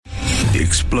The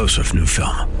explosive new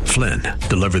film, Flynn,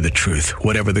 deliver the truth,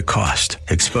 whatever the cost,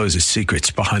 exposes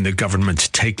secrets behind the government's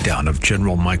takedown of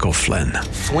General Michael Flynn.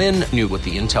 Flynn knew what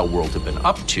the intel world had been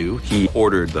up to. He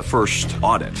ordered the first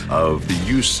audit of the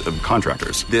use of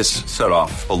contractors. This set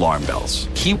off alarm bells.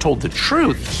 He told the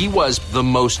truth. He was the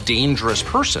most dangerous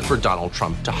person for Donald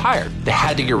Trump to hire. They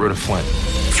had to get rid of Flynn.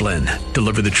 Flynn,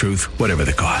 deliver the truth, whatever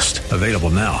the cost. Available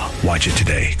now. Watch it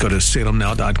today. Go to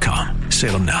salemnow.com.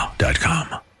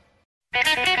 salemnow.com.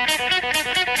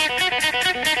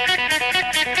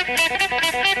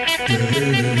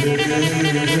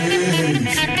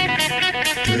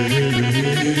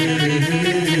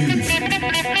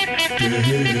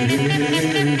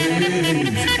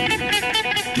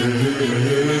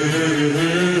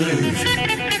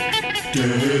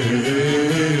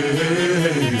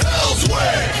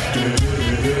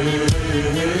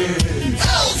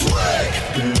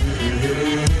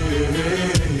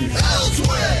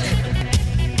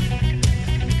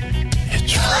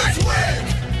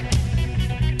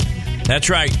 That's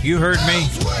right. You heard me.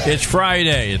 It's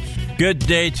Friday. It's a good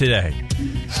day today.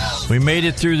 We made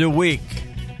it through the week.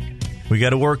 We got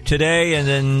to work today, and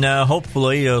then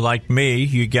hopefully, like me,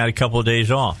 you got a couple of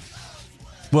days off.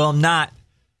 Well, not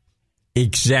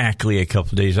exactly a couple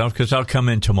of days off, because I'll come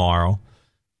in tomorrow.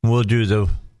 We'll do the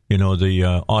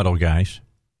auto guys.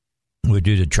 We'll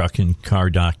do the truck and car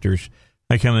doctors.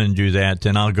 I come in and do that.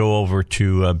 Then I'll go over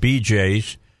to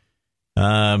BJ's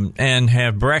and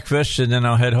have breakfast, and then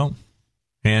I'll head home.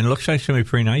 And it looks like it's going to be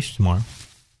pretty nice tomorrow.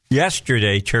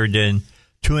 Yesterday turned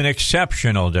into an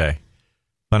exceptional day,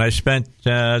 but I spent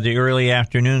the early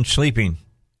afternoon sleeping.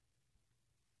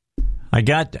 I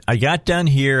got done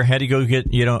here, had to go get,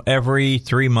 every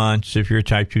 3 months, if you're a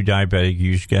type 2 diabetic,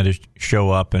 you just got to show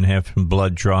up and have some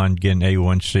blood drawn, get an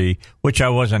A1C, which I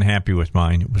wasn't happy with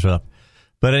mine. It was up.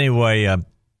 But anyway,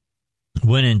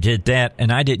 went and did that,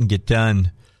 and I didn't get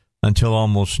done until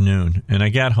almost noon. And I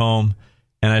got home,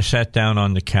 and I sat down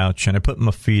on the couch, and I put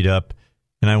my feet up,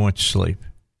 and I went to sleep.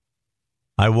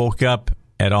 I woke up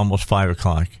at almost 5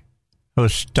 o'clock. I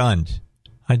was stunned.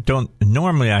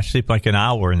 Normally I sleep like an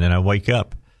hour, and then I wake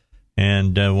up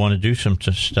and want to do some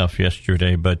stuff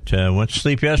yesterday. But went to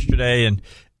sleep yesterday, and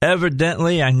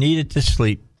evidently I needed to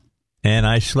sleep, and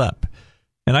I slept.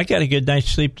 And I got a good night's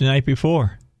sleep the night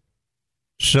before.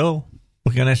 So,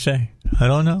 what can I say? I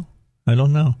don't know.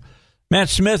 Matt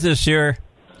Smith is here.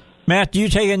 Matt, do you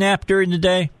take a nap during the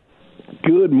day?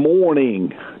 Good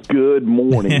morning. Good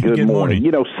morning. Good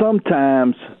morning.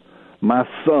 Sometimes my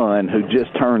son, who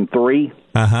just turned 3,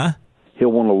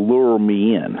 he'll want to lure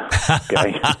me in.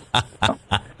 Okay.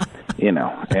 And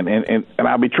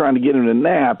I'll be trying to get him to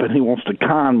nap, and he wants to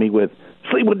con me with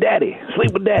sleep with daddy,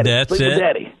 sleep with daddy, That's sleep it. with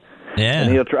daddy. Yeah.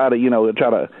 And he'll try to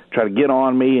get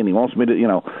on me, and he wants me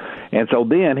to, And so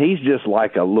then he's just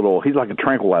like he's like a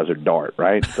tranquilizer dart,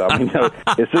 right? So, as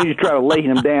soon as you try to lay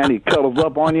him down, he cuddles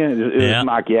up on you, and just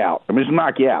knock you out. Just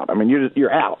knock you out.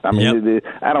 You're out. I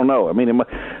don't know.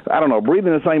 I don't know.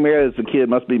 Breathing the same air as a kid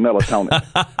must be melatonin.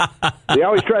 He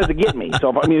always tries to get me. So,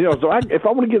 if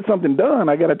I want to get something done,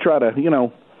 I got to try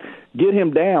to, get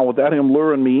him down without him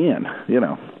luring me in,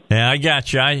 Yeah, I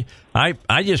got you.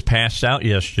 I just passed out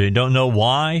yesterday. Don't know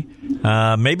why.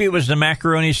 Maybe it was the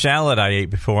macaroni salad I ate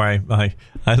before I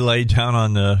laid down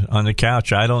on the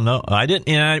couch. I don't know. I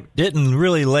didn't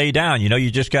really lay down. You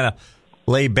just gotta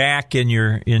lay back in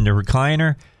the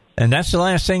recliner, and that's the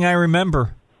last thing I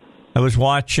remember. I was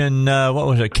watching what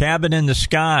was it, Cabin in the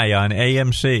Sky on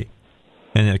AMC,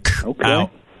 and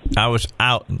out. I was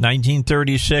out.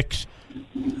 1936.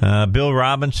 Bill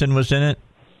Robinson was in it.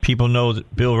 People know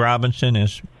that Bill Robinson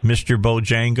is Mr.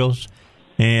 Bojangles,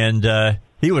 and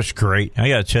he was great. I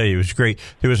got to tell you, he was great.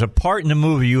 There was a part in the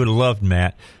movie you would have loved,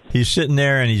 Matt. He's sitting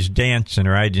there and he's dancing,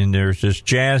 right? And there's this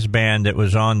jazz band that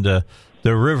was on the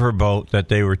riverboat that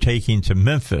they were taking to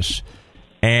Memphis,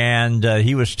 and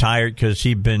he was tired because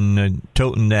he'd been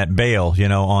toting that bale,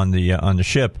 on the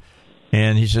ship.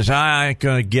 And he says, "I ain't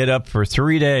gonna get up for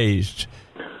 3 days,"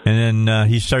 and then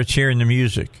he starts hearing the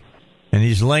music. And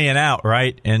he's laying out,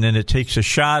 right? And then it takes a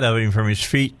shot of him from his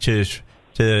feet to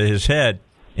his head,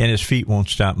 and his feet won't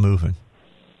stop moving.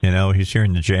 He's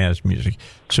hearing the jazz music.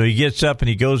 So he gets up, and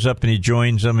he goes up, and he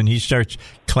joins them, and he starts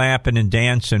clapping and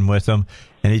dancing with them.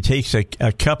 And he takes a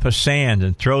cup of sand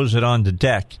and throws it on the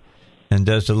deck and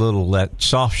does that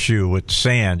soft shoe with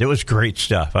sand. It was great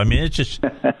stuff. It's just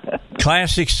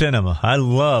classic cinema. I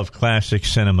love classic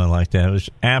cinema like that. It was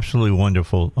absolutely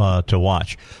wonderful to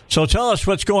watch. So tell us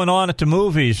what's going on at the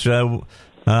movies.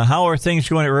 How are things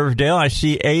going at Riverdale? I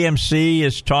see AMC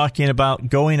is talking about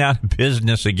going out of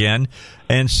business again,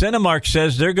 and Cinemark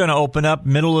says they're going to open up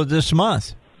middle of this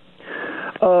month.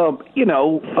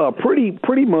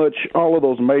 Pretty much all of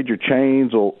those major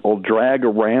chains will drag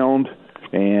around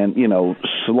and,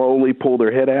 slowly pull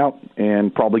their head out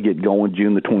and probably get going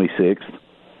June the 26th.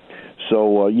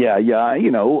 So,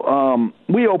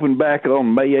 we open back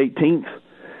on May 18th,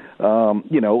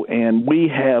 and we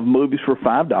have movies for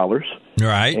 $5.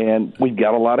 Right. And we've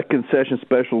got a lot of concession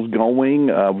specials going.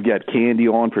 We've got candy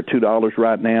on for $2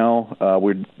 right now.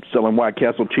 We're selling White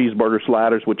Castle cheeseburger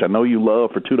sliders, which I know you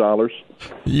love, for $2.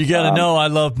 You got to know I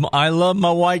love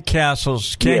my White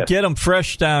Castles. Can't get them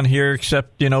fresh down here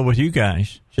except, with you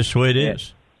guys. Just the way it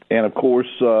is. And, of course,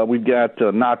 we've got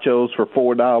nachos for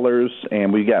 $4,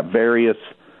 and we've got various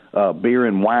beer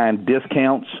and wine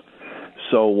discounts.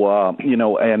 So,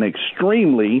 an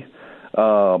extremely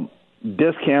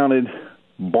discounted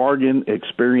bargain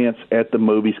experience at the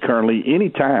movies currently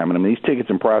anytime. And, these tickets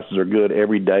and prices are good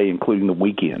every day, including the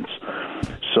weekends.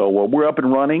 So we're up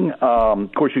and running.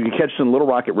 Of course, you can catch us in Little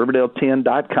Rock at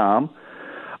Riverdale10.com.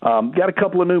 Got a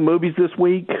couple of new movies this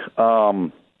week.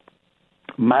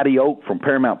 Mighty Oak from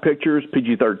Paramount Pictures,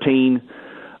 PG-13,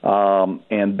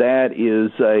 and that is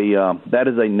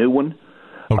a new one.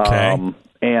 Okay.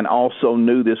 And also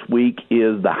new this week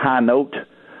is The High Note.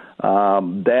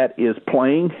 That is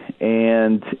playing,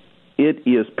 and it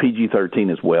is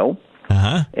PG-13 as well.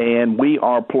 Uh-huh. And we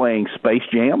are playing Space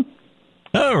Jam.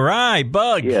 All right,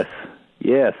 Bug. Yes.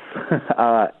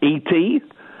 E.T.,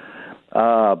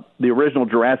 the original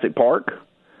Jurassic Park.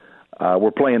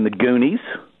 We're playing The Goonies.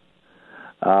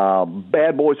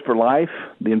 Bad Boys for Life,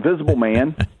 The Invisible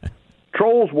Man,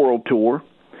 Trolls World Tour,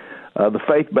 the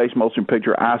faith-based motion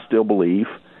picture I Still Believe,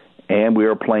 and we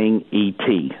are playing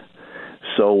E.T.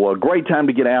 So a great time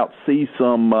to get out, see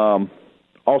some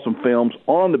awesome films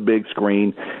on the big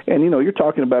screen, and you're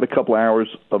talking about a couple hours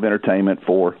of entertainment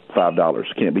for $5.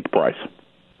 Can't beat the price.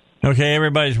 Okay,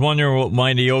 everybody's wondering what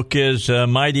Mighty Oak is.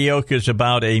 Mighty Oak is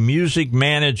about a music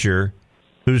manager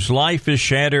whose life is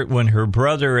shattered when her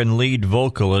brother and lead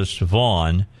vocalist,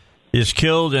 Vaughn, is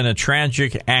killed in a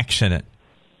tragic accident.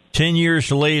 10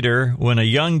 years later, when a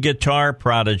young guitar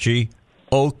prodigy,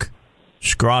 Oak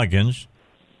Scroggins,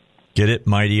 get it,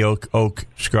 Mighty Oak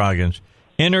Scroggins,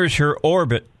 enters her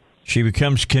orbit, she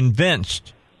becomes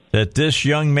convinced that this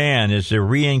young man is the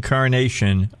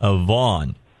reincarnation of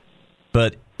Vaughn.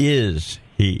 But is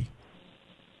he?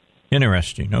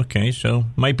 Interesting. Okay, so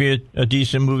might be a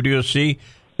decent movie to go see.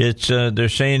 It's they're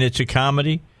saying it's a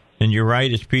comedy, and you're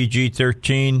right, it's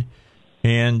PG-13,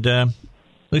 and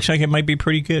looks like it might be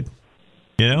pretty good.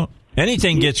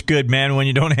 Anything gets good, man, when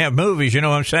you don't have movies. You know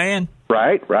what I'm saying?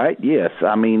 Right. Yes,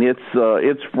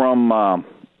 it's from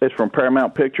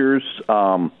Paramount Pictures.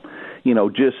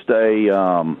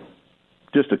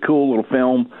 Just a cool little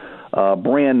film,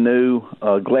 brand new.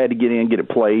 Glad to get in, get it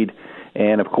played.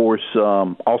 And, of course,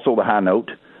 also The High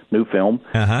Note, new film.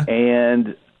 Uh-huh.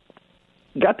 And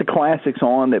got the classics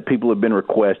on that people have been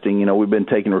requesting. We've been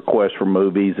taking requests for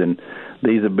movies, and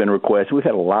these have been requested. We've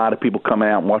had a lot of people come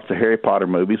out and watch the Harry Potter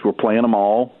movies. We're playing them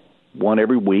all, one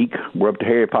every week. We're up to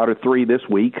Harry Potter 3 this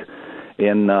week at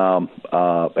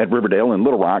Riverdale in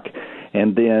Little Rock.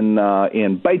 And then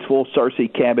in Batesville, Searcy,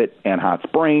 Cabot, and Hot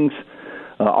Springs.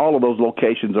 All of those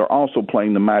locations are also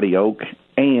playing the Mighty Oak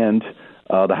and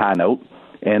the High Note,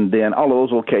 and then all of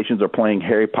those locations are playing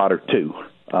Harry Potter 2.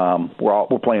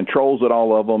 We're playing Trolls at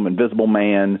all of them, Invisible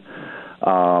Man,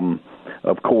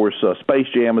 of course, Space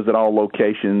Jam is at all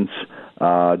locations,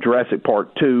 Jurassic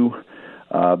Park 2,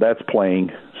 that's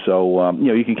playing. So,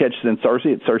 you can catch us in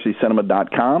Searcy at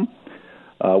SearcyCinema.com.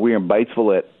 We're in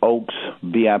Batesville at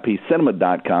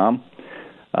OaksVIPCinema.com.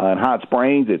 In Hot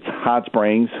Springs, it's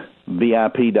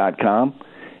HotSpringsVIP.com.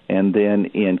 And then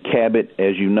in Cabot,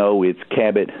 as you know, it's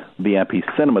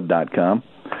CabotVIPCinema.com.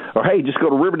 Or, hey, just go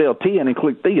to Riverdale 10 and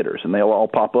click Theaters, and they'll all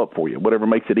pop up for you, whatever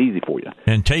makes it easy for you.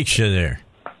 And takes you there.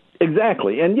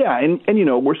 Exactly. And,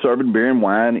 we're serving beer and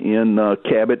wine in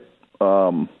Cabot,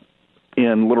 in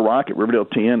Little Rock at Riverdale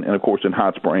 10, and, of course, in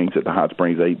Hot Springs at the Hot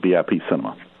Springs 8 VIP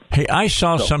Cinema. Hey, I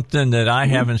saw something that I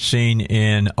haven't seen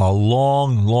in a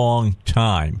long, long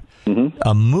time. Mm-hmm.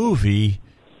 A movie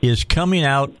is coming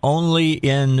out only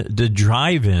in the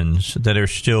drive-ins that are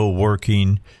still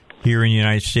working here in the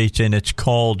United States, and it's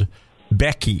called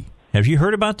Becky. Have you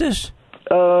heard about this?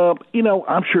 I'm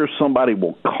sure somebody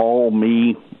will call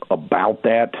me about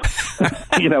that,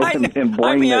 and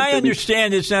bring that. I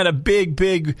understand it's not a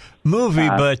big movie,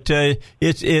 but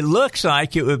it looks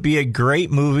like it would be a great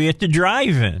movie at the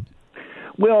drive-in.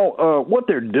 Well, what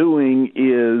they're doing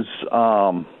is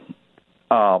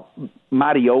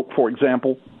Mighty Oak, for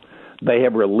example. They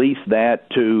have released that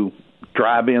to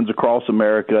drive-ins across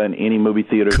America and any movie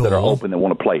theaters that are open that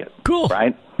want to play it. Cool.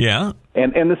 Right? Yeah.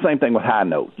 And the same thing with High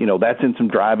Note. That's in some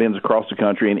drive-ins across the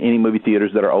country and any movie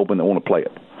theaters that are open that want to play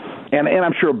it. And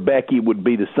I'm sure Becky would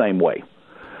be the same way.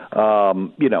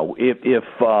 If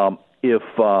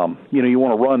you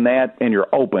want to run that and you're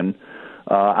open,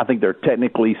 I think they're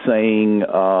technically saying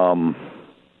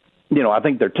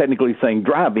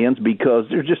drive-ins because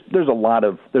there's a lot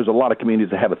of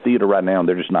communities that have a theater right now and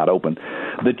they're just not open.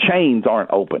 The chains aren't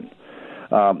open.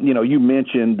 You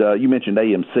mentioned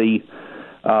AMC.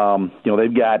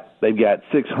 They've got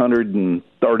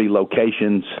 630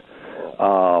 locations.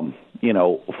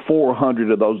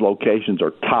 400 of those locations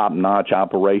are top-notch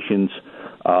operations.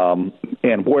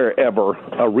 And wherever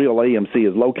a real AMC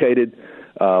is located,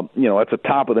 it's a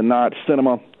top-of-the-notch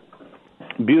cinema,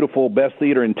 beautiful, best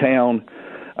theater in town.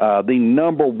 The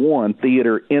number one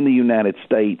theater in the United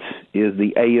States is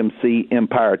the AMC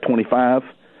Empire 25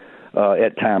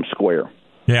 at Times Square.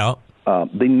 Yeah.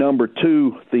 The number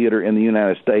two theater in the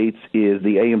United States is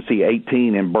the AMC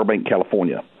 18 in Burbank,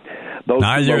 California.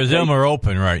 Neither of them are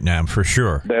open right now, for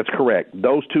sure. That's correct.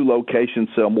 Those two locations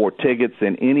sell more tickets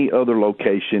than any other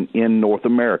location in North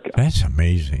America. That's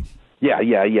amazing. Yeah.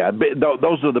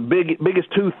 Those are the busiest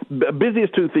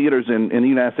two theaters in the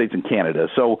United States and Canada.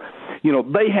 So,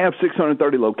 they have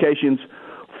 630 locations.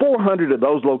 400 of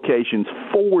those locations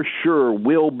for sure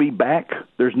will be back.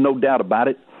 There's no doubt about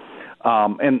it.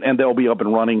 And they'll be up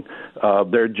and running.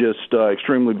 They're just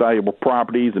extremely valuable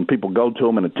properties, and people go to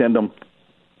them and attend them.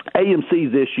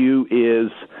 AMC's issue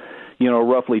is,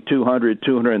 roughly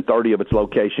 230 of its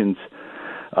locations.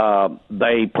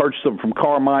 They purchased them from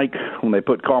Carmike when they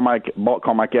bought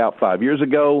Carmike out 5 years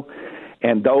ago,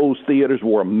 and those theaters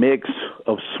were a mix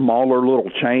of smaller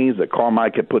little chains that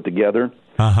Carmike had put together.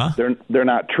 Uh-huh. They're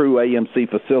not true AMC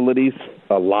facilities.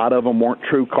 A lot of them weren't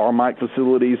true Carmike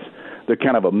facilities. They're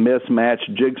kind of a mismatched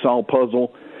jigsaw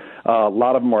puzzle. A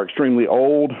lot of them are extremely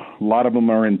old. A lot of them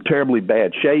are in terribly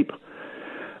bad shape.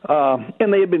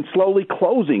 And they have been slowly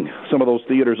closing some of those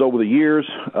theaters over the years.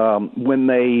 When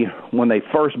they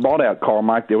first bought out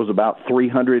Carmike, there was about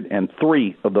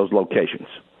 303 of those locations.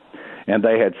 And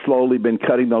they had slowly been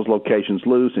cutting those locations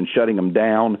loose and shutting them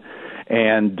down.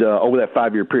 And over that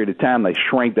 5-year period of time, they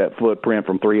shrank that footprint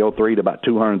from 303 to about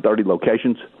 230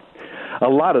 locations. A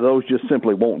lot of those just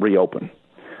simply won't reopen.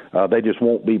 They just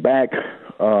won't be back.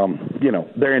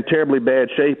 They're in terribly bad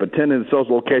shape. Attendance at those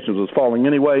locations was falling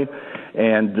anyway.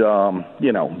 And,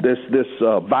 this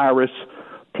virus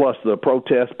plus the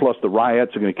protests plus the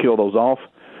riots are going to kill those off.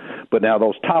 But now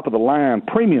those top-of-the-line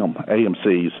premium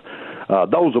AMCs,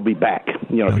 those will be back.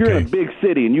 If you're in a big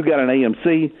city and you got an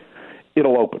AMC,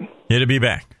 it'll open. It'll be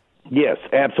back. Yes,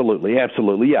 absolutely, yeah.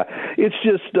 It's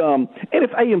just, and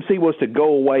if AMC was to go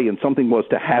away and something was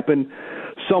to happen,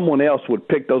 someone else would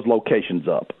pick those locations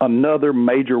up. Another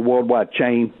major worldwide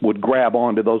chain would grab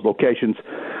onto those locations.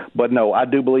 But no, I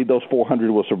do believe those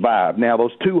 400 will survive. Now,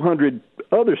 those 200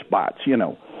 other spots,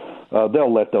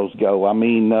 they'll let those go. I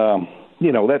mean,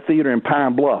 that theater in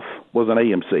Pine Bluff was an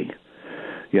AMC.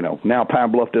 Now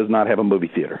Pine Bluff does not have a movie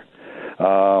theater.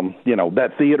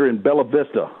 That theater in Bella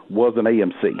Vista was an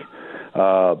AMC.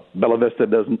 Bella Vista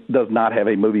does not have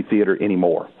a movie theater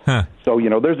anymore. Huh. So,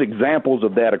 there's examples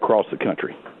of that across the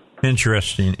country.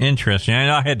 Interesting.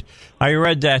 I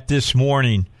read that this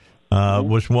morning.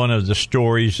 Was one of the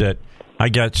stories that I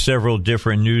got several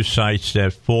different news sites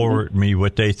that forward me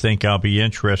what they think I'll be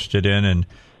interested in, and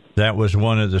that was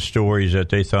one of the stories that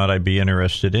they thought I'd be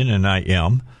interested in, and I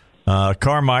am.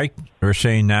 Carmike are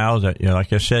saying now that,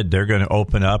 like I said, they're going to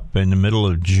open up in the middle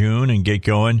of June and get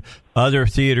going. Other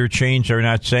theater chains are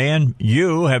not saying.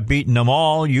 You have beaten them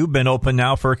all. You've been open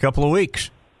now for a couple of weeks.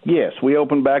 Yes, we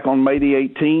opened back on May the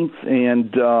 18th,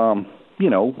 and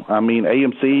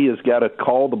AMC has got to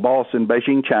call the boss in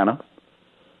Beijing, China,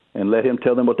 and let him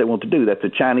tell them what they want to do. That's a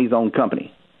Chinese-owned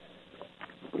company.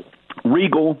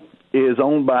 Regal is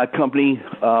owned by a company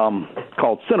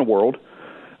called Cineworld.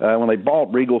 When they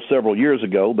bought Regal several years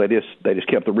ago, they just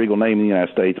kept the Regal name in the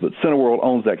United States, but Cineworld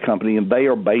owns that company, and they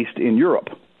are based in Europe.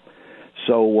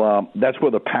 So that's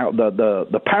where the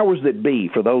powers that be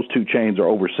for those two chains are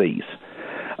overseas.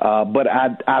 But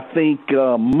I think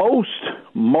most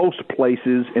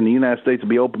places in the United States will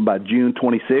be open by June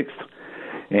 26th,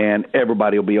 and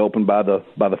everybody will be open by the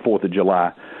 4th of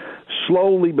July.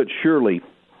 Slowly but surely,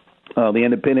 the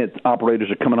independent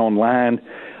operators are coming online,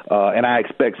 and I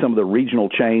expect some of the regional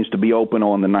chains to be open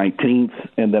on the 19th,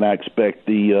 and then I expect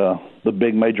the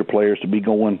big major players to be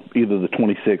going either the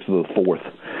 26th or the 4th.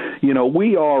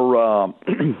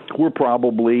 We're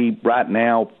probably right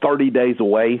now 30 days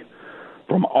away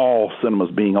from all cinemas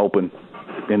being open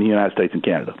in the United States and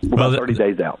Canada. We're about 30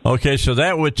 days out. Okay, so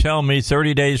that would tell me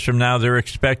 30 days from now they're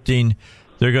expecting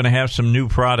they're going to have some new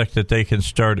product that they can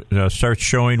start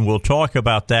showing. We'll talk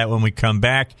about that when we come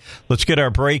back. Let's get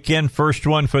our break in. First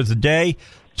one for the day.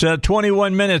 It's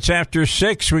 21 minutes after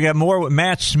 6. We got more with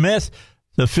Matt Smith,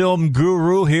 the film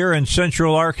guru here in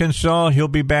Central Arkansas. He'll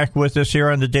be back with us here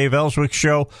on the Dave Elswick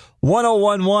Show,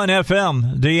 101.1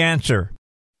 FM, The Answer.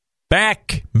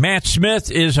 Back, Matt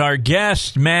Smith is our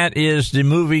guest. Matt is the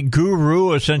movie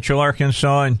guru of Central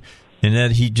Arkansas, and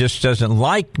that he just doesn't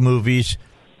like movies.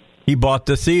 He bought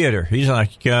the theater. He's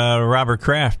like Robert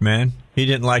Kraft, man. He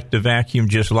didn't like the vacuum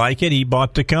just like it. He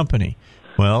bought the company.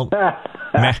 Well,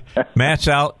 Matt's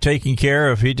out taking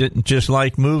care of. He didn't just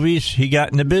like movies. He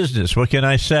got into business. What can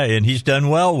I say? And he's done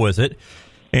well with it.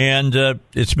 And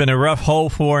it's been a rough hole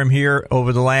for him here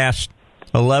over the last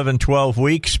 11, 12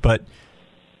 weeks, but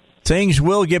things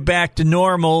will get back to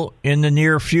normal in the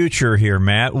near future here,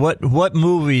 Matt. What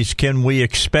movies can we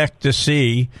expect to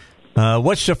see?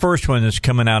 What's the first one that's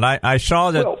coming out? I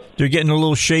saw that they're getting a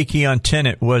little shaky on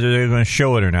Tenet, whether they're going to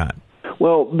show it or not.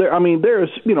 Well, there's,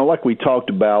 like we talked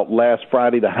about last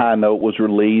Friday, The High Note was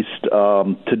released.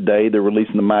 Today they're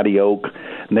releasing The Mighty Oak.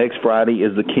 Next Friday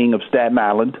is The King of Staten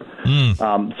Island.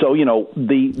 So,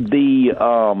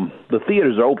 the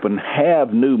theaters are open,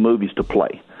 have new movies to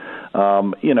play.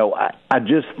 I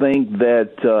just think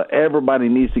that everybody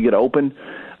needs to get open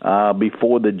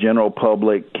before the general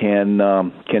public can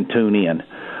tune in.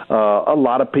 A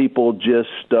lot of people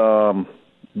just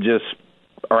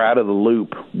are out of the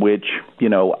loop, which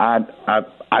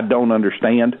I don't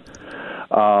understand.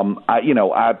 I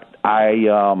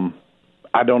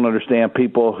don't understand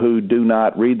people who do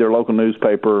not read their local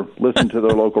newspaper, listen to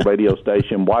their local radio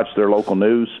station, watch their local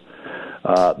news.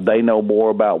 They know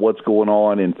more about what's going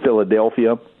on in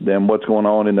Philadelphia than what's going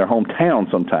on in their hometown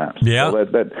sometimes. Yeah. So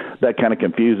that kind of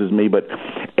confuses me. But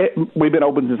we've been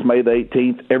open since May the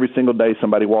 18th. Every single day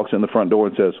somebody walks in the front door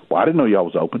and says, well, I didn't know y'all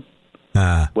was open.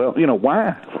 Well,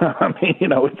 why? I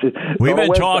mean, we've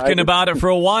been talking about it for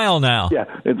a while now. Yeah,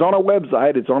 it's on our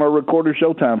website. It's on our Recorder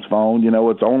Showtime's phone.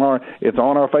 It's on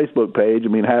our Facebook page. I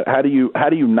mean, how do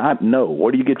you not know?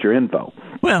 Where do you get your info?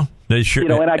 Well, they sure.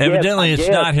 Evidently, it's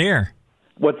not here.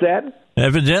 What's that?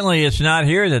 Evidently, it's not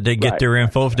here that they get their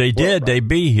info. If they did, they'd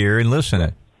be here and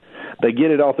listening. They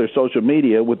get it off their social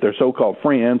media with their so-called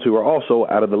friends who are also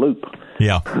out of the loop.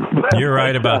 Yeah, you're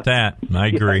right about that. I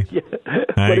agree. Yeah.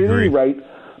 I agree. At any rate,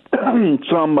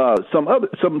 some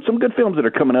good films that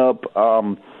are coming up.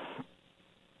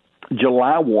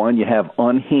 July 1, you have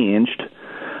Unhinged.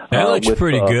 That looks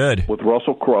pretty good with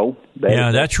Russell Crowe.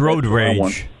 That's Road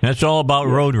Rage. That's all about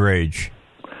road rage.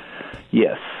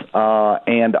 Yes,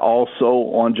 and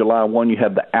also on July 1, you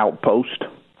have The Outpost.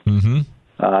 Mm-hmm.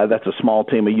 That's a small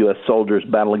team of U.S. soldiers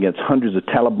battling against hundreds of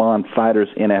Taliban fighters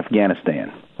in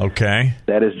Afghanistan. Okay.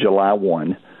 That is July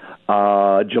 1.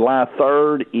 July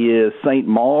 3rd is St.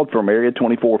 Maud from Area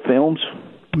 24 Films.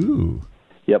 Ooh.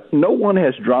 Yep. No one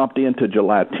has dropped into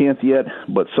July 10th yet,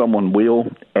 but someone will.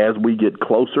 As we get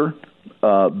closer,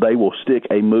 they will stick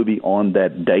a movie on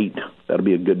that date. That'll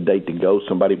be a good date to go.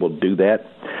 Somebody will do that.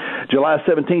 July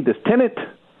 17th is Tenet.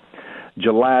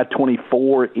 July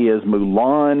 24th is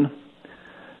Mulan.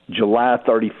 July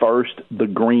 31st, The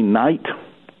Green Knight.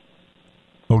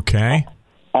 Okay.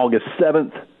 August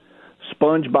 7th,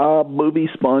 SpongeBob movie,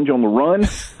 Sponge on the Run.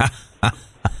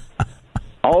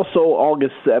 Also,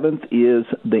 August 7th is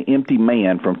The Empty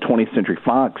Man from 20th Century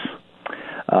Fox.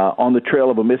 On the trail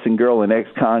of a missing girl, an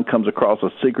ex-con comes across a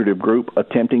secretive group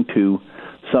attempting to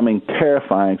summon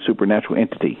terrifying supernatural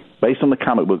entity, based on the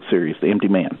comic book series, The Empty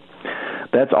Man.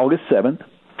 That's August 7th.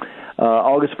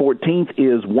 August 14th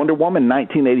is Wonder Woman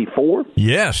 1984.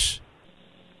 Yes.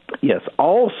 Yes.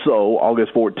 Also,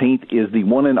 August 14th is the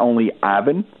one and only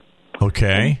Ivan.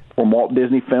 Okay. From Walt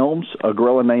Disney Films. A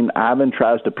gorilla named Ivan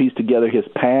tries to piece together his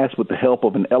past with the help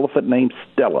of an elephant named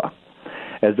Stella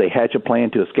as they hatch a plan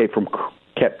to escape from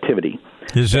captivity.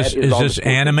 Is this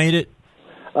animated?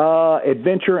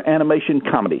 Adventure animation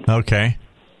comedy. Okay.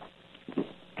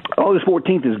 August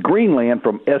 14th is Greenland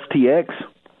from STX.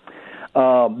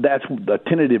 That's the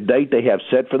tentative date they have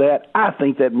set for that. I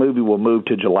think that movie will move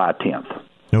to July 10th.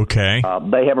 Okay.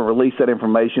 They haven't released that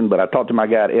information, but I talked to my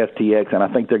guy at STX, and I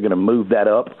think they're going to move that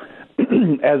up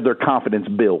as their confidence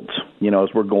builds, as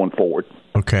we're going forward.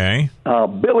 Okay.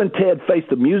 Bill and Ted Face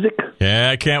the Music. Yeah,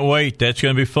 I can't wait. That's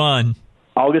going to be fun.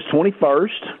 August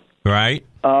 21st. Right.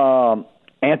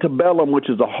 Antebellum, which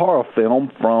is a horror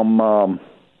film from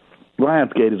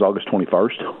Lionsgate, is August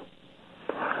 21st.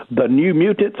 The New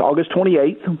Mutants, August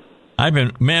 28th.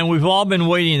 We've all been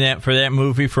waiting for that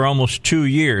movie for almost 2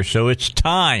 years, so it's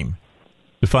time.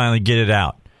 to finally get it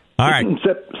out. All right.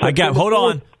 Hold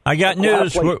on. I got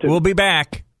news. We'll be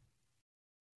back.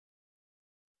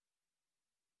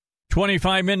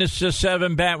 25 minutes to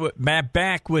 7,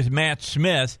 back with Matt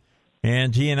Smith.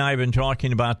 And he and I have been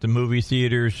talking about the movie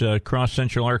theaters across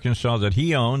Central Arkansas that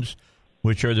he owns,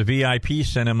 which are the VIP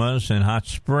cinemas in Hot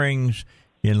Springs,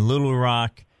 in Little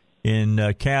Rock,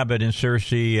 in Cabot, in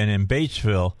Searcy, and in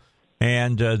Batesville.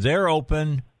 And they're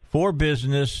open for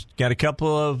business. Got a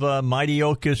couple of Mighty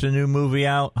Oaks, a new movie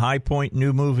out, High Point,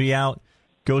 new movie out.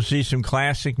 Go see some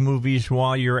classic movies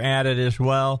while you're at it as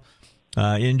well.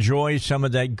 Enjoy some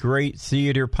of that great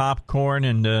theater popcorn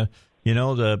and,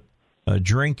 the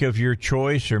drink of your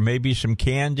choice, or maybe some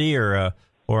candy or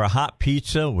a hot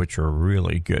pizza, which are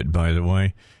really good, by the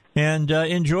way. And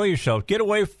enjoy yourself. Get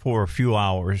away for a few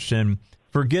hours and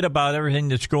forget about everything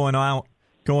that's going on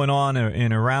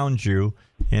and around you.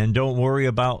 And don't worry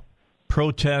about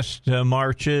protest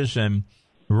marches and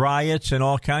riots and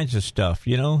all kinds of stuff.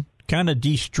 Kind of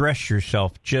de-stress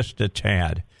yourself just a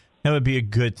tad. That would be a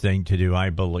good thing to do, I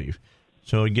believe.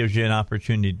 So it gives you an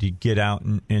opportunity to get out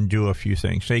and do a few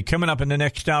things. Hey, coming up in the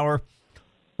next hour,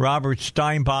 Robert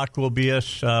Steinbach will be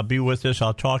with us.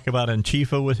 I'll talk about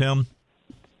Antifa with him.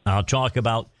 I'll talk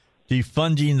about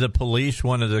defunding the police,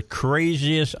 one of the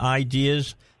craziest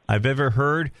ideas I've ever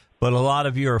heard, but a lot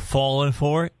of you are falling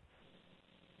for it.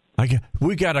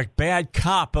 We got a bad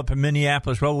cop up in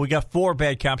Minneapolis. Well, we got 4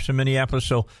 bad cops in Minneapolis,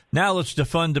 so now let's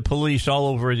defund the police all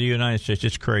over the United States.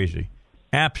 It's crazy.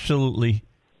 Absolutely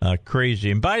crazy.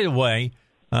 And by the way,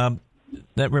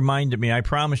 that reminded me, I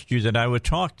promised you that I would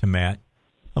talk to Matt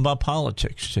about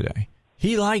politics today.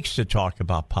 He likes to talk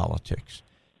about politics.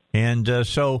 And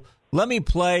so let me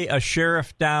play a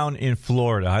sheriff down in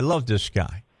Florida. I love this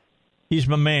guy. He's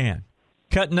my man.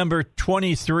 Cut number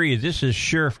 23. This is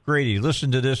Sheriff Grady.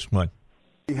 Listen to this one.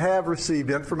 We have received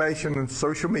information in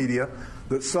social media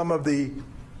that some of the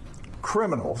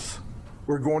criminals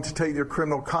were going to take their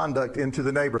criminal conduct into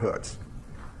the neighborhoods.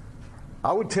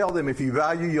 I would tell them, if you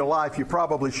value your life, you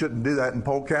probably shouldn't do that in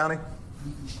Polk County,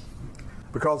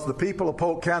 because the people of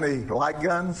Polk County like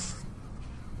guns.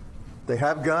 They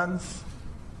have guns.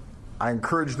 I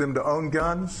encourage them to own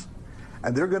guns,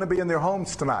 and they're going to be in their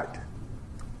homes tonight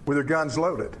with their guns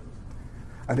loaded.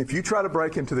 And if you try to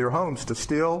break into their homes to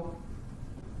steal,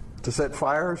 to set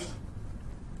fires,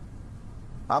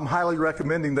 I'm highly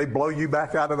recommending they blow you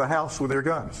back out of the house with their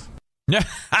guns. Hey,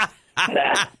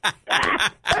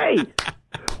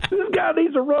 this guy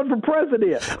needs to run for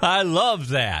president. I love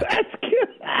that. That's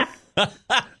good.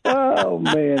 Oh,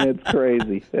 man, it's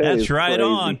crazy. That's right crazy.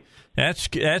 On.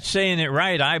 That's saying it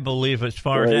right, I believe, as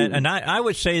far as that. And I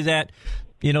would say that,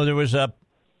 there was a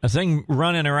thing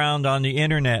running around on the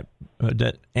internet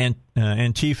that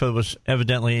Antifa was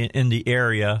evidently in the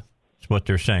area, is what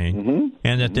they're saying,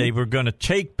 and that they were going to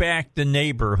take back the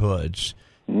neighborhoods.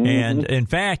 And, in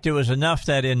fact, it was enough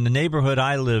that in the neighborhood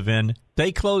I live in,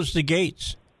 they closed the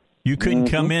gates. You couldn't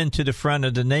come into the front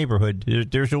of the neighborhood.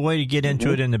 There's a way to get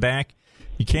into it in the back.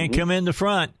 You can't come in the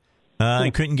front.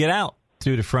 You couldn't get out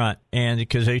through the front, and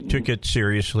because they took it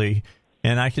seriously.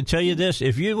 And I can tell you this,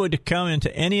 if you would have come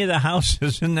into any of the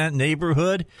houses in that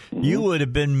neighborhood, you would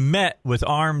have been met with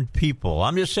armed people.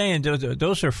 I'm just saying,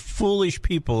 those are foolish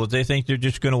people if they think they're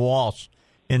just going to waltz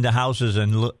into houses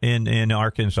in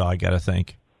Arkansas, I got to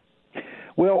think.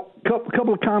 Well,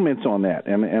 couple of comments on that.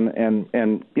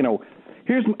 And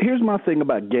here's my thing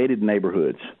about gated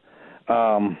neighborhoods.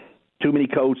 Too many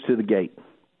codes to the gate.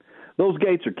 Those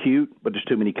gates are cute, but there's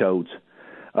too many codes.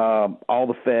 All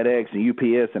the FedEx and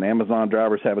UPS and Amazon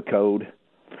drivers have a code.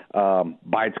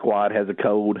 Bite Squad has a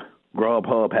code.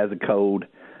 Grubhub has a code.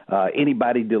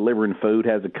 Anybody delivering food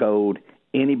has a code.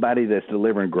 Anybody that's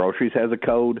delivering groceries has a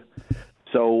code.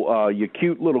 So your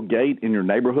cute little gate in your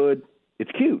neighborhood,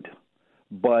 it's cute.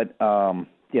 But,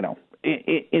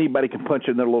 anybody can punch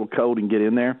in their little code and get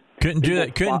in there. Couldn't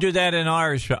do that in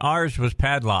ours. Ours was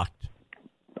padlocked.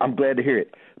 I'm glad to hear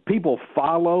it. People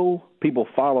follow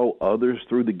others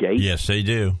through the gate. Yes, they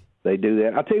do. They do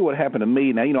that. I'll tell you what happened to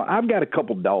me. Now, I've got a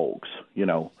couple dogs,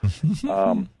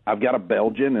 I've got a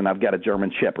Belgian and I've got a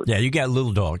German Shepherd. Yeah, you got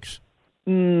little dogs.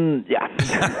 Yeah.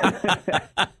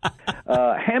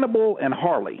 Hannibal and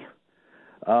Harley.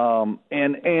 They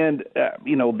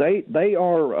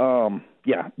are,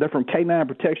 they're from K9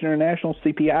 Protection International,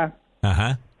 CPI.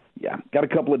 Uh-huh. Yeah, got a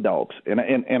couple of dogs. And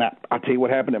I'll tell you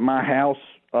what happened at my house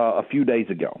a few days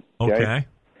ago. Okay.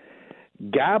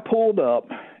 Guy pulled up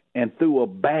and threw a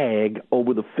bag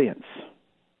over the fence.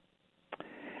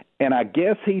 And I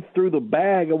guess he threw the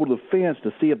bag over the fence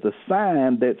to see if the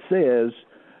sign that says,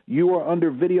 "You are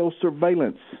under video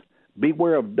surveillance.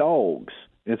 Beware of dogs,"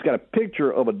 It's got a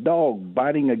picture of a dog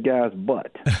biting a guy's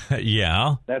butt.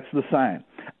 Yeah. That's the sign.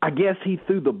 I guess he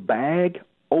threw the bag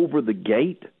over the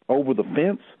gate, over the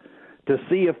fence, to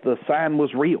see if the sign was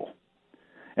real.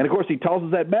 And, of course, he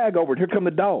tosses that bag over, and here come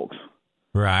the dogs.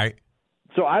 Right.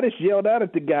 So I just yelled out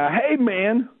at the guy, hey,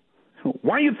 man,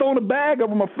 why are you throwing a bag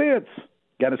over my fence?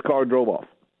 Got his car and drove off.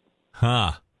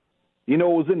 Huh. You know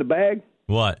what was in the bag?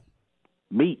 What?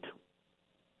 Meat.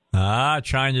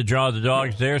 Trying to draw the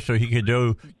dogs there so he could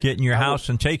go get in your house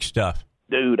and take stuff.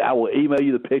 Dude, I will email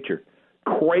you the picture.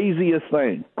 Craziest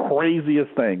thing. Crazy.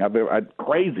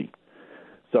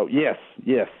 So, yes,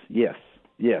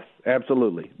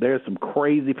 absolutely. There's some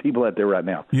crazy people out there right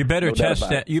now. You better test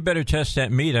that. You better test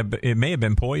that meat. It may have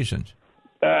been poisoned.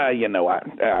 I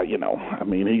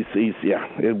mean, he's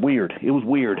it's weird. It was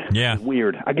weird. Yeah. It was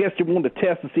weird. I guess you wanted to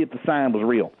test to see if the sign was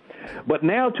real. But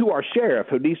now to our sheriff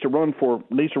who needs to run for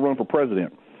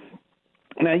president.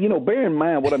 Now, bear in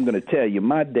mind what I'm going to tell you.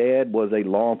 My dad was a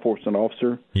law enforcement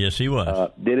officer. Yes, he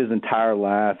was. Did his entire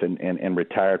life and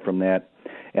retired from that.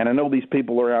 And I know these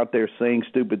people are out there saying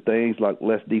stupid things like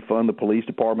let's defund the police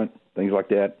department, things like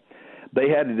that. They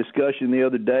had a discussion the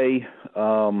other day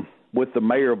with the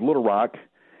mayor of Little Rock,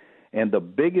 and the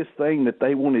biggest thing that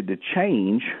they wanted to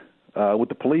change with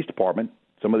the police department,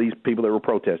 some of these people that were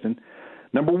protesting,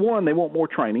 number one, they want more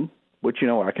training, which,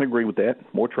 I can agree with that,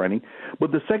 more training.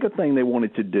 But the second thing they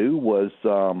wanted to do was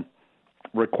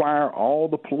require all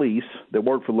the police that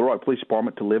work for the Little Rock Police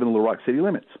Department to live in the Little Rock city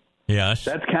limits. Yes.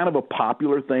 That's kind of a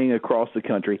popular thing across the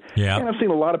country. Yeah. And I've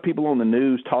seen a lot of people on the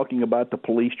news talking about the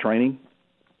police training.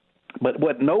 But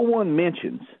what no one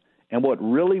mentions and what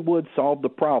really would solve the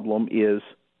problem is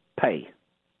pay.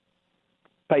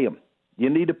 Pay them. You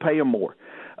need to pay them more.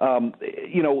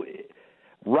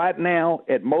 Right now,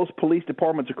 at most police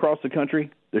departments across the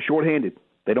country, they're shorthanded.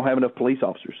 They don't have enough police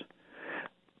officers.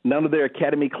 None of their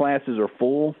academy classes are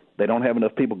full. They don't have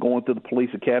enough people going through the police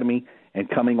academy and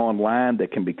coming online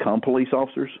that can become police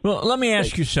officers. Well, let me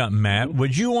ask you something, Matt.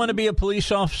 Would you want to be a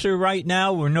police officer right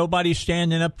now where nobody's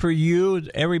standing up for you?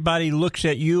 Everybody looks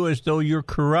at you as though you're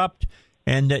corrupt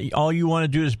and all you want to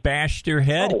do is bash their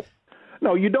head?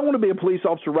 No, you don't want to be a police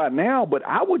officer right now, but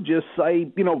I would just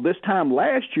say, this time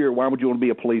last year, why would you want to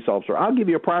be a police officer? I'll give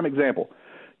you a prime example.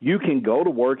 You can go to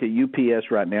work at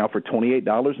UPS right now for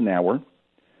 $28 an hour,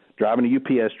 driving a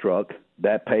UPS truck.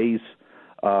 That pays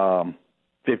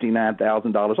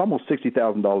 $59,000, almost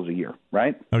 $60,000 a year,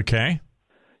 right? Okay.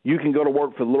 You can go to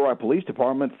work for the Little Rock Police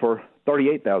Department for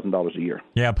 $38,000 a year.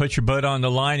 Yeah, put your butt on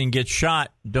the line and get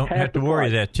shot. Don't have to worry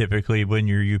that typically when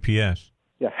you're UPS.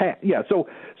 Yeah. So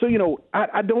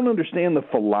I don't understand the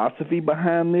philosophy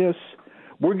behind this.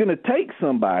 We're going to take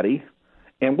somebody,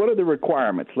 and what are the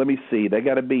requirements? Let me see. They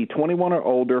got to be 21 or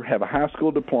older, have a high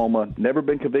school diploma, never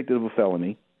been convicted of a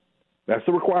felony. That's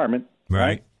the requirement.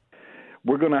 Right.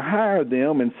 We're going to hire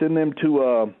them and send them to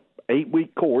a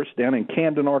 8-week course down in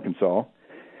Camden, Arkansas.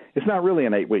 It's not really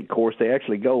an 8-week course. They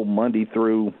actually go Monday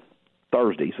through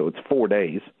Thursday, so it's 4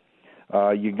 days.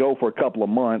 You go for a couple of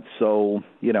months, so,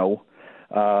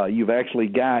 you've actually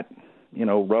got,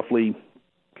 roughly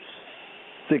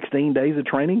 16 days of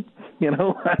training,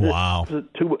 Wow.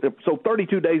 So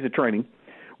 32 days of training.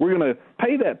 We're going to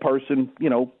pay that person,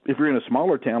 if you're in a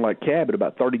smaller town like Cabot,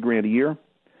 about $30,000 a year.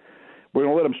 We're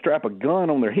going to let them strap a gun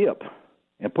on their hip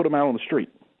and put them out on the street.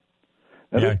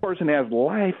 Now, This person has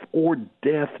life or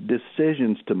death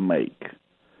decisions to make.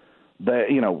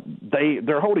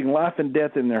 They're holding life and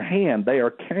death in their hand. They are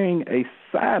carrying a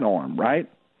sidearm, right?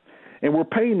 And we're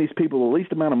paying these people the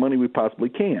least amount of money we possibly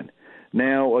can.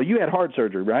 Now, you had heart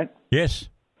surgery, right? Yes.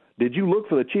 Did you look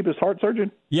for the cheapest heart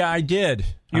surgeon? Yeah, I did.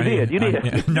 You did.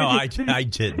 I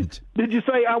didn't. Did you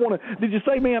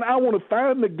say man, I want to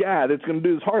find the guy that's going to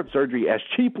do his heart surgery as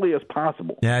cheaply as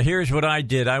possible? Yeah, here's what I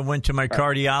did. I went to my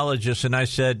cardiologist and I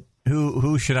said,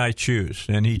 "Who should I choose?"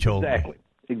 And he told me.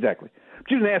 Exactly.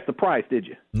 But you didn't ask the price, did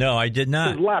you? No, I did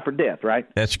not. It was life or death, right?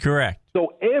 That's correct.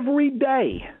 So every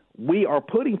day we are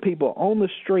putting people on the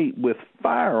street with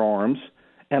firearms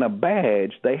and a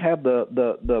badge. They have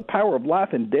the power of life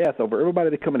and death over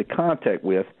everybody they come into contact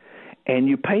with, and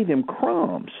you pay them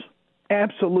crumbs,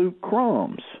 absolute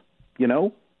crumbs,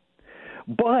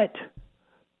 But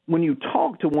when you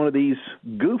talk to one of these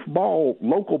goofball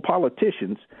local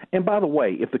politicians, and by the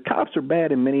way, if the cops are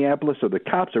bad in Minneapolis or the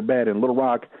cops are bad in Little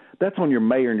Rock, that's on your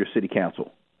mayor and your city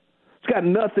council. It's got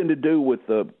nothing to do with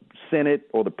the Senate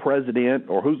or the president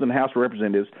or who's in the House of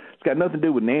Representatives. It's got nothing to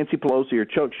do with Nancy Pelosi or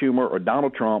Chuck Schumer or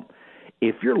Donald Trump.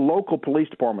 If your local police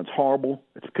department's horrible,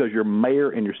 it's because your mayor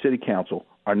and your city council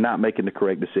are not making the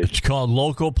correct decisions. It's called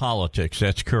local politics.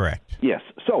 That's correct. Yes.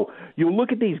 So you'll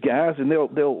look at these guys and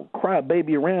they'll cry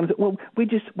baby around and say, well, we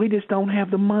just don't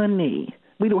have the money.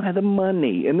 We don't have the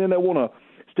money. And then they want to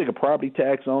stick a property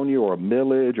tax on you or a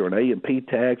millage or an A&P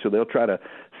tax, or they'll try to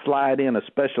slide in a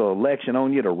special election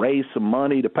on you to raise some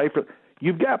money to pay for it.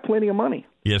 You've got plenty of money.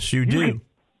 Yes, you do.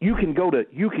 You can go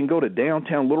to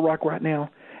downtown Little Rock right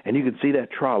now, and you can see that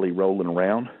trolley rolling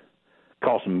around,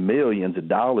 costing millions of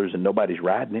dollars, and nobody's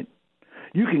riding it.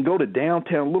 You can go to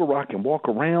downtown Little Rock and walk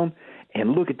around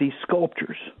and look at these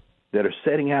sculptures that are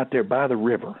sitting out there by the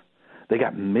river. They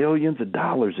got millions of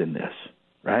dollars in this,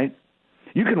 right?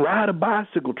 You can ride a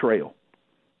bicycle trail.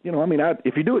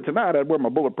 If you do it tonight, I'd wear my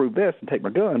bulletproof vest and take my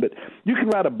gun, but you can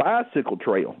ride a bicycle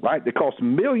trail, right, that costs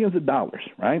millions of dollars,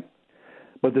 right?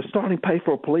 But the starting pay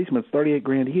for a policeman is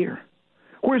 $38,000 a year.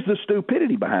 Where's the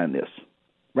stupidity behind this,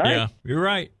 right? Yeah, you're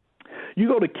right. You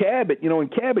go to Cabot, in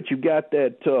Cabot you got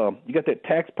that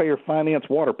taxpayer finance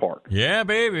water park. Yeah,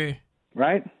 baby.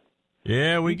 Right?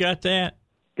 Yeah, we got that.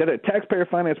 Got a taxpayer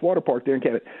finance water park there in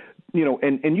Cabot.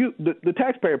 The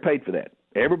taxpayer paid for that.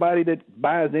 Everybody that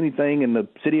buys anything in the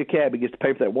city of Cabot gets to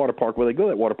pay for that water park, whether they go to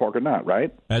that water park or not,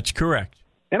 right? That's correct.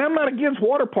 And I'm not against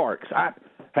water parks. I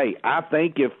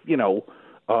think if,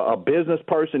 a business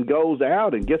person goes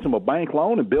out and gets them a bank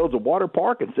loan and builds a water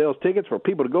park and sells tickets for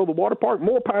people to go to the water park,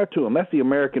 more power to them. That's the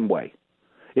American way.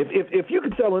 If you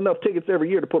can sell enough tickets every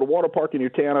year to put a water park in your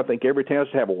town, I think every town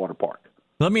should have a water park.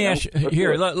 Let me ask you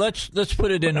here. Let's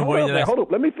put it in a way that hold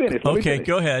up. Let me finish.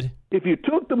 Go ahead. If you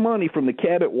took the money from the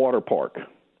Cabot Water Park,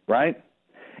 right,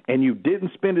 and you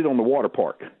didn't spend it on the water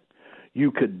park,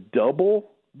 you could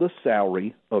double the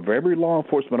salary of every law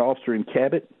enforcement officer in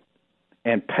Cabot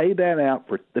and pay that out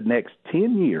for the next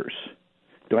 10 years.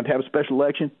 Don't have to have a special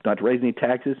election. Don't have to raise any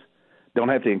taxes. Don't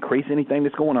have to increase anything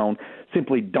that's going on.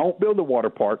 Simply don't build a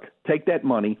water park. Take that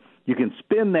money. You can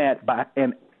spend that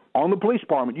on the police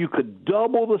department. You could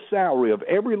double the salary of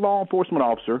every law enforcement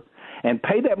officer and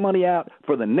pay that money out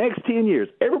for the next 10 years.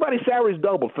 Everybody's salary is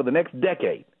doubled for the next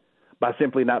decade by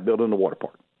simply not building the water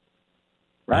park.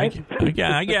 Right?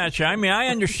 I got you. I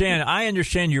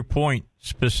understand your point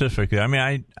specifically.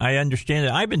 I understand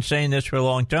it. I've been saying this for a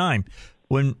long time.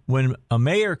 When a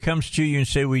mayor comes to you and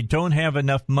say we don't have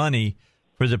enough money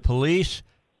for the police,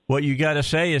 what you got to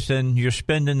say is then you're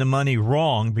spending the money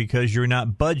wrong because you're not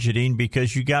budgeting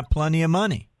because you got plenty of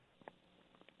money.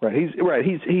 Right.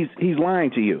 He's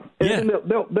lying to you. Yeah. And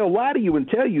they'll lie to you and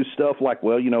tell you stuff like,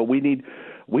 well, we need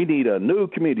a new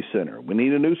community center. We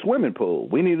need a new swimming pool.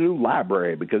 We need a new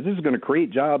library because this is going to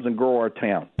create jobs and grow our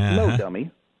town. Uh-huh.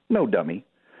 No dummy.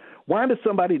 Why does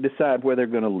somebody decide where they're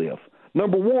going to live?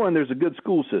 Number one, there's a good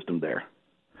school system there.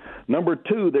 Number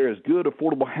two, there's good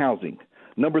affordable housing.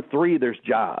 Number three, there's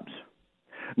jobs.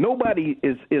 Nobody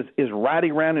is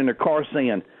riding around in their car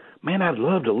saying, man, I'd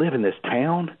love to live in this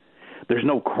town. There's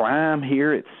no crime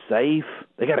here. It's safe.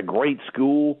 They got a great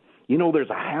school. There's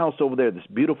a house over there that's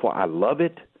beautiful. I love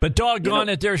it. But doggone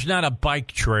it, there's not a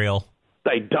bike trail.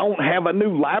 They don't have a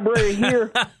new library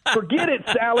here. Forget it,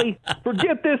 Sally.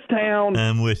 Forget this town.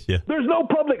 I'm with you. There's no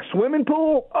public swimming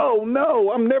pool? Oh,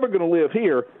 no, I'm never going to live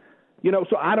here.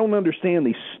 So I don't understand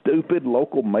these stupid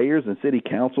local mayors and city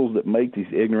councils that make these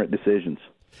ignorant decisions.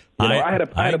 I had a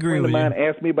friend of mine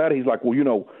ask me about it. He's like, well, if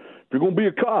you're going to be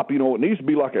a cop, it needs to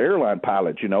be like an airline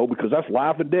pilot, because that's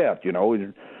life and death, You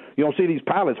don't see these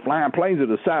pilots flying planes at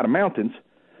the side of mountains.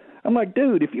 I'm like,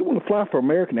 dude, if you want to fly for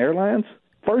American Airlines,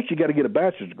 first you got to get a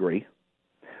bachelor's degree.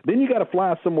 Then you got to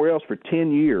fly somewhere else for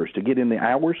 10 years to get in the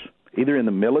hours, either in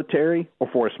the military or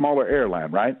for a smaller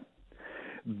airline, right?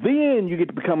 Then you get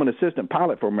to become an assistant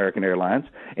pilot for American Airlines.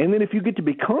 And then if you get to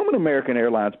become an American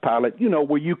Airlines pilot,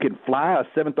 where you can fly a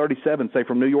 737, say,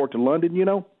 from New York to London,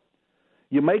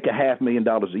 you make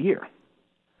 $500,000 a year.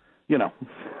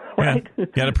 Right? Yeah,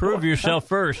 got to prove yourself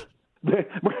first.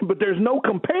 But there's no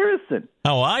comparison.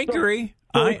 Oh, I agree.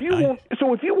 So if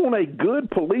you want a good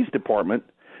police department,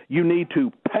 you need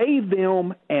to pay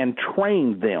them and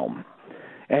train them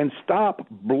and stop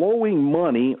blowing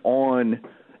money on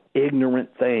ignorant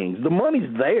things. The money's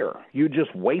there. You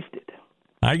just waste it.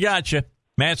 I got you.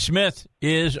 Matt Smith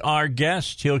is our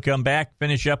guest. He'll come back,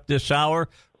 finish up this hour.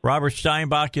 Robert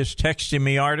Steinbach is texting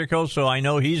me articles, so I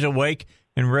know he's awake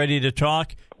and ready to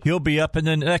talk. He'll be up in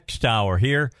the next hour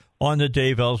here on the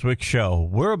Dave Elswick Show.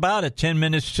 We're about at 10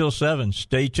 minutes till 7.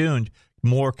 Stay tuned.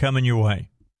 More coming your way.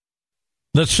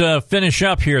 Let's finish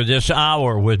up here this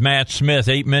hour with Matt Smith,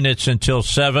 8 minutes until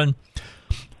 7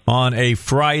 on a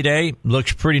Friday.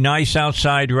 Looks pretty nice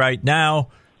outside right now.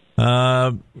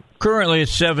 Currently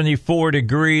it's 74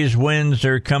 degrees. Winds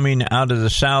are coming out of the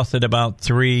south at about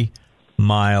 3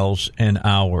 miles an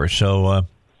hour. So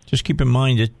just keep in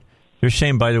mind it they're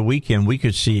saying by the weekend we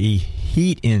could see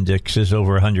heat indexes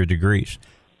over 100 degrees.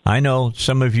 I know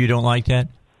some of you don't like that.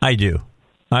 I do.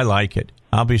 I like it.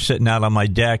 I'll be sitting out on my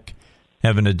deck,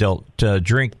 have an adult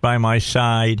drink by my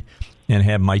side, and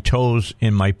have my toes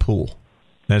in my pool.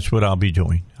 That's what I'll be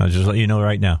doing. I'll just let you know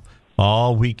right now.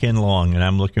 All weekend long, and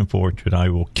I'm looking forward to it. I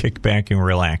will kick back and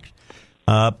relax.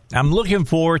 I'm looking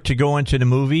forward to going to the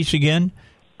movies again.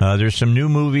 There's some new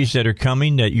movies that are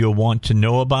coming that you'll want to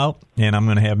know about, and I'm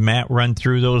going to have Matt run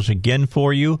through those again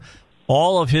for you.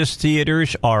 All of his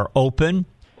theaters are open.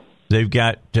 They've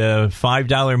got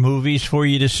 $5 movies for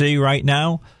you to see right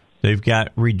now. They've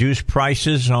got reduced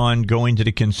prices on going to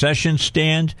the concession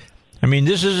stand. I mean,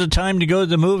 this is a time to go to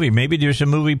the movie. Maybe there's a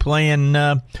movie playing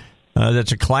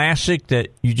that's a classic that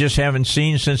you just haven't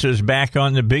seen since it was back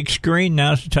on the big screen.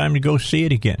 Now's the time to go see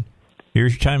it again.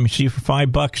 Here's your time to see for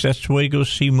 $5. That's the way to go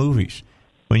see movies.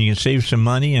 When you can save some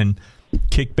money and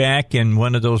kick back in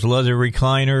one of those leather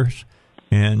recliners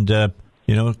and,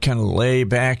 kind of lay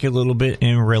back a little bit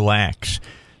and relax.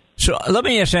 So let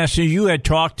me ask you, you had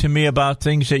talked to me about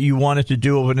things that you wanted to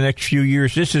do over the next few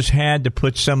years. This has had to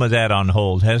put some of that on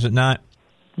hold, has it not?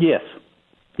 Yes.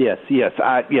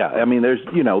 I mean,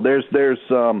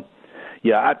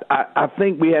 I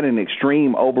think we had an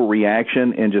extreme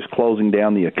overreaction in just closing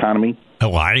down the economy.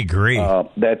 Oh, I agree.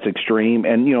 That's extreme.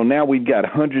 And, now we've got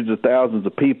hundreds of thousands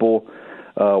of people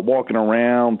walking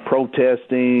around,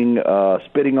 protesting,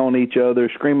 spitting on each other,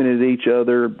 screaming at each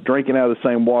other, drinking out of the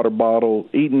same water bottle,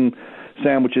 eating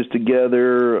sandwiches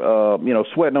together,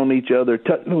 sweating on each other,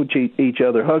 touching each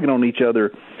other, hugging on each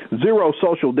other, zero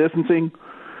social distancing.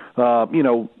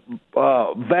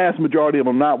 Vast majority of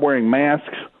them not wearing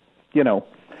masks, Now,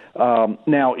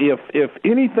 if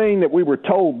anything that we were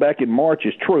told back in March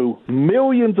is true,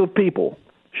 millions of people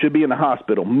should be in the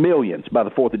hospital, millions, by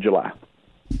the 4th of July.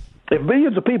 If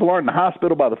millions of people aren't in the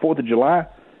hospital by the 4th of July,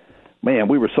 man,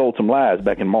 we were sold some lies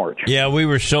back in March. Yeah, we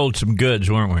were sold some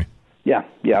goods, weren't we? Yeah,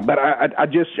 but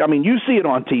I mean, you see it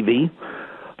on TV.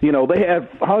 They have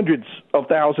hundreds of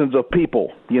thousands of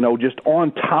people, just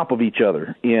on top of each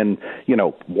other in,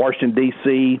 Washington,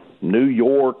 D.C., New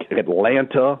York,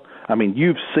 Atlanta. I mean,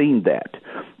 you've seen that.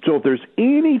 So if there's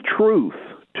any truth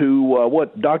to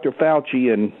what Dr.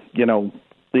 Fauci and,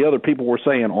 the other people were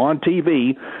saying on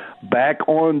TV back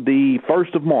on the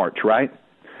 1st of March, right?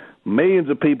 Millions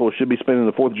of people should be spending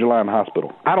the 4th of July in the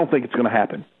hospital. I don't think it's going to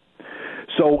happen.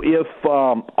 So if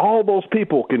all those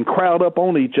people can crowd up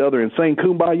on each other and sing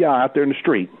Kumbaya out there in the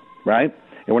street, right,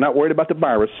 and we're not worried about the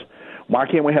virus, why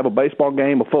can't we have a baseball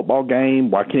game, a football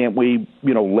game? Why can't we,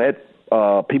 let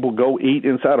people go eat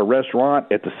inside a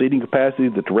restaurant at the seating capacity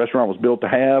that the restaurant was built to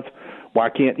have? Why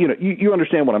can't, you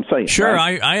understand what I'm saying? Sure,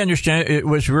 right? I understand. It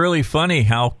was really funny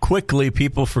how quickly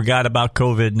people forgot about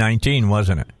COVID-19,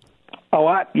 wasn't it? Oh,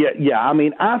 yeah. I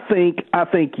mean, I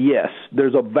think yes.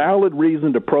 There's a valid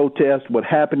reason to protest what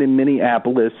happened in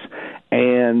Minneapolis,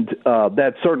 and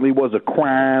that certainly was a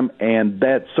crime, and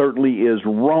that certainly is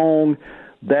wrong.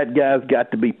 That guy's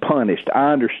got to be punished.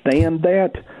 I understand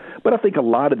that, but I think a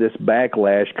lot of this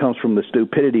backlash comes from the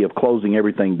stupidity of closing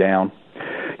everything down.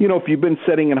 If you've been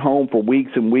sitting at home for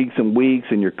weeks and weeks and weeks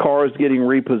and your car is getting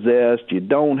repossessed, you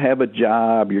don't have a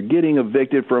job, you're getting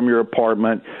evicted from your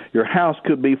apartment, your house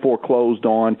could be foreclosed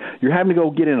on, you're having to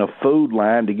go get in a food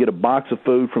line to get a box of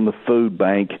food from the food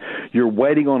bank, you're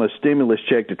waiting on a stimulus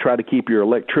check to try to keep your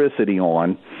electricity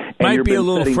on. And might be a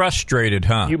little frustrated,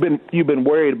 huh? You've been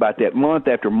worried about that month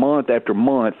after month after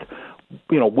month,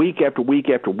 week after week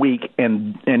after week,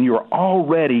 and you're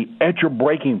already at your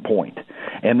breaking point.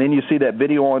 And then you see that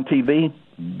video on TV,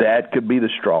 that could be the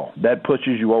straw. That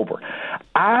pushes you over.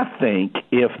 I think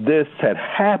if this had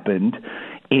happened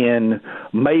in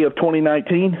May of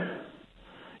 2019,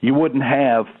 you wouldn't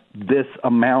have this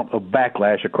amount of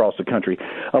backlash across the country.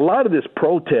 A lot of this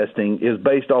protesting is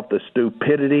based off the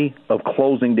stupidity of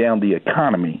closing down the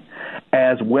economy,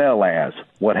 as well as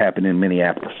what happened in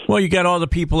Minneapolis. Well, you got all the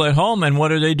people at home, and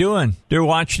what are they doing? They're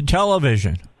watching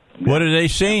television. Yeah. What are they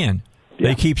seeing? Yeah.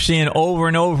 They keep seeing over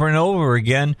and over and over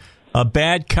again a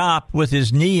bad cop with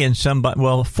his knee in somebody.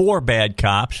 Well, 4 bad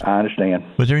cops. I understand.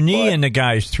 With their knee in the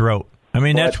guy's throat. I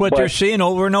mean, that's what they're seeing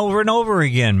over and over and over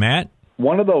again, Matt.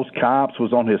 One of those cops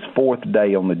was on his 4th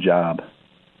day on the job.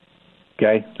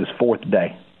 Okay? His 4th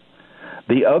day.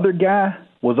 The other guy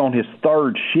was on his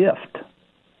 3rd shift.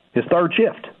 His 3rd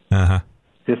shift. Uh-huh.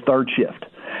 His 3rd shift.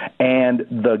 And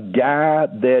the guy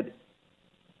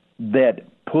that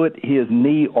put his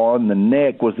knee on the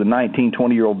neck was the 19,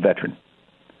 20-year-old veteran.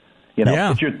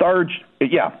 It's your third.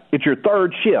 It's your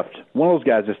 3rd shift. One of those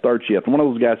guys is 3rd shift. One of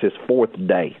those guys is 4th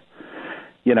day.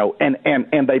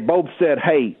 And they both said,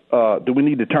 hey, do we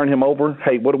need to turn him over?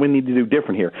 Hey, what do we need to do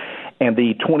different here? And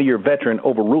the 20-year veteran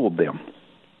overruled them.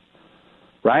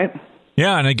 Right?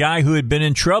 Yeah, and a guy who had been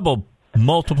in trouble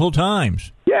multiple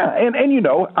times. Yeah, and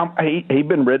he'd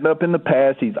been written up in the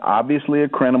past. He's obviously a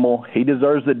criminal. He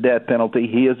deserves the death penalty.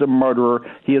 He is a murderer.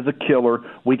 He is a killer.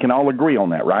 We can all agree on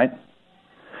that, right?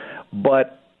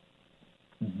 But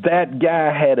that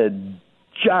guy had a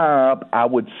job, I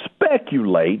would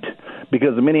speculate,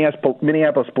 because the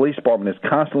Minneapolis Police Department is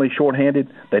constantly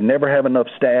shorthanded. They never have enough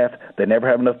staff. They never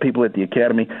have enough people at the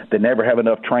academy. They never have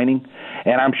enough training.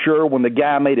 And I'm sure when the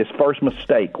guy made his first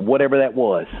mistake, whatever that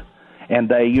was, and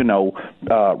they,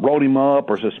 wrote him up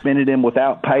or suspended him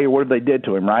without pay or whatever they did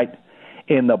to him, right?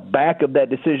 In the back of that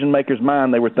decision-maker's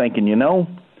mind, they were thinking,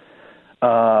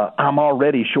 I'm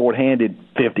already shorthanded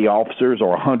 50 officers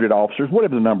or 100 officers,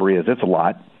 whatever the number is. It's a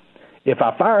lot. If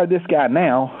I fire this guy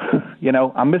now,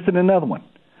 I'm missing another one.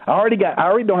 I already don't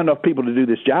have enough people to do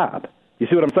this job. You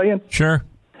see what I'm saying? Sure.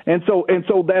 And so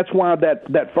that's why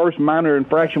that first minor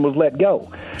infraction was let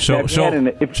go. So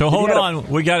hold on.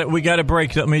 We got a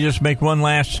break. Let me just make one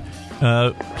last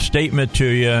statement to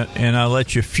you, and I'll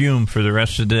let you fume for the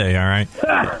rest of the day. All right.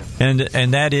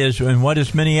 And that is, and what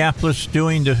is Minneapolis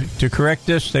doing to correct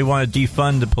this? They want to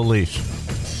defund the police.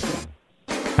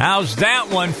 How's that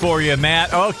one for you,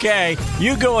 Matt? Okay,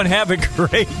 you go and have a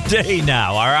great day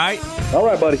now, all right? All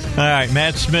right, buddy. All right,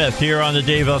 Matt Smith here on the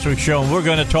Dave Elswick Show, and we're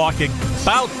going to talk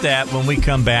about that when we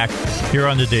come back here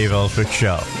on the Dave Elswick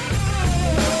Show.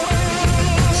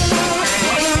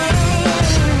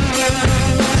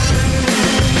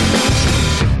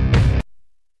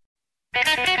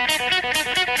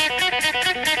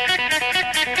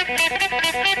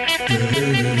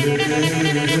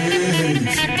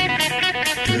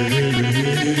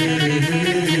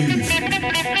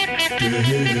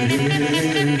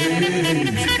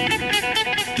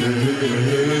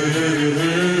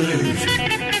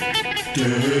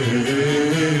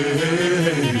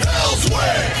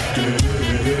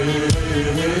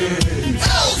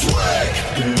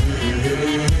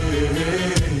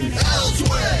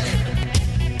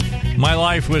 My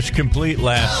life was complete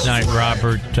last night,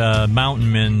 Robert.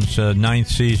 Mountain Men's ninth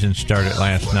season started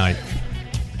last night.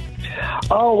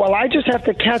 Oh, well, I just have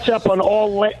to catch up on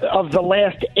all of the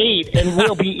last 8, and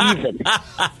we'll be even.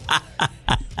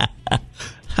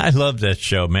 I love that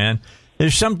show, man.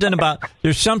 There's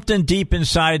something deep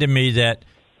inside of me that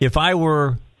if I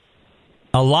were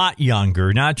a lot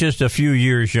younger, not just a few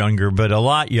years younger, but a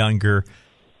lot younger,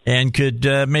 and could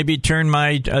maybe turn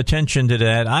my attention to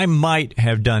that, I might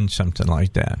have done something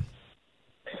like that.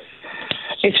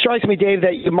 It strikes me, Dave,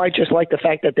 that you might just like the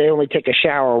fact that they only take a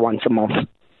shower once a month.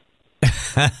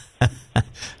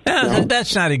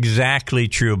 That's not exactly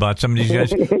true about some of these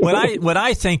guys. What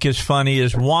I think is funny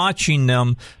is watching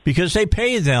them, because they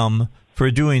pay them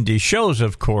for doing these shows,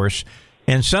 of course,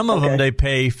 and some of them they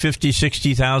pay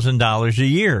 $50,000-$60,000 a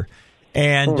year,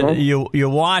 and you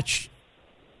watch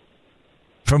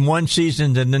from one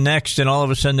season to the next, and all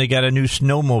of a sudden they got a new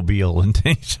snowmobile and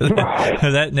things of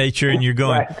that nature, and you're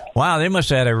going, wow, they must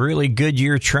have had a really good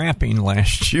year trapping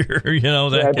last year.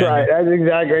 That's right. That's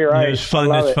exactly right. It was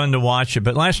fun. It's fun to watch it.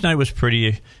 But last night was a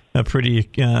pretty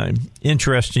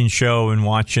interesting show, and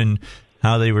watching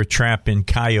how they were trapping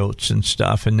coyotes and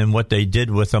stuff, and then what they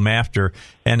did with them after.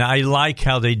 And I like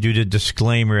how they do the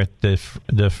disclaimer at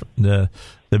the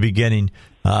beginning.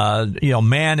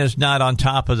 Man is not on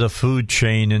top of the food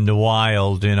chain in the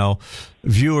wild.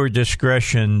 Viewer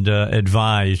discretion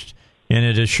advised. And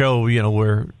it is a show,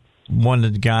 where one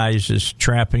of the guys is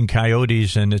trapping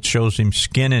coyotes, and it shows him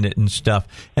skinning it and stuff.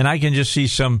 And I can just see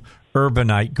some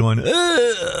urbanite going,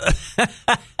 ugh.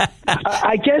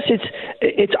 I guess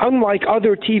it's unlike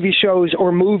other TV shows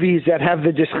or movies that have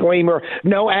the disclaimer,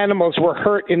 no animals were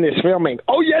hurt in this filming.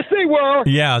 Oh, yes, they were.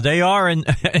 Yeah, they are in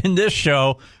this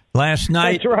show. Last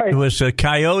night it was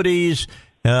coyotes.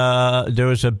 There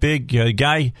was a big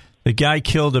guy. The guy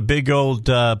killed a big old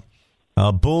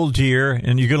bull deer,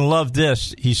 and you're going to love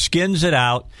this. He skins it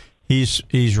out. He's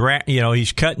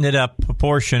cutting it up,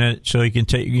 proportionate, so he can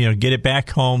get it back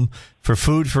home for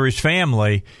food for his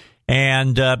family.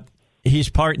 And he's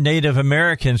part Native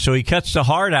American, so he cuts the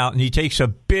heart out, and he takes a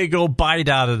big old bite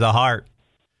out of the heart.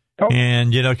 Oh.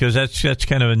 And because that's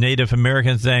kind of a Native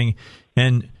American thing,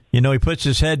 and he puts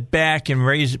his head back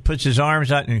and puts his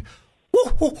arms out, and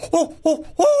woo, woo, woo, woo,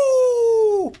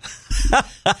 woo.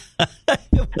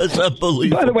 It was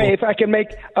unbelievable. By the way, if I can make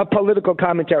a political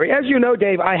commentary, as you know,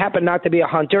 Dave, I happen not to be a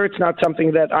hunter. It's not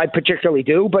something that I particularly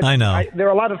do, but I know there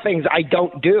are a lot of things I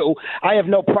don't do. I have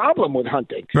no problem with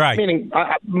hunting. Right. Meaning,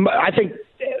 I think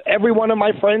every one of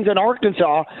my friends in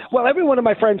Arkansas, well, every one of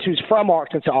my friends who's from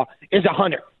Arkansas is a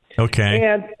hunter. Okay.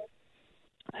 And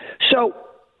so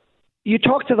you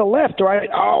talk to the left, right?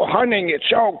 Oh, hunting, it's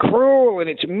so cruel and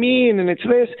it's mean and it's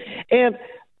this. And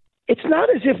it's not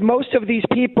as if most of these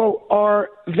people are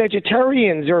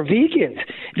vegetarians or vegans.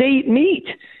 They eat meat.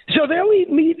 So they'll eat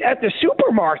meat at the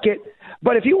supermarket,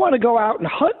 but if you want to go out and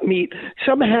hunt meat,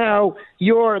 somehow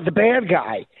you're the bad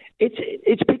guy.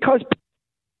 It's because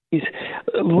these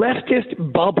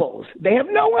leftist bubbles, they have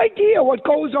no idea what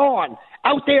goes on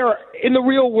out there in the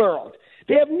real world.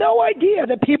 They have no idea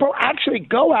that people actually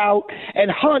go out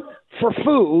and hunt for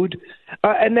food,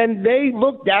 and then they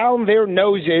look down their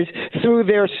noses through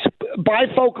their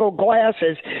bifocal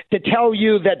glasses to tell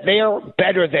you that they're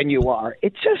better than you are.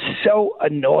 It's just so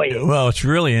annoying. Well, it's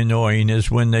really annoying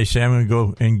is when they say, I'm going to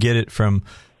go and get it from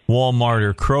Walmart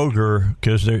or Kroger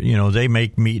because they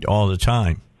make meat all the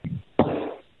time.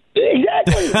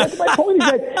 Exactly. That's my point. Is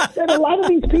that a lot of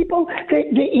these people, they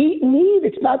eat meat.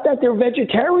 It's not that they're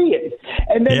vegetarians.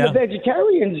 And then the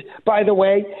vegetarians, by the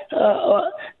way,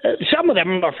 some of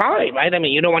them are fine, right? I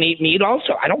mean, you don't want to eat meat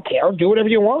also. I don't care. Do whatever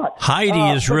you want.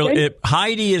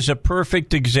 Heidi is a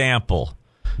perfect example.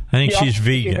 I think she's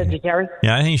vegan. Vegetarian?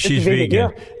 Yeah, I think she's vegan. Yeah.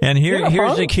 And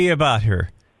here's the key about her.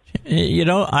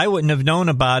 I wouldn't have known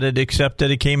about it except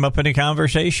that it came up in a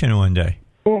conversation one day.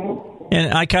 Mm-hmm.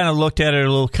 And I kind of looked at it a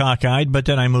little cockeyed, but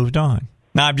then I moved on.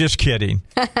 No, I'm just kidding.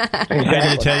 Exactly. I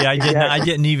got to tell you, I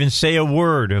didn't even say a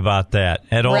word about that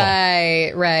at all.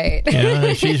 Right.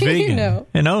 She's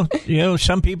vegan.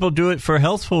 Some people do it for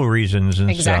healthful reasons and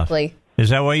exactly. stuff. Is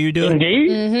that why you do it?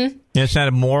 Indeed. Mm-hmm. It's not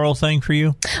a moral thing for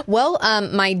you? Well,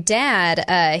 my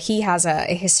dad, he has a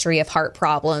history of heart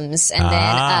problems. And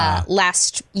then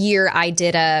last year I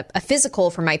did a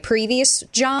physical for my previous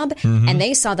job, and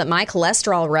they saw that my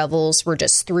cholesterol levels were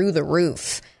just through the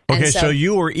roof. Okay, so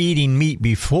you were eating meat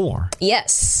before?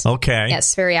 Yes. Okay.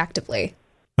 Yes, very actively.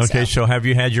 Okay, so have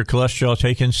you had your cholesterol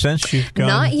taken since you've gone?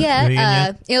 Not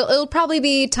yet. It'll probably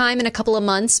be time in a couple of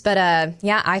months, but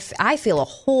I feel a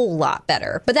whole lot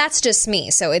better. But that's just me,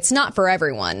 so it's not for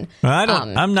everyone.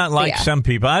 I'm not like some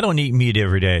people. I don't eat meat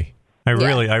every day. I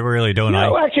really don't.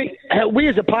 Actually, we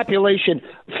as a population,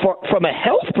 from a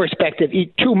health perspective,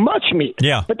 eat too much meat.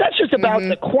 Yeah. But that's just about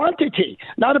the quantity,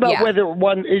 not about whether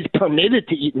one is permitted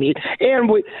to eat meat. And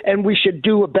we should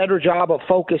do a better job of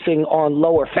focusing on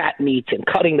lower fat meats and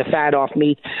cutting the fat off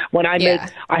meat. When I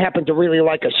happen to really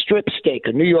like a strip steak,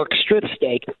 a New York strip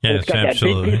steak. Yes, it's got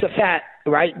absolutely. that big piece of fat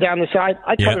right down the side.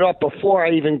 I cut it off before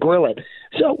I even grill it.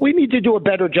 So we need to do a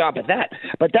better job at that.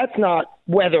 But that's not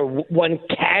whether one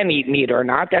can eat meat or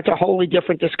not. That's a wholly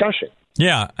different discussion.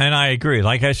 Yeah, and I agree.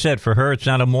 Like I said, for her, it's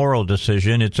not a moral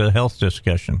decision. It's a health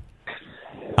discussion.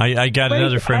 I got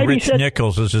another friend, Rich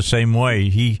Nichols, is the same way.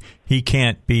 He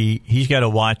can't be. He's got to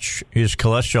watch his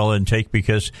cholesterol intake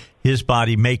because his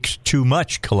body makes too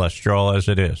much cholesterol as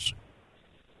it is.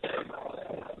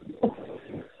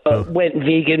 Went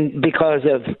vegan because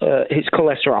of his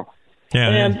cholesterol.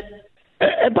 Yeah.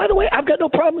 And by the way, I've got no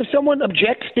problem if someone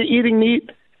objects to eating meat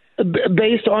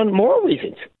based on moral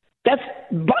reasons.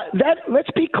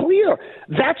 Let's be clear.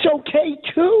 That's okay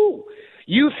too.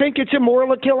 You think it's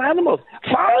immoral to kill animals?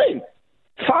 Fine.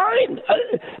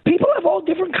 People have all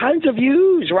different kinds of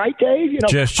views, right, Dave?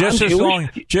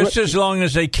 Just as long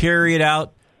as they carry it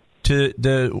out to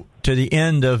the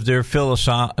end of their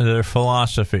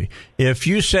philosophy. If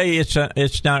you say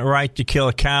it's not right to kill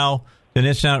a cow, then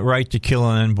it's not right to kill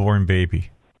an unborn baby.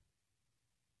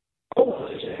 Oh,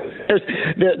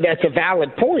 that's a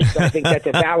valid point. I think that's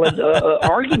a valid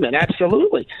argument.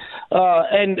 Absolutely.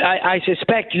 And I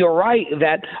suspect you're right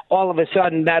that all of a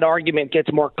sudden that argument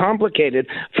gets more complicated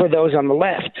for those on the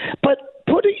left. But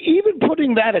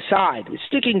putting that aside,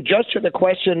 sticking just to the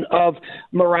question of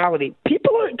morality,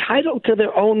 people are entitled to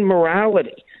their own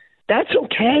morality. That's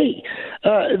okay.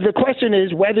 The question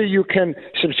is whether you can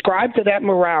subscribe to that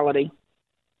morality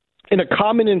in a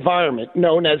common environment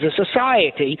known as a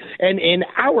society, and in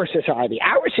our society.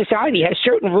 Our society has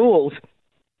certain rules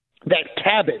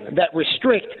that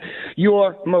restrict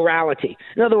your morality.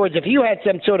 In other words, if you had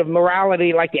some sort of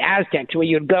morality like the Aztecs, where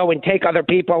you'd go and take other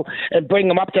people and bring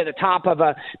them up to the top of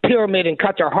a pyramid and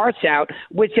cut their hearts out,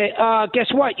 would say, guess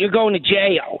what? You're going to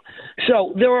jail.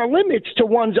 So there are limits to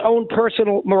one's own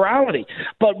personal morality.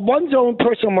 But one's own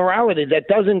personal morality that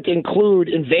doesn't include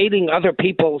invading other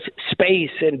people's space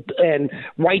and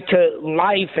right to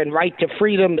life and right to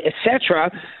freedom, etc.,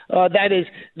 that is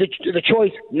the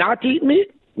choice not to eat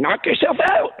meat. Knock yourself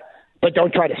out, but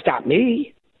don't try to stop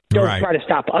me. Don't try to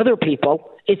stop other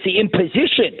people. It's the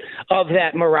imposition of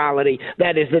that morality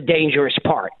that is the dangerous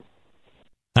part.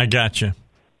 I got you.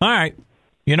 All right.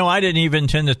 You know, I didn't even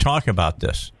intend to talk about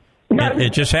this.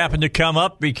 It just happened to come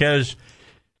up because,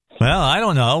 well, I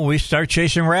don't know. We start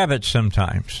chasing rabbits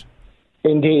sometimes.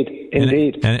 Indeed.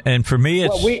 And for me,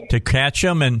 it's to catch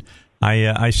them, and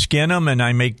I skin them, and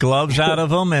I make gloves out of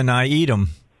them, and I eat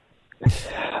them.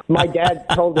 My dad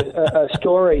told a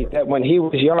story that when he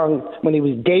was young, when he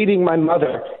was dating my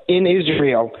mother in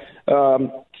Israel,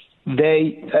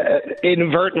 they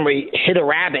inadvertently hit a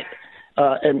rabbit.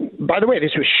 And by the way,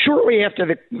 this was shortly after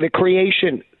the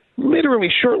creation, literally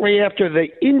shortly after the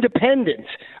independence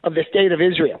of the state of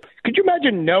Israel. Could you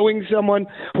imagine knowing someone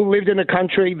who lived in a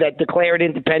country that declared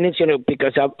independence,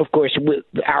 because, of course,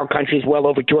 our country is well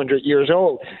over 200 years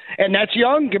old, and that's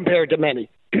young compared to many.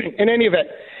 In any event,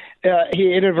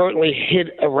 he inadvertently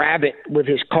hit a rabbit with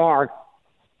his car,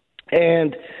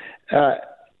 and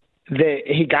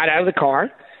he got out of the car.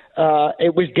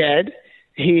 It was dead.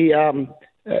 He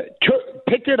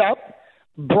picked it up,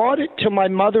 brought it to my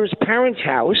mother's parents'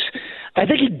 house. I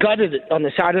think he gutted it on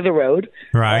the side of the road.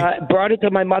 Right. Brought it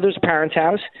to my mother's parents'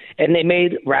 house, and they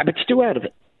made rabbit stew out of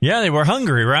it. Yeah, they were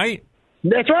hungry, right?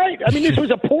 That's right. I mean, this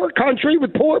was a poor country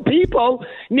with poor people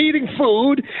needing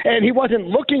food, and he wasn't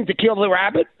looking to kill the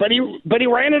rabbit, but he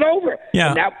ran it over.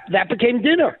 Yeah. And that became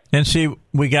dinner. And see,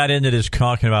 we got into this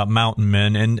talking about mountain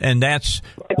men, and that's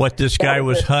what this guy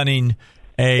was hunting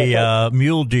a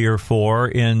mule deer for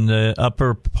in the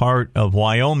upper part of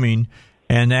Wyoming,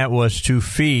 and that was to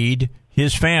feed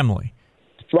his family.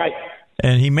 Right.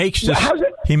 And he makes this.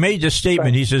 He made this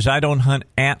statement. Right. He says, "I don't hunt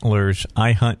antlers.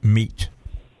 I hunt meat."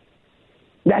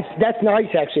 That's nice,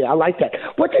 actually. I like that.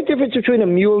 What's the difference between a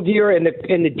mule deer and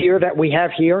the deer that we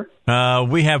have here?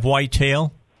 We have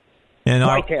whitetail, and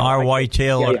our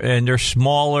whitetail, and they're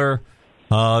smaller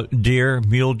deer.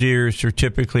 Mule deers are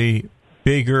typically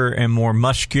bigger and more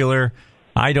muscular.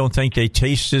 I don't think they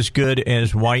taste as good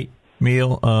as whitetail.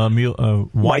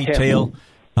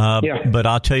 But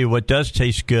I'll tell you what does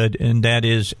taste good, and that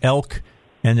is elk,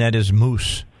 and that is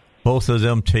moose. Both of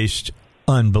them taste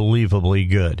unbelievably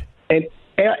good. And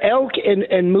elk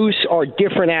and moose are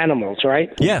different animals, right?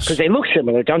 Yes. Because they look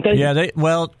similar, don't they? Yeah,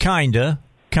 kinda.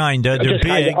 They're big.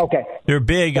 Kinda. Okay. They're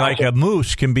big. Gotcha. Like a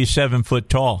moose can be 7 foot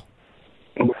tall.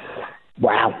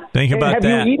 Wow. Think about that.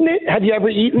 Have you eaten it? Have you ever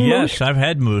eaten moose? Yes, I've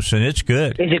had moose, and it's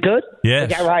good. Is it good?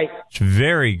 Yes. Is that right? It's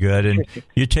very good. And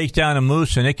you take down a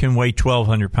moose, and it can weigh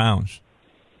 1,200 pounds.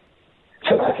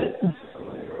 So that's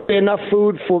enough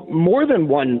food for more than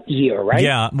 1 year, right?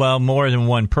 Yeah, well, more than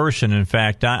one person, in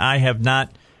fact. I have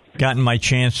not gotten my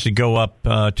chance to go up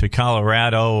to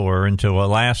Colorado or into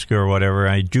Alaska or whatever.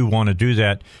 I do want to do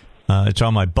that. It's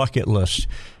on my bucket list.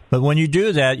 But when you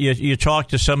do that, you talk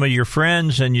to some of your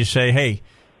friends and you say, "Hey,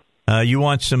 you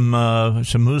want some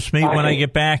moose meat when I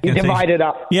get back?" You divide it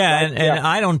up. Yeah, right? and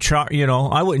I don't charge.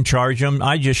 I wouldn't charge them.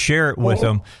 I just share it with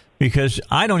them because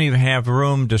I don't even have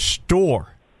room to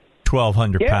store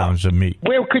 1,200 pounds of meat.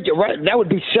 Where could you? Right, that would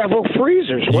be several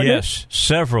freezers. Wouldn't it?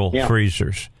 Several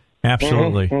freezers.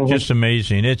 Absolutely, just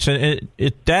amazing.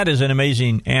 That is an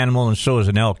amazing animal, and so is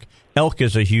an elk. Elk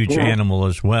is a huge animal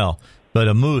as well, but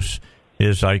a moose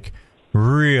is like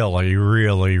really,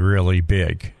 really, really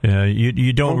big.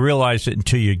 You don't realize it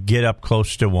until you get up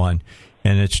close to one,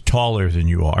 and it's taller than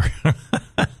you are,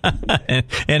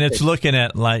 and it's looking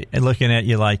at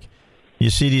you like,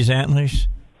 you see these antlers?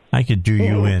 I could do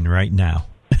you in right now.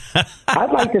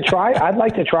 I'd like to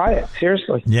try it.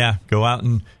 Seriously. Yeah, go out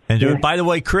and do it. By the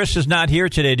way, Chris is not here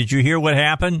today. Did you hear what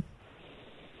happened?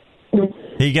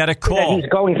 He got a call. He's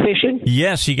going fishing?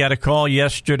 Yes, he got a call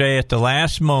yesterday at the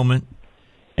last moment,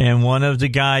 and one of the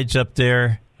guides up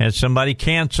there had somebody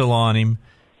cancel on him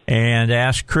and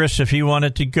asked Chris if he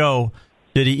wanted to go.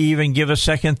 Did he even give a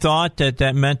second thought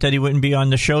that meant that he wouldn't be on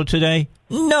the show today?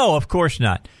 No, of course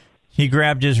not. He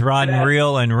grabbed his rod and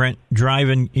reel and went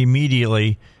driving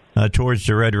immediately towards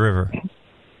the Red River.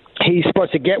 He's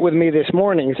supposed to get with me this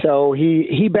morning, so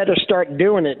he better start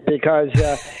doing it because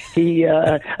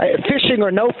fishing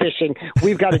or no fishing,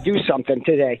 we've got to do something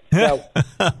today. So.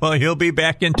 Well, he'll be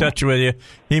back in touch with you.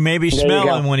 He may be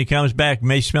smelling when he comes back.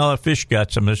 May smell a fish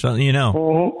guts or something,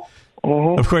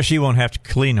 Of course, he won't have to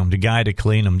clean them, the guy to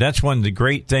clean them. That's one of the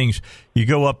great things. You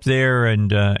go up there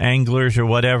and anglers or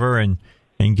whatever and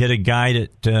get a guide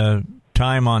at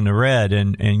time on the red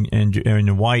and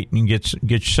the white and get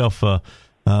yourself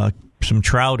some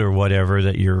trout or whatever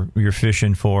that you're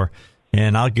fishing for,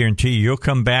 and I'll guarantee you'll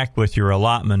come back with your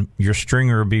allotment. Your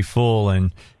stringer will be full,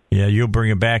 and you'll bring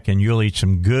it back, and you'll eat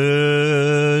some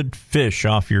good fish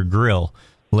off your grill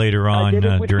later on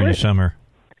during the summer.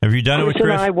 Have you done it with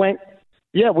Chris? And I went.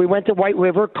 Yeah, we went to White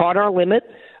River, caught our limit.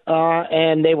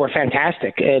 and they were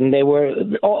fantastic. And they were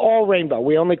all rainbow.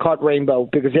 We only caught rainbow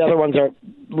because the other ones are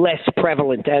less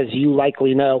prevalent, as you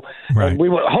likely know. Right. And we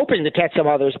were hoping to catch some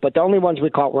others, but the only ones we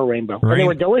caught were rainbow. And they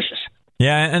were delicious.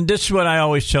 Yeah, and this is what I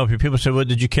always tell people. People say, well,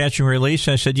 did you catch and release?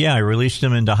 I said, yeah, I released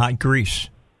them into hot grease.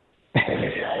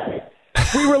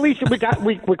 We released them.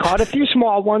 We caught a few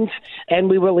small ones, and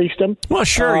we released them. Well,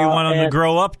 sure, you want them to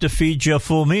grow up to feed you a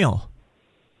full meal.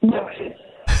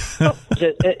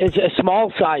 It's a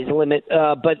small size limit,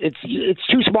 but it's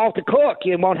too small to cook.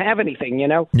 You won't have anything, you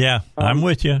know? Yeah, I'm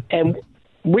with you. And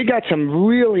we got some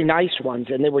really nice ones,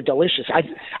 and they were delicious.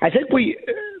 I think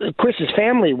Chris's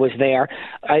family was there.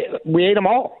 We ate them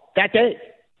all that day.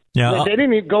 Yeah, they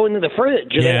didn't even go into the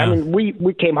fridge. Yeah. I mean,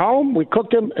 we came home, we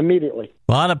cooked them immediately.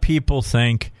 A lot of people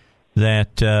think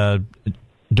that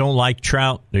don't like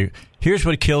trout. Here's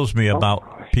what kills me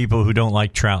about people who don't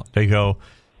like trout. They go,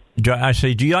 I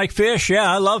say, do you like fish? Yeah,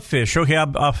 I love fish. Okay,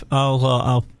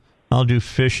 I'll do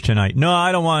fish tonight. No,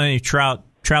 I don't want any trout.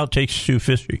 Trout tastes too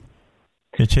fishy.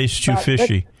 It tastes too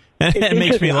fishy. It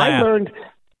makes me laugh.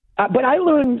 I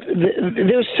learned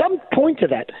there's some point to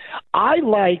that. I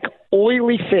like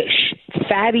oily fish,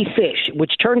 fatty fish,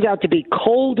 which turns out to be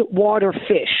cold water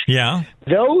fish. Yeah.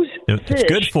 Those fish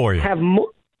good for you. Have more.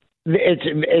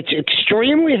 It's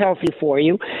extremely healthy for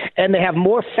you, and they have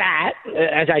more fat,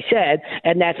 as I said,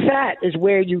 and that fat is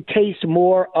where you taste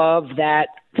more of that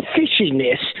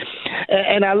fishiness.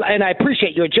 And I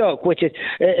appreciate your joke, which is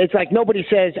it's like nobody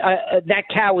says that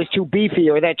cow is too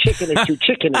beefy or that chicken is too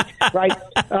chickeny, right?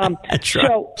 That's right.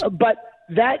 So, but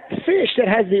that fish that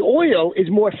has the oil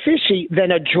is more fishy than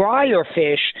a drier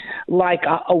fish, like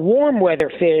a warm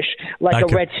weather fish, like a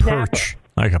red snapper.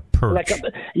 Like a perch.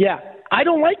 Yeah. I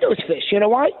don't like those fish. You know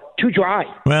why? Too dry.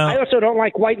 Well, I also don't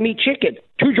like white meat chicken.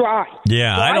 Too dry.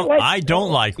 Yeah, so I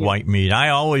don't like white meat. I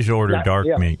always order dark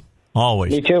meat.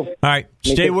 Always. Me too. All right.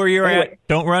 Stay where you're at.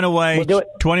 Don't run away. We'll do it.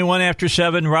 21 after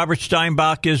 7. Robert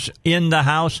Steinbach is in the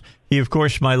house. He, of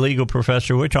course, my legal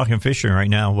professor. We're talking fishing right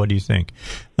now. What do you think?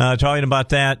 Talking about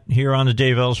that here on the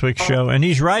Dave Elswick Show. And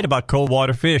he's right about cold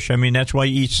water fish. I mean, that's why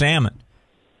you eat salmon.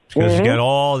 Because it's got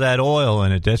all that oil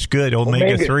in it. That's good.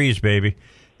 Omega-3s, baby.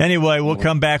 Anyway, we'll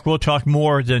come back. We'll talk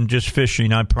more than just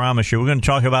fishing, I promise you. We're going to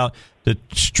talk about the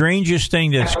strangest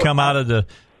thing that's come out of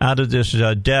this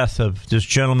death of this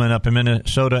gentleman up in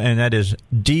Minnesota, and that is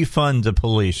defund the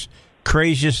police.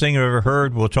 Craziest thing I've ever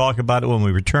heard. We'll talk about it when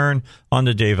we return on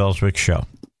the Dave Elswick Show.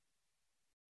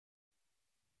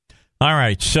 All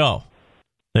right, so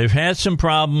they've had some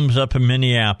problems up in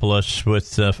Minneapolis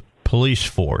with the police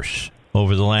force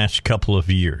over the last couple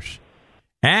of years.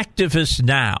 Activists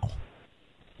now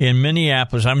in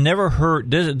Minneapolis, I've never heard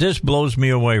this blows me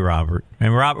away, Robert.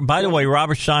 And Robert, by the way,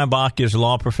 Robert Steinbach is a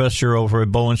law professor over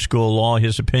at Bowen School of Law.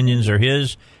 His opinions are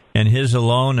his and his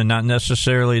alone, and not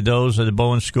necessarily those of the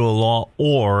Bowen School of Law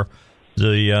or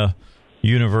the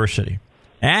university.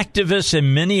 Activists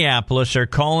in Minneapolis are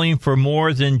calling for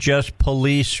more than just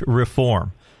police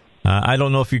reform. I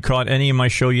don't know if you caught any of my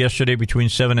show yesterday between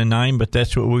 7 and 9, but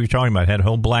that's what we were talking about. I had a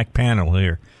whole black panel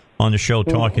here on the show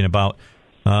talking about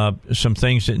some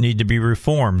things that need to be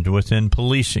reformed within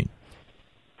policing.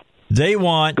 They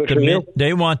want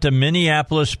the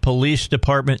Minneapolis Police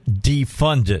Department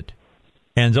defunded,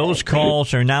 and those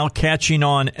calls are now catching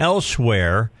on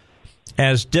elsewhere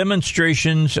as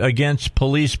demonstrations against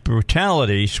police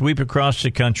brutality sweep across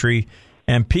the country,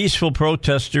 and peaceful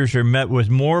protesters are met with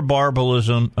more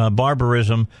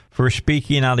barbarism for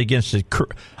speaking out against it.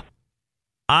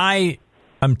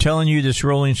 I'm telling you, this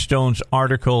Rolling Stones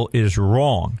article is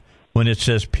wrong when it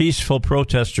says peaceful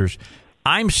protesters.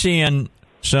 I'm seeing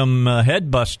some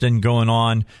head busting going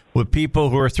on with people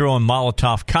who are throwing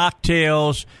Molotov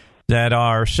cocktails, that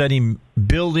are setting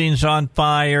buildings on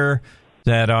fire,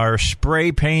 that are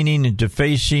spray painting and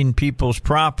defacing people's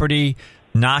property,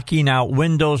 knocking out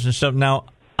windows and stuff. Now,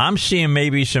 I'm seeing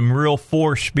maybe some real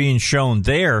force being shown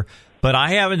there, but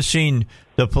I haven't seen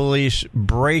the police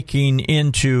breaking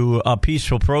into a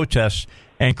peaceful protest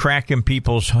and cracking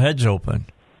people's heads open.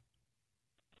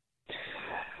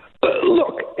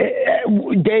 Look,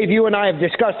 Dave, you and I have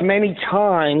discussed many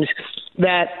times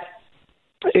that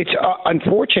it's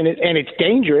unfortunate and it's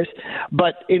dangerous,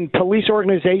 but in police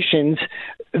organizations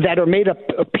that are made up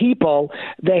of people,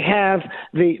 they have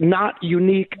the not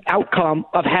unique outcome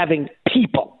of having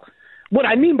people. What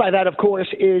I mean by that, of course,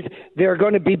 is there are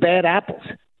going to be bad apples.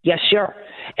 Yes, sure.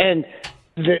 And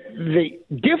the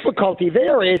difficulty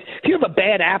there is if you have a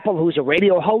bad apple who's a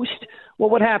radio host,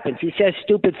 well, what happens? He says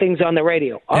stupid things on the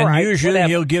radio. Usually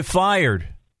he'll get fired.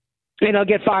 And he'll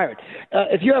get fired.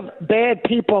 If you have bad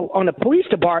people on the police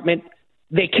department,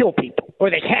 they kill people, or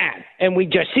they can, and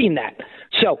we've just seen that.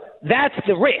 So that's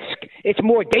the risk. It's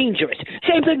more dangerous.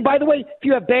 Same thing, by the way, if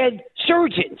you have bad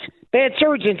surgeons. Bad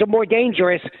surgeons are more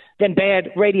dangerous than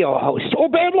bad radio hosts or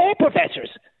bad law professors,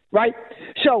 right?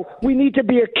 So we need to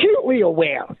be acutely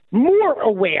aware, more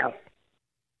aware,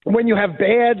 when you have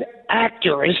bad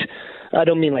actors. I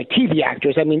don't mean like TV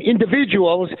actors. I mean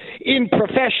individuals in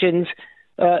professions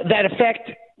that affect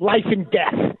life and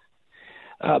death.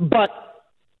 But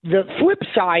the flip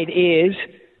side is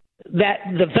that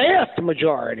the vast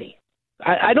majority,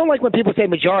 I don't like when people say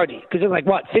majority, because they're like,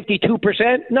 what,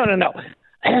 52%? No.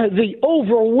 The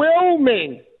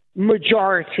overwhelming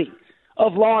majority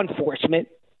of law enforcement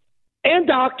and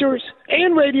doctors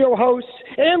and radio hosts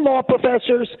and law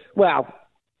professors, well,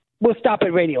 we'll stop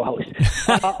at radio hosts,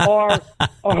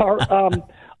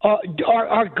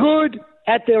 are good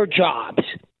at their jobs.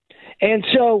 And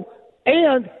so,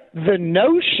 and the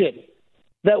notion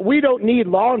that we don't need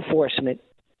law enforcement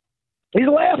is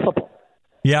laughable.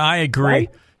 Yeah, I agree. Right?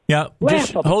 Yeah,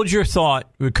 just hold your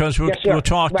thought, because we'll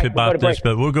talk about this,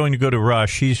 but we're going to go to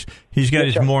Rush. He's got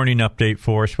his morning update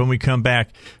for us. When we come back,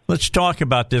 let's talk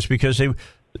about this, because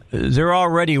they're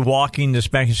already walking this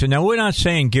back and saying, now, we're not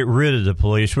saying get rid of the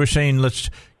police. We're saying let's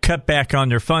cut back on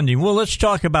their funding. Well, let's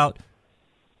talk about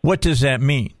what does that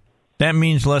mean. That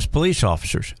means less police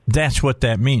officers. That's what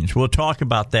that means. We'll talk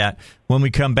about that when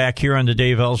we come back here on the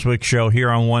Dave Elswick Show here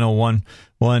on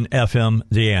 101.1 FM,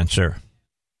 The Answer.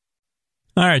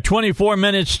 All right, 24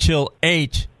 minutes till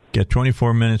 8. Get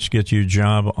 24 minutes to get your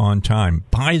job on time.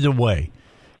 By the way,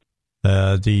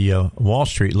 the Wall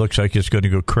Street looks like it's going to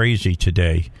go crazy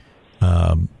today.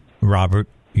 Robert,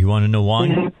 you want to know why?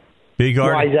 Mm-hmm.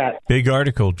 Why is that? Big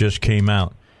article just came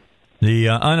out. The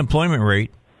unemployment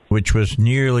rate, which was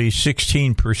nearly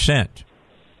 16%,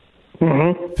 fell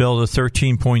to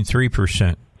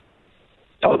 13.3%.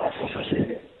 Oh,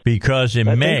 because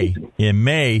in May,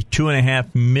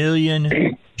 2.5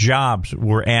 million jobs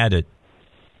were added.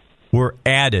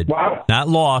 Wow. Not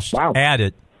lost,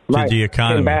 added to the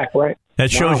economy. Came back, right?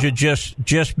 That shows you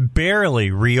just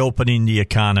barely reopening the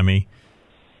economy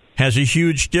has a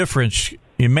huge difference.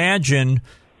 Imagine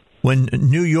when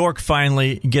New York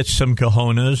finally gets some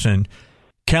cojones and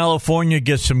California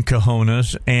gets some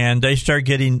cojones and they start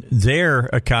getting their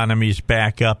economies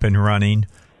back up and running,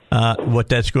 what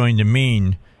that's going to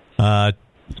mean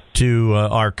to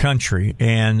our country.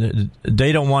 And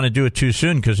they don't want to do it too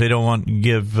soon, because they don't want to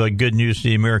give good news to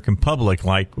the American public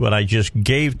like what I just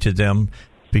gave to them,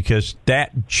 because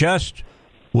that just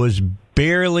was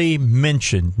barely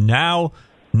mentioned. Now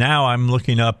I'm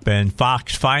looking up, and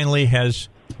Fox finally has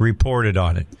reported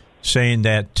on it, saying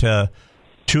that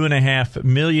 2.5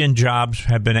 million jobs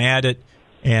have been added,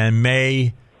 and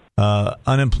May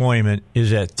unemployment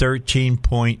is at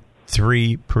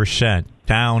 13.3%,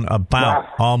 down about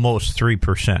almost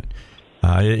 3%.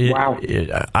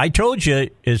 I told you,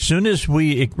 as soon as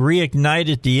we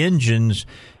reignited the engines,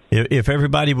 if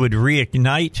everybody would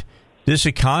reignite, this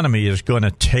economy is going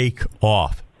to take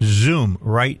off. Zoom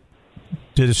right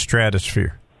to the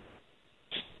stratosphere.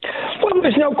 Well,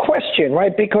 there's no question,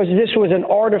 right? Because this was an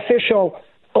artificial,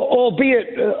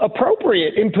 albeit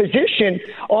appropriate, imposition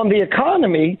on the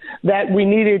economy that we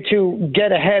needed to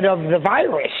get ahead of the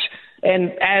virus.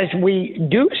 And as we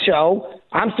do so,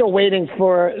 I'm still waiting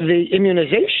for the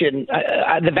immunization,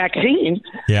 the vaccine.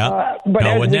 Yeah.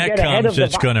 But when that comes,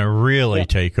 it's going to really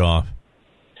take off.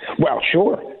 Well,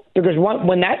 sure. Because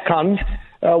when that comes,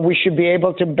 we should be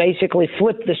able to basically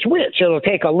flip the switch. It'll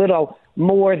take a little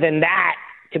more than that,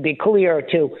 to be clear,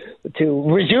 to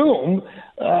resume.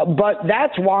 But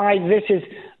that's why this is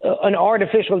an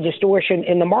artificial distortion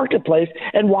in the marketplace,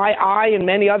 and why I and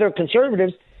many other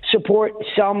conservatives support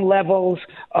some levels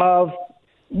of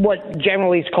what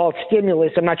generally is called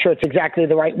stimulus. I'm not sure it's exactly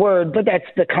the right word, but that's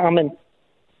the common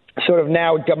sort of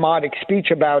now demotic speech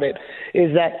about it,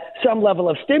 is that some level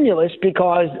of stimulus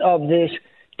because of this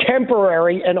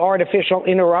temporary and artificial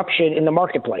interruption in the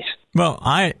marketplace. Well,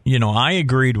 I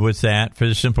agreed with that for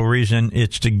the simple reason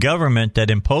it's the government that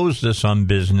imposed this on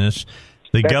business.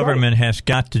 The government has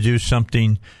got to do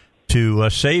something to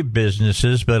save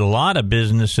businesses, but a lot of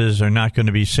businesses are not going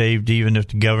to be saved even if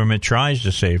the government tries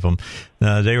to save them.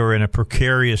 They were in a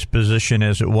precarious position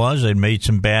as it was. They made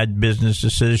some bad business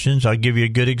decisions. I'll give you a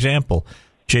good example.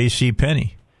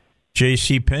 JCPenney.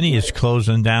 JCPenney is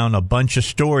closing down a bunch of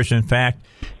stores. In fact,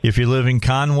 if you live in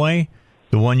Conway,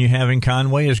 the one you have in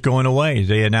Conway is going away.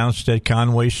 They announced that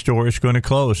Conway store is going to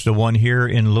close. The one here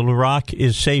in Little Rock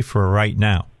is safer right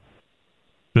now,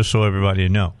 just so everybody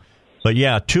know. But,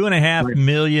 yeah, 2.5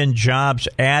 million jobs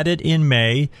added in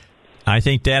May. I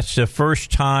think that's the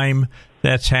first time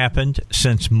that's happened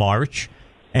since March,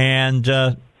 and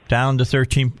down to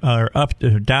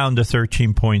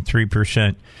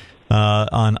 13.3%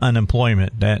 on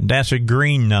unemployment. That's a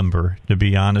green number, to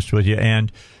be honest with you.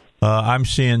 And I'm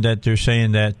seeing that they're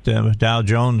saying that Dow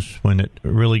Jones, when it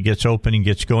really gets open and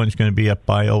gets going, is going to be up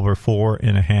by over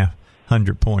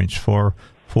 4,500 points,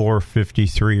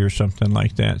 453 or something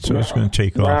like that. So it's going to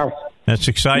take off. That's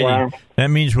exciting. Wow. That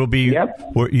means we'll be,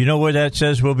 you know what that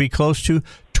says? We'll be close to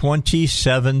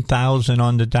 27,000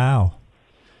 on the Dow.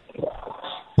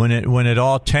 When it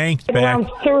all tanked back around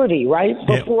 30, right?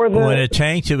 When it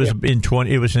tanked, it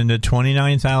was in the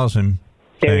 29,000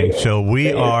 thing. So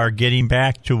we are getting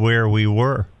back to where we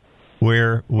were,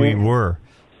 and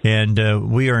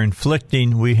we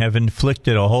have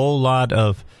inflicted a whole lot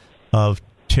of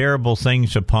terrible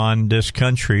things upon this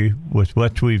country with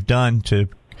what we've done to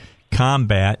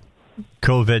combat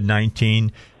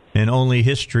COVID-19, and only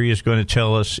history is going to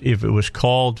tell us if it was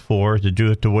called for to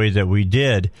do it the way that we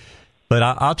did. But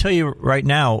I'll tell you right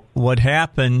now, what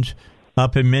happened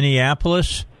up in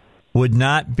Minneapolis would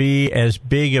not be as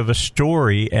big of a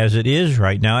story as it is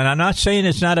right now. And I'm not saying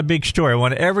it's not a big story. I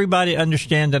want everybody to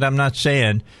understand that I'm not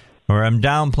saying, or I'm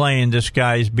downplaying this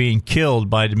guy's being killed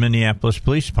by the Minneapolis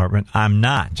Police Department. I'm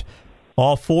not.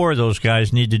 All four of those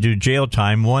guys need to do jail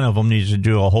time. One of them needs to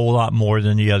do a whole lot more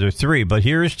than the other three. But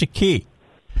here's the key.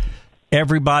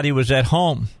 Everybody was at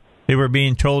home. They were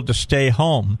being told to stay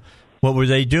home. What were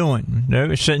they doing? They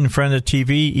were sitting in front of the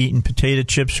TV, eating potato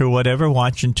chips or whatever,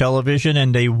 watching television,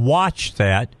 and they watched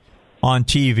that on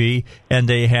TV, and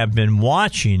they have been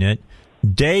watching it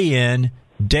day in,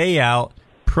 day out,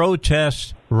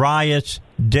 protests, riots,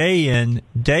 day in,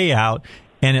 day out,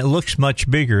 and it looks much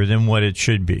bigger than what it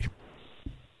should be.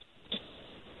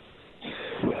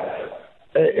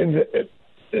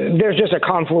 There's just a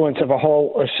confluence of a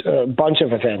whole bunch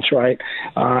of events, right?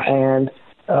 And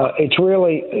it's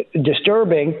really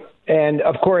disturbing. And,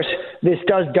 of course, this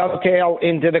does dovetail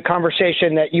into the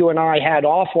conversation that you and I had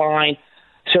offline,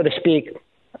 so to speak,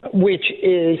 which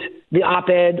is the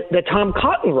op-ed that Tom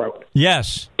Cotton wrote.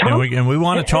 Yes, and we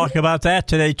want to talk about that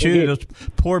today, too. Those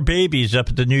poor babies up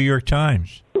at the New York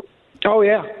Times. Oh,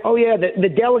 yeah. The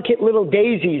delicate little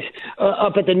daisies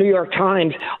up at the New York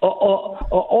Times.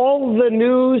 All the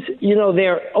news,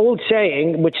 their old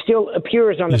saying, which still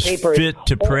appears on the paper. Fit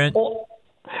to print.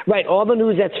 Right, all the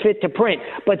news that's fit to print.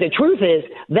 But the truth is,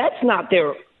 that's not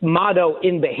their motto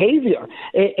in behavior.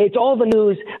 It's all the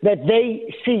news that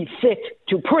they see fit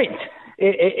to print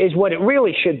is what it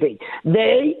really should be.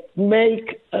 They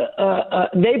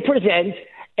present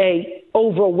a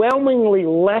overwhelmingly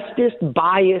leftist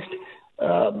biased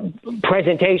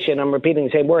presentation, I'm repeating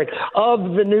the same word,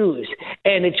 of the news.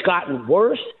 And it's gotten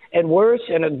worse and worse.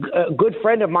 And a good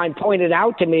friend of mine pointed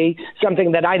out to me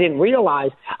something that I didn't realize.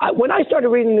 When I started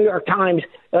reading the New York Times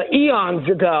eons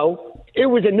ago, it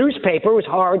was a newspaper. It was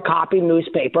hard copy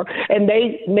newspaper. And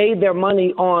they made their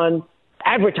money on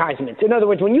advertisements. In other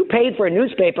words, when you paid for a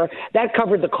newspaper, that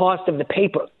covered the cost of the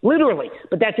paper, literally.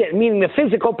 But that's it, meaning the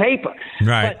physical paper,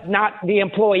 right? But not the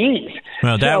employees.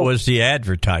 Well, that was the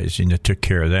advertising that took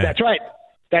care of that. That's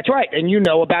right. And you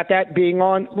know about that being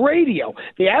on radio,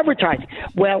 the advertising.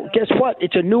 Well, guess what?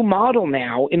 It's a new model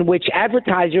now in which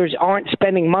advertisers aren't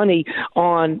spending money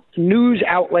on news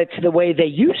outlets the way they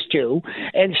used to.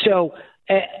 And so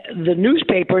the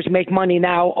newspapers make money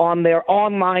now on their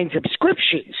online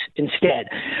subscriptions instead.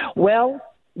 Well,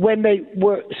 when they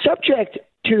were subject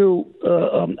to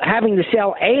having to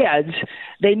sell ads,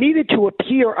 they needed to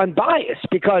appear unbiased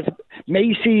because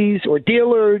Macy's or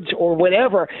Dillard's or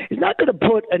whatever is not going to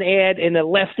put an ad in a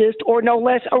leftist or no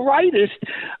less a rightist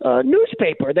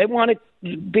newspaper. They want it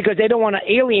because they don't want to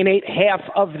alienate half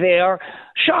of their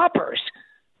shoppers.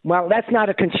 Well, that's not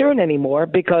a concern anymore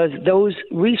because those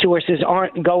resources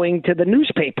aren't going to the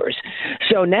newspapers.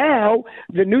 So now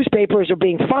the newspapers are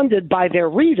being funded by their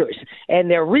readers, and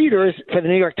their readers for the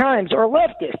New York Times are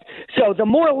leftist. So the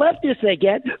more leftists they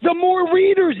get, the more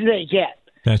readers they get.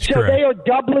 That's so correct. They are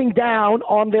doubling down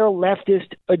on their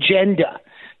leftist agenda.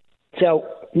 So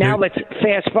now let's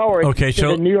fast forward to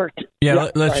the New York.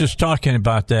 Let's just talking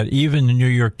about that. Even the New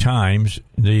York Times,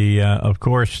 of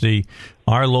course,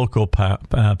 our local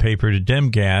paper, the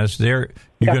Demgaz, you're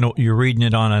reading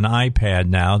it on an iPad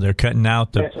now. They're cutting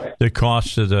out the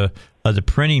cost of the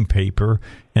printing paper,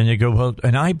 and they go, well,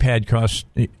 an iPad costs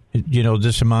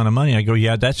this amount of money. I go,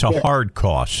 yeah, that's a hard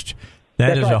cost.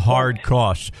 That is a hard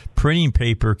cost. Printing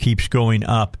paper keeps going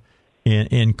up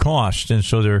in cost, and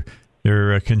so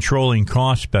they're controlling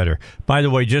costs better. By the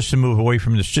way, just to move away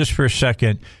from this just for a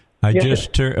second, I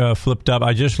just flipped up.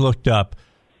 I just looked up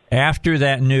after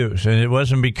that news, and it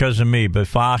wasn't because of me, but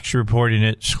Fox reporting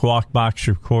it, Squawk Box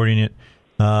reporting it,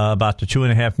 about the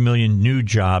 2.5 million new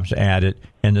jobs added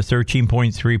and the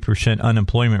 13.3%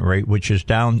 unemployment rate, which is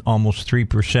down almost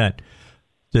 3%.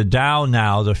 The Dow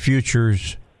now, the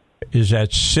futures, is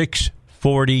at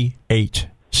 648.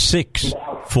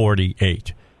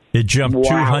 648. It jumped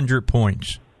 200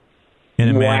 points in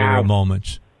a matter of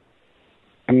moments.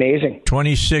 Amazing.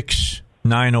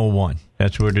 26,901.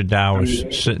 That's where the Dow is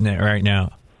sitting at right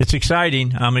now. It's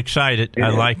exciting. I'm excited.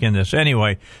 I'm liking this.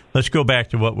 Anyway, let's go back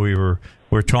to what we're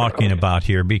talking about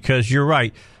here, because you're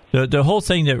right. The whole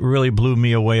thing that really blew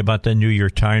me away about the New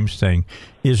York Times thing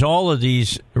is all of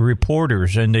these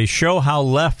reporters, and they show how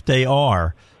left they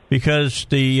are, because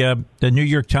the New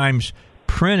York Times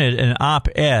printed an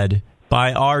op-ed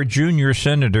by our junior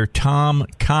senator, Tom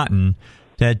Cotton,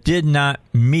 that did not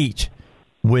meet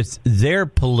with their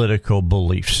political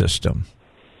belief system.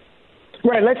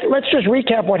 Right. Let's just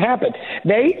recap what happened.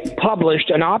 They published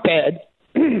an op-ed,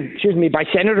 excuse me, by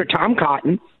Senator Tom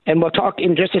Cotton, and we'll talk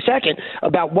in just a second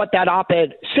about what that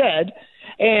op-ed said.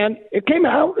 And it came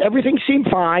out, everything seemed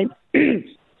fine.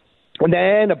 And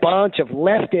then a bunch of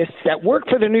leftists that work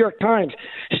for the New York Times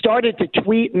started to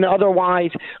tweet and otherwise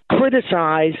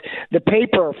criticize the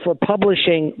paper for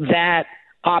publishing that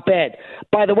op-ed,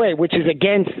 by the way, which is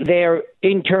against their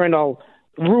internal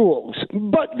rules.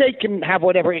 But they can have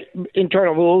whatever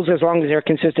internal rules as long as they're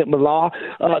consistent with law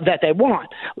that they want.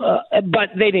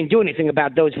 But they didn't do anything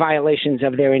about those violations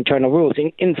of their internal rules.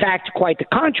 In fact, quite the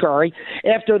contrary,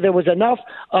 after there was enough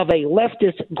of a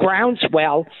leftist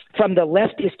groundswell from the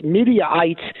leftist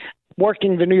mediaites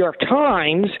working the New York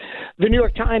Times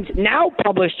now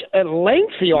published a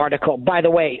lengthy article, by the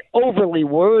way, overly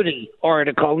wordy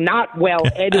article, not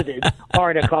well-edited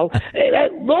article.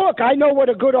 Look, I know what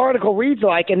a good article reads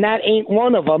like, and that ain't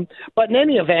one of them. But in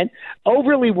any event,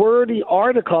 overly wordy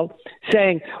article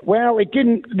saying, well, it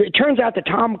turns out the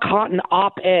Tom Cotton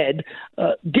op-ed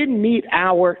didn't meet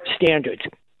our standards.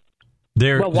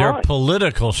 Their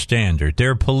political standard,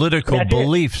 their political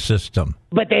belief system.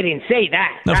 But they didn't say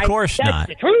that. Of course not. That's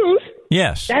the truth.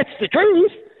 Yes. That's the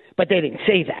truth. But they didn't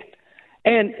say that.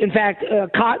 And, in fact,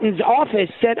 Cotton's office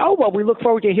said, oh, well, we look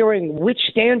forward to hearing which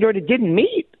standard it didn't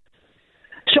meet.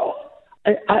 So,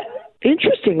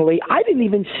 interestingly, I didn't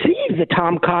even see the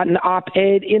Tom Cotton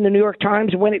op-ed in the New York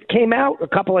Times when it came out a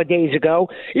couple of days ago,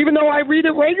 even though I read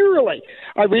it regularly.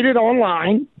 I read it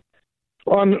online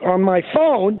on my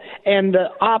phone, and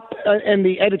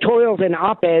the editorials and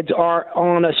op-eds are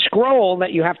on a scroll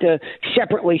that you have to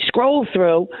separately scroll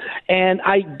through, and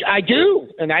I do,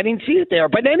 and I didn't see it there.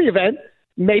 But in any event,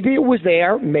 maybe it was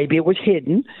there, maybe it was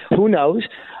hidden, who knows?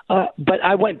 But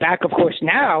I went back, of course,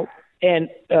 now and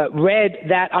read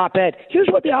that op-ed. Here's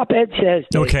what the op-ed says.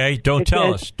 Dave. Okay, don't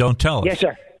tell us. Yes,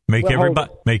 sir. Make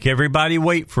everybody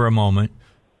wait for a moment.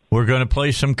 We're going to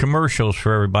play some commercials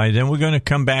for everybody. Then we're going to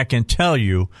come back and tell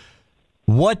you,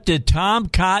 what did Tom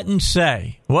Cotton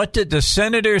say? What did the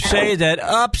senator say that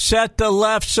upset the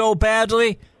left so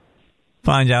badly?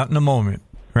 Find out in a moment,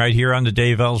 right here on the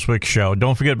Dave Elswick Show.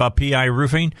 Don't forget about PI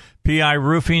Roofing. PI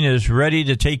Roofing is ready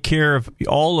to take care of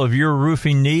all of your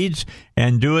roofing needs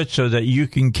and do it so that you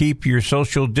can keep your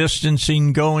social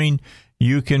distancing going.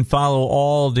 You can follow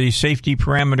all the safety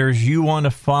parameters you want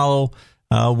to follow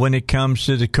when it comes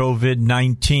to the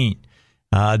COVID-19.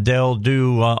 They'll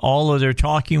do all of their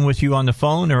talking with you on the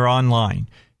phone or online.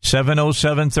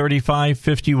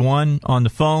 707-3551 on the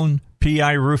phone,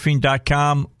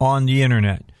 piroofing.com on the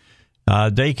internet.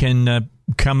 They can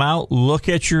come out, look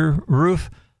at your roof,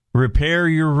 repair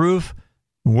your roof,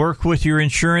 work with your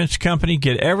insurance company,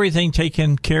 get everything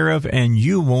taken care of, and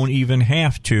you won't even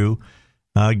have to,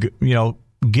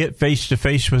 get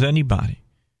face-to-face with anybody.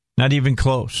 Not even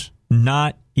close.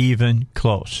 Not even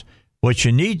close. What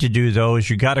you need to do, though, is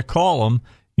you got to call them.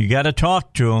 You got to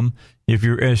talk to them.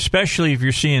 Especially if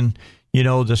you're seeing,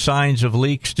 the signs of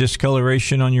leaks,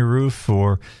 discoloration on your roof,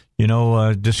 or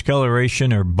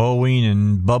discoloration or bowing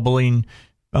and bubbling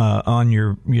on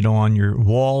your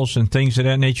walls and things of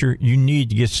that nature. You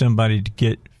need to get somebody to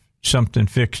get something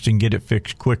fixed and get it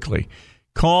fixed quickly.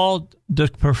 Call the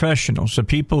professionals, the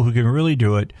people who can really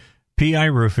do it. PI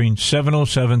Roofing,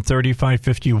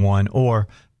 707-3551 or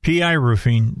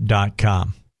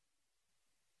piroofing.com.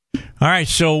 All right,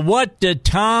 so what did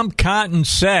Tom Cotton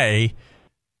say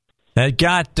that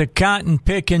got the cotton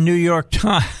picking New York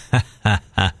Times,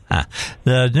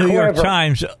 the New York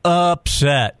Times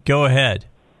upset? Go ahead.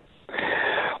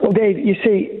 Well, Dave, you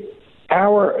see,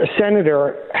 our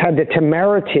senator had the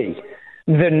temerity,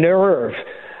 the nerve,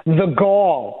 the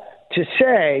gall to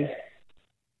say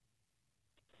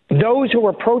those who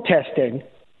were protesting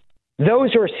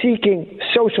those who are seeking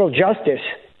social justice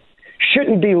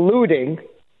shouldn't be looting.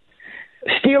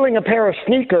 Stealing a pair of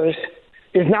sneakers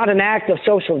is not an act of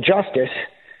social justice.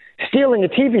 Stealing a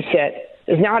TV set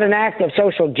is not an act of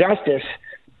social justice.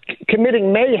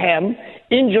 Committing mayhem,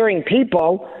 injuring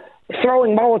people,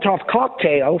 throwing Molotov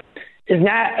cocktails is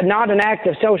not an act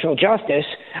of social justice.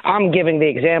 I'm giving the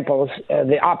examples.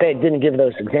 The op-ed didn't give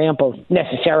those examples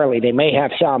necessarily. They may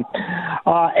have some.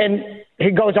 And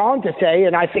he goes on to say,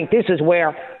 and I think this is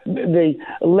where the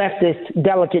leftist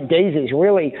delicate daisies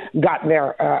really got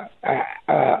their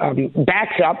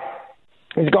backs up.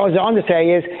 He goes on to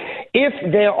say is, if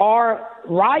there are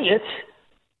riots,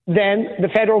 then the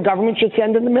federal government should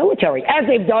send in the military, as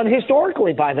they've done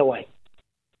historically, by the way.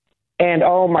 And,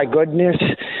 oh, my goodness,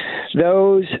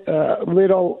 those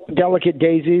little delicate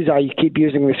daisies, I keep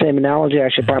using the same analogy. I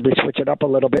should probably switch it up a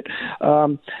little bit.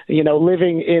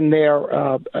 Living in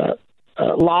their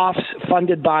lofts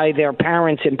funded by their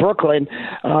parents in Brooklyn,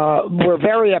 were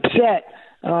very upset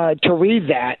to read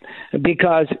that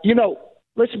because,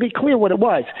 let's be clear what it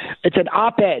was. It's an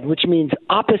op-ed, which means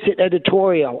opposite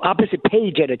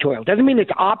page editorial. Doesn't mean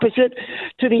it's opposite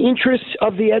to the interests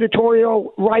of the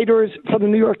editorial writers for the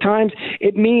New York Times.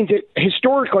 It means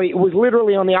historically it was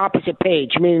literally on the opposite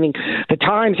page, meaning the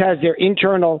Times has their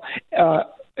internal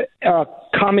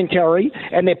commentary,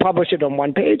 and they publish it on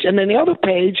one page. And then the other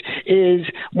page is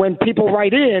when people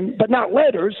write in, but not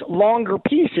letters, longer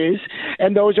pieces,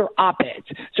 and those are op-eds.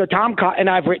 So Tom Cotton, and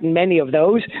I've written many of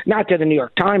those, not to the New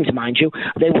York Times, mind you.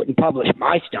 They wouldn't publish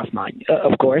my stuff,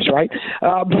 of course, right?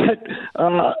 But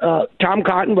Tom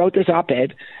Cotton wrote this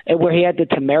op-ed where he had the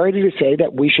temerity to say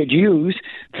that we should use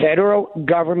federal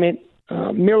government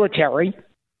military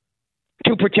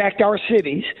to protect our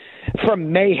cities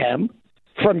from mayhem,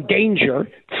 from danger,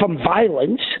 from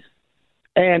violence,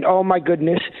 and oh my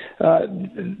goodness,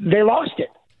 they lost it.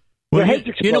 Well,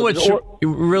 you know what's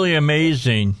really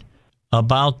amazing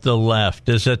about the left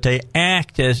is that they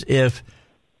act as if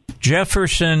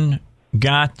Jefferson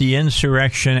got the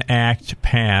Insurrection Act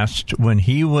passed when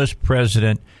he was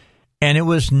president, and it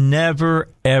was never,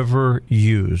 ever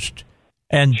used.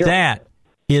 And that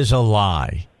is a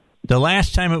lie. The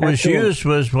last time it was used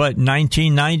was,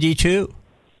 1992?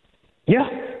 Yeah,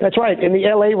 that's right, in the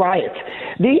L.A. riots.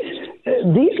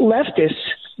 These leftists,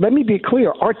 let me be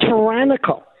clear, are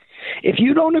tyrannical. If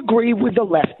you don't agree with the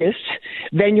leftists,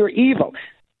 then you're evil.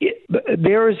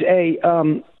 There's a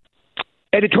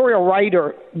editorial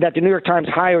writer that the New York Times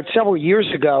hired several years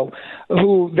ago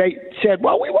who they said,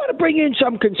 well, we want to bring in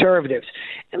some conservatives.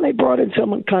 And they brought in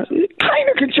someone kind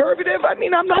of conservative. I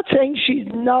mean, I'm not saying she's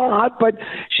not, but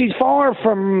she's far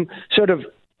from sort of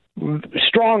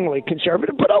strongly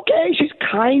conservative, but okay, she's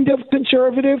kind of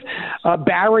conservative.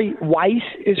 Barry Weiss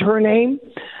is her name.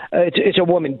 It's a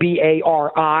woman,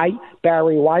 B-A-R-I,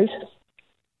 Barry Weiss.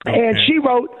 Okay. And she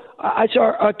wrote, I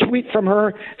saw a tweet from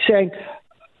her saying,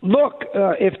 look,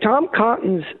 if Tom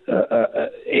Cotton's,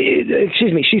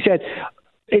 she said,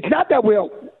 it's not that we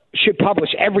should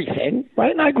publish everything,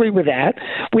 right? And I agree with that.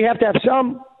 We have to have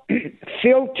some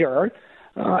filter,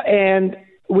 and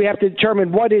we have to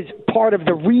determine what is part of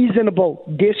the reasonable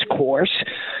discourse.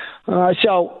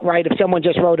 Right, if someone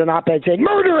just wrote an op-ed saying,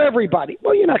 murder everybody,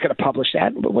 well, you're not going to publish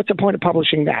that. But what's the point of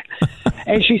publishing that?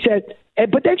 And she said,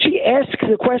 but then she asked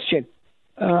the question,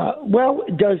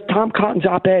 does Tom Cotton's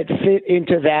op-ed fit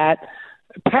into that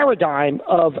paradigm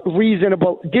of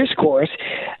reasonable discourse?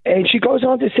 And she goes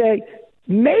on to say,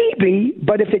 maybe,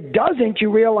 but if it doesn't,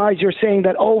 you realize you're saying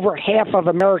that over half of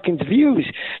Americans' views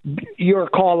you're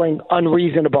calling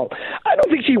unreasonable. I don't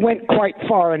think she went quite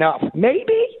far enough.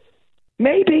 Maybe.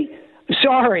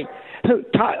 Sorry.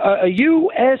 A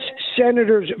U.S.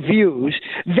 senator's views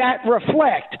that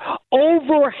reflect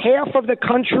over half of the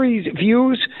country's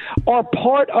views are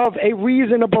part of a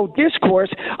reasonable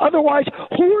discourse. Otherwise,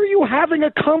 who are you having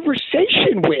a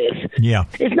conversation with? Yeah.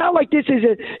 It's not like this is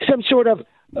some sort of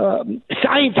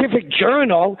scientific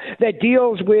journal that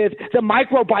deals with the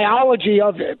microbiology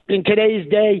of, in today's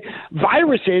day,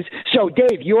 viruses. So,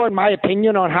 Dave, your and my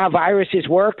opinion on how viruses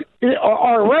work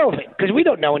are irrelevant because we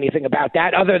don't know anything about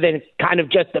that other than kind of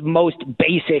just the most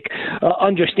basic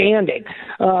understanding.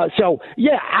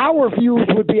 Our views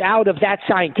would be out of that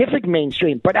scientific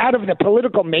mainstream, but out of the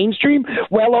political mainstream,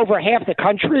 well over half the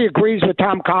country agrees with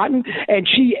Tom Cotton, and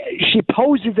she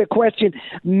poses the question,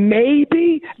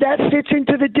 maybe that fits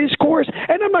into the discourse,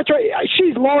 and I'm not sure.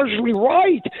 She's largely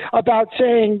right about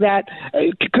saying that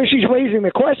because she's raising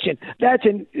the question. That's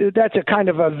a kind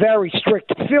of a very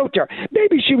strict filter.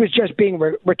 Maybe she was just being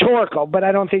rhetorical, but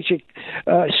I don't think she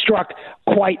struck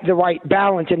quite the right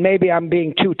balance, and maybe I'm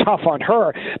being too tough on her.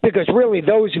 here, because really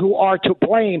those who are to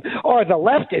blame are the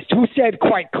leftists, who said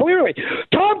quite clearly,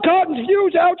 Tom Cotton's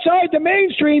views outside the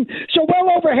mainstream, so well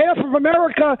over half of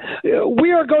America,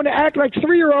 we are going to act like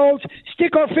 3-year-olds,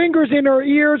 stick our fingers in our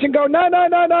ears and go, no,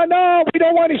 we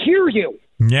don't want to hear you.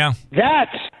 Yeah.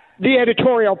 That's the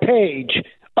editorial page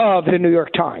of the New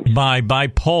York Times. By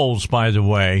polls, by the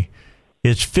way,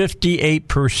 it's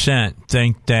 58%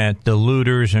 think that the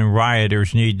looters and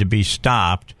rioters need to be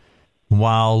stopped,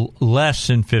 while less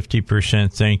than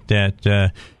 50% think that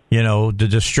the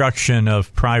destruction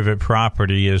of private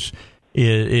property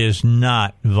is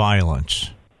not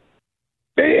violence.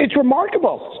 It's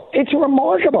remarkable. It's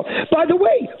remarkable. By the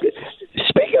way,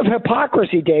 speaking of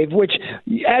hypocrisy, Dave, which,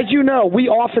 as you know, we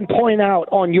often point out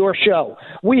on your show,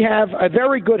 we have a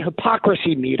very good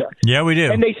hypocrisy meter. Yeah, we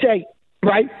do. And they say,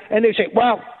 right? And they say,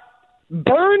 well,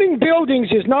 burning buildings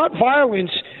is not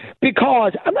violence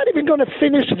because, I'm not even going to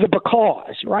finish the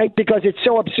because, right? Because it's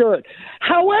so absurd.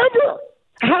 However,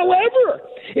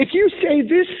 if you say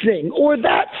this thing or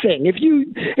that thing, if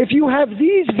you have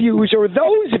these views or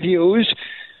those views,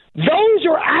 those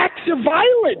are acts of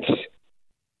violence.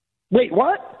 Wait,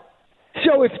 what?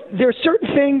 So if there's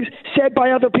certain things said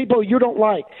by other people you don't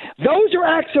like, those are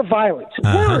acts of violence.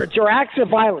 Words are acts of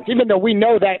violence, even though we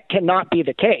know that cannot be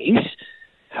the case.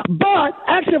 But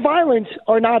acts of violence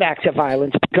are not acts of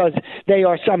violence because they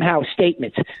are somehow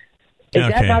statements. Is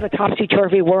that not a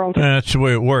topsy-turvy world? That's the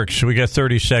way it works. We got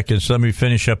 30 seconds. Let me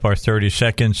finish up our 30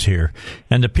 seconds here.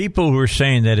 And the people who are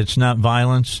saying that it's not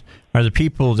violence are the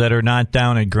people that are not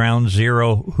down at ground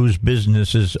zero, whose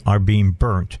businesses are being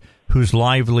burnt, whose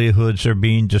livelihoods are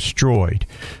being destroyed,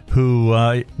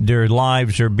 who their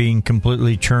lives are being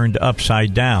completely turned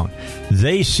upside down.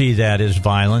 They see that as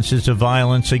violence. It's a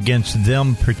violence against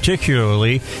them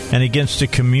particularly and against the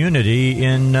community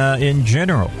in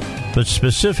general. But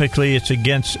specifically, it's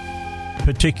against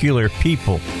particular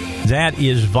people. That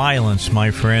is violence,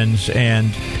 my friends,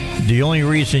 and the only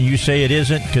reason you say it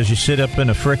isn't because you sit up in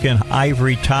a frickin'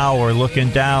 ivory tower looking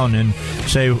down and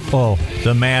say, oh,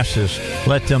 the masses,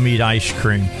 let them eat ice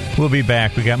cream. We'll be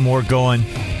back. We got more going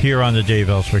here on the Dave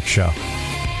Elswick Show.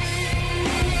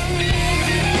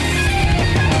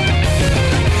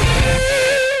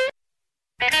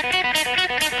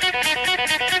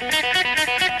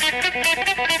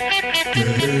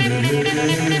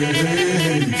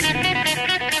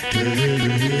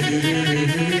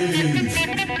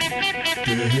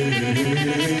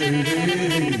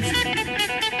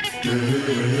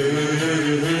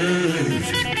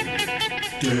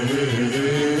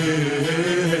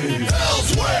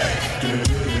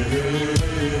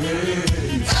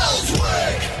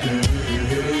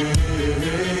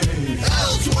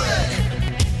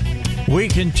 We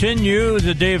continue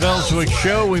the Dave Elswick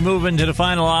Show. We move into the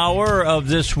final hour of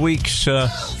this week's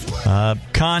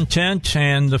content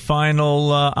and the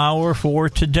final hour for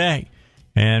today.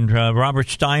 And Robert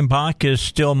Steinbach is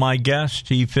still my guest.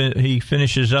 He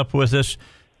finishes up with us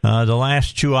the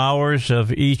last 2 hours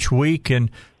of each week, and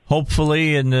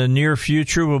hopefully in the near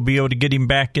future we'll be able to get him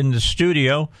back in the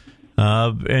studio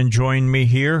and join me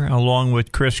here along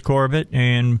with Chris Corbett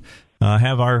and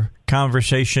have our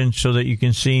conversation so that you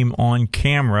can see him on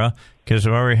camera, because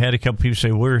I've already had a couple people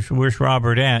say, where's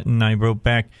Robert at? And I wrote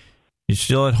back, he's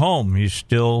still at home. He's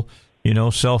still,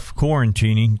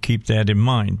 self-quarantining. Keep that in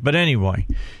mind. But anyway,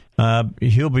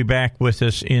 he'll be back with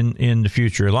us in the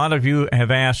future. A lot of you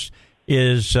have asked,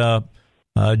 is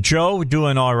Joe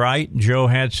doing all right? Joe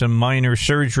had some minor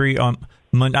surgery on,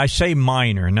 I say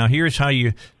minor. Now, here's how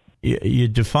you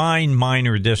define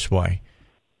minor this way.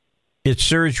 It's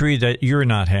surgery that you're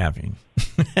not having.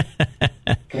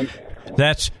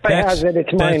 That's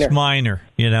minor.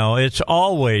 It's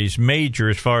always major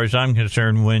as far as I'm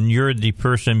concerned when you're the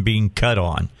person being cut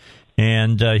on.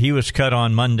 And he was cut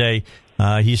on Monday.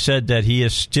 He said that he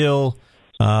is still,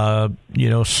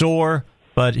 sore,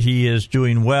 but he is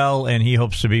doing well, and he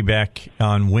hopes to be back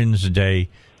on Wednesday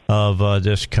of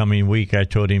this coming week. I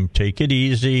told him, take it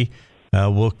easy.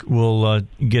 We'll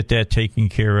get that taken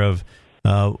care of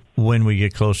when we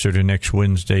get closer to next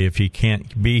Wednesday. If he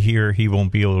can't be here, he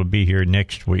won't be able to be here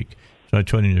next week. So I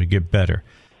told him to get better.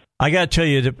 I got to tell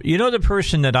you, the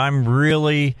person that I'm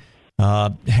really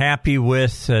happy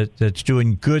with that's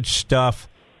doing good stuff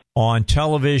on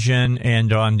television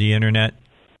and on the internet?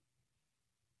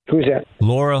 Who's that?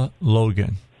 Laura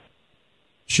Logan.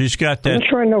 She's got that. I'm not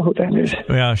sure I know who that is.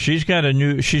 Yeah, she's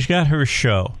got her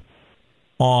show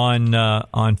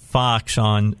on Fox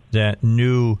on that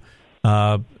new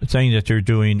thing that they're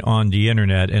doing on the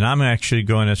internet, and I'm actually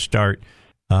going to start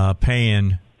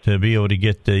paying to be able to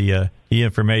get the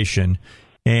information.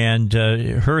 And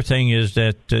her thing is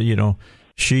that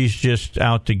she's just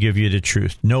out to give you the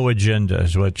truth. No agenda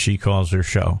is what she calls her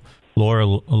show. Laura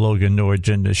Logan, No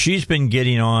Agenda. She's been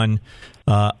getting on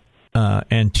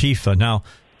Antifa. Now,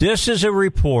 this is a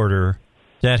reporter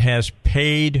that has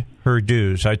paid her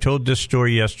dues. I told this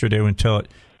story yesterday. I'm going to tell it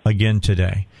again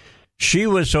today. She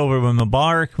was over when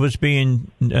Mubarak was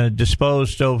being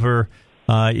disposed over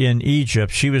in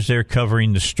Egypt. She was there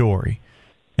covering the story.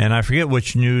 And I forget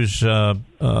which news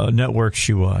network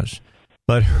she was.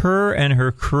 But her and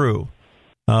her crew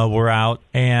were out,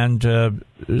 and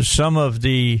some of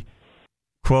the,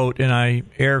 quote, and I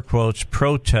air quotes,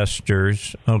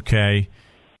 protesters, okay,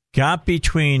 got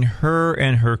between her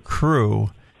and her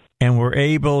crew and were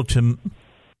able to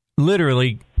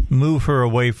literally move her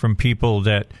away from people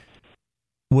that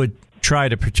would try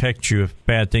to protect you if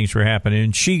bad things were happening.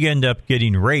 And she ended up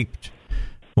getting raped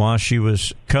while she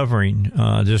was covering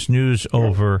this news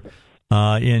over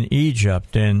in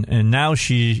Egypt. And now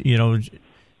she's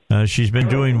been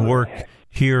doing work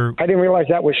here. I didn't realize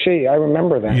that was she. I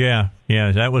remember that. Yeah,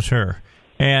 that was her.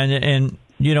 And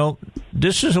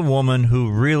this is a woman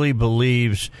who really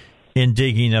believes in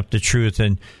digging up the truth.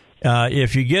 And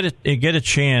if you get a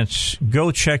chance,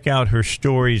 go check out her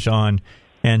stories on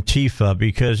Antifa,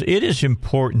 because it is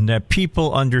important that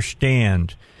people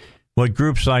understand what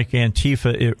groups like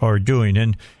Antifa are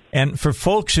doing. And for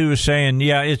folks who are saying,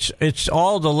 yeah, it's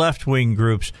all the left-wing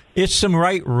groups, it's some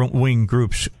right-wing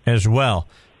groups as well.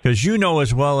 Because you know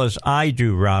as well as I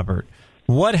do, Robert,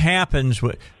 what happens,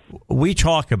 we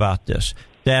talk about this,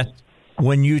 that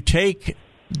when you take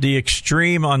the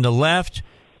extreme on the left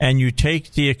and you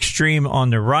take the extreme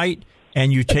on the right,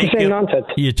 and you take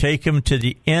them to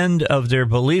the end of their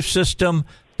belief system,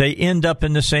 they end up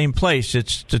in the same place.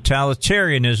 It's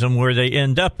totalitarianism where they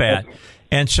end up at.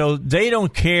 And so they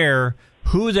don't care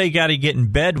who they got to get in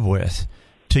bed with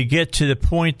to get to the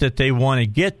point that they want to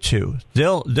get to.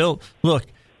 They'll look,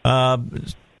 a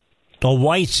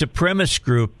white supremacist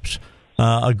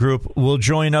group will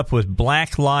join up with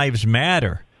Black Lives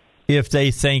Matter if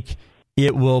they think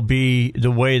it will be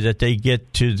the way that they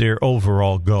get to their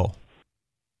overall goal.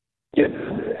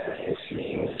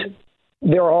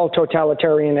 They're all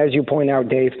totalitarian, as you point out,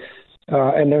 Dave,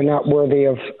 and they're not worthy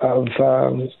of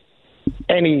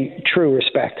any true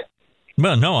respect.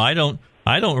 Well, no, I don't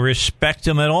respect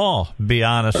them at all, to be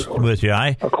honest with you.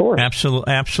 Of course.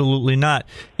 Absolutely not.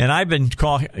 And I've been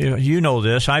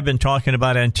I've been talking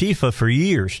about Antifa for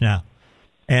years now,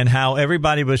 and how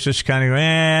everybody was just kind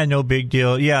of, no big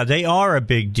deal. Yeah, they are a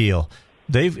big deal.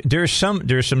 There's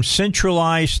some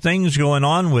centralized things going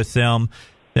on with them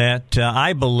that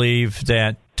I believe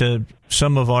that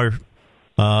some of our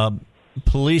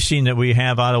policing that we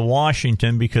have out of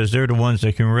Washington, because they're the ones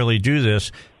that can really do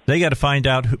this, they got to find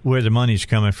out where the money's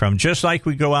coming from. Just like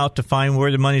we go out to find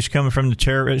where the money's coming from, the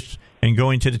terrorists, and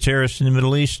going to the terrorists in the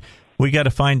Middle East, we got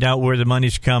to find out where the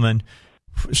money's coming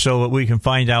so that we can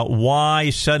find out why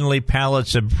suddenly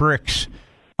pallets of bricks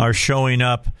are showing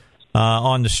up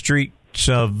on the streets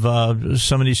of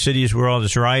some of these cities where all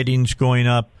this rioting's going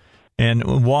up,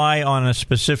 and why on a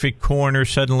specific corner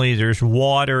suddenly there's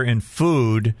water and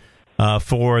food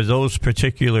for those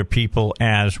particular people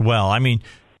as well. I mean,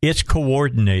 it's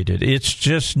coordinated. It's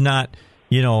just not,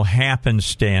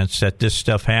 happenstance that this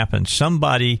stuff happens.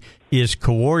 Somebody is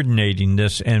coordinating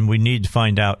this, and we need to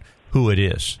find out who it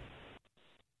is.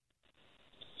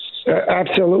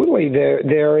 Absolutely.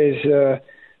 There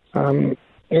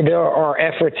are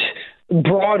efforts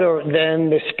broader than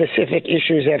the specific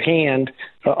issues at hand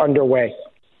underway.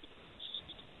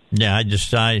 Yeah,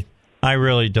 I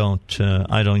really don't.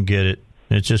 I don't get it.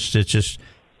 It's just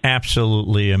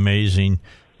absolutely amazing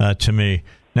to me.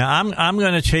 Now I'm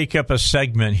going to take up a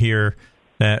segment here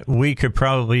that we could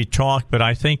probably talk, but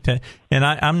I think that, and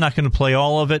I'm not going to play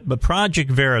all of it. But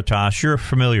Project Veritas, you're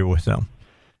familiar with them,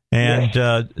 and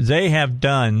yes. They have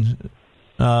done.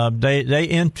 They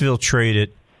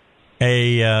infiltrated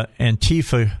a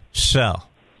Antifa cell.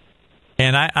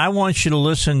 And I want you to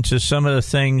listen to some of the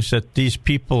things that these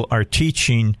people are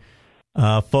teaching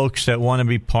folks that want to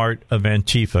be part of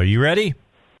Antifa. You ready?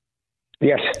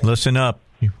 Yes. Listen up.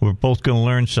 We're both going to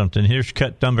learn something. Here's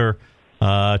cut number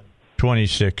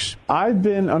 26. I've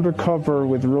been undercover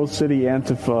with Rose City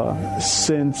Antifa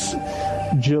since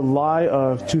July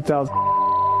of 2000.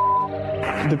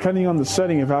 Depending on the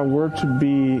setting, if I were to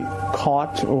be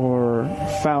caught or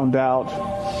found out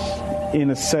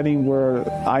in a setting where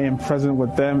I am present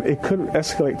with them, it could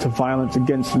escalate to violence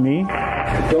against me.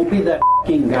 Don't be that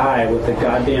f***ing guy with the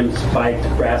goddamn spiked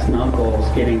brass knuckles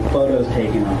getting photos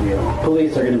taken of you.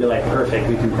 Police are going to be like, perfect,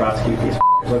 we can prosecute these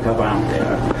f***ers. Look how violent they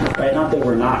are. Right? Not that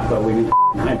we're not, but we need to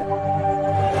hide them.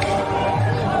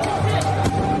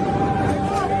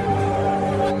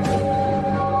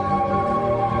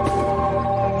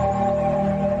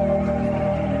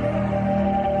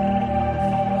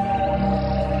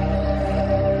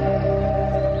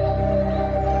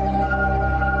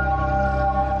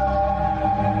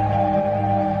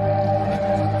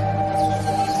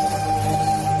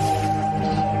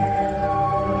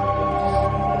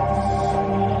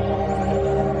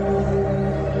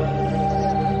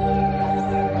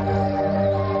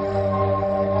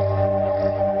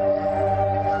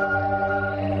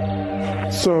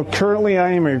 So currently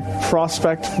I am a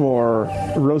prospect for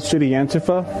Rose City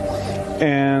Antifa,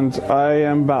 and I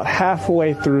am about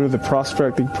halfway through the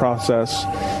prospecting process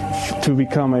to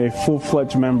become a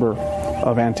full-fledged member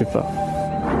of Antifa.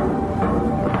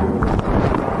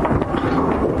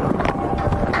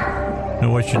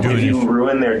 What you do if you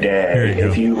ruin their day,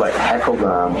 if you like heckle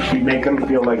them, you make them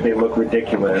feel like they look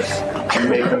ridiculous, you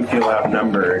make them feel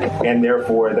outnumbered, and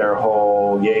therefore their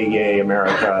whole yay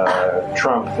America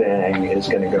Trump thing is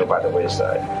going to go by the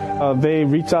wayside. They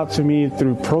reached out to me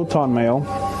through Proton Mail,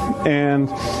 and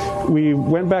we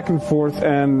went back and forth,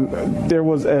 and there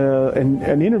was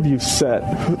an interview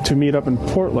set to meet up in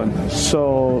Portland.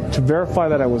 So to verify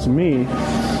that it was me,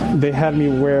 they had me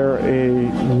wear a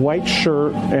white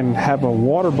shirt and have a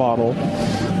water bottle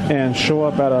and show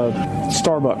up at a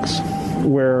Starbucks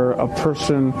where a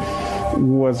person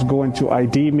was going to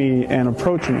ID me and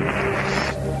approach me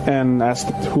and asked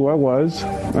who I was,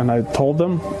 and I told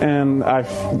them, and I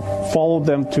followed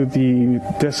them to the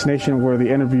destination where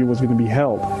the interview was going to be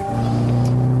held.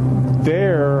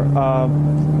 There,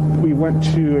 we went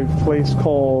to a place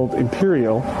called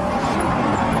Imperial.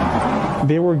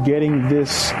 They were getting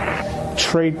this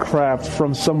tradecraft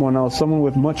from someone else, someone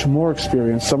with much more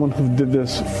experience, someone who did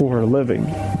this for a living.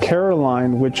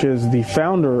 Caroline, which is the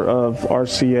founder of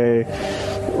RCA,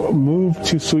 moved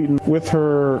to Sweden with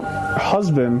her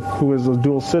husband, who is a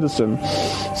dual citizen.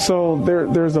 So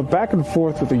there's a back and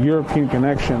forth with a European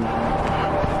connection.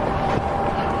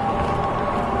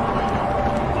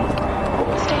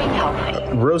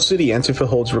 Rose City Antifa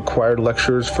holds required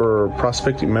lectures for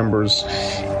prospecting members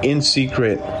in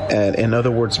secret at, in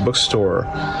other words, bookstore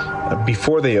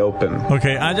before they open.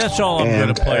 Okay, that's all I'm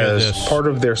going to play of this. Part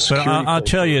of their security. But I'll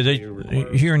tell you,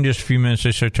 here in just a few minutes,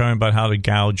 they start talking about how to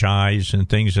gouge eyes and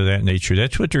things of that nature.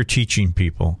 That's what they're teaching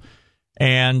people.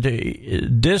 And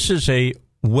this is a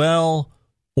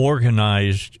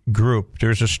well-organized group.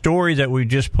 There's a story that we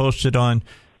just posted on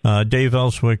Dave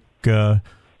Elswick, the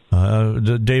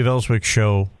Dave Elswick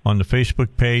Show on the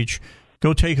Facebook page.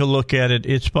 Go take a look at it.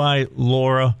 It's by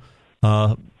Laura,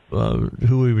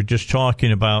 who we were just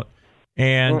talking about.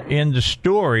 And in the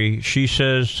story, she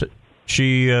says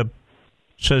she's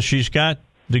got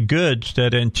the goods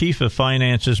that Antifa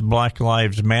finances Black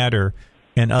Lives Matter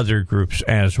and other groups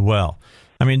as well.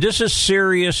 I mean, this is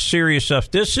serious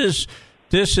stuff. This is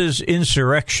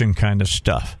insurrection kind of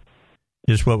stuff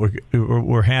is what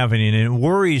we're having. And it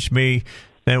worries me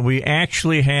that we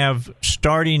actually have,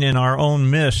 starting in our own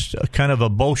midst, a kind of a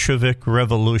Bolshevik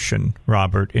revolution,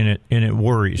 Robert, and it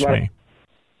worries me.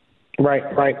 Right.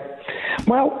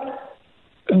 Well,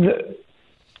 the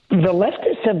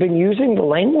leftists have been using the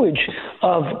language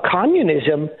of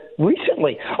communism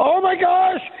recently. Oh, my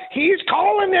gosh, he's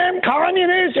calling them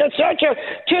communists. It's such a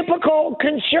typical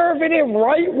conservative,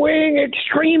 right-wing,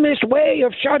 extremist way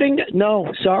of shutting down.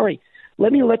 No, sorry.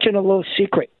 Let me let you know a little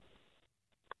secret.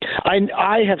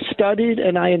 I have studied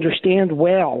and I understand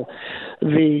well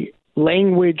the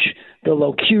language, the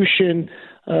locution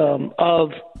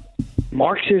of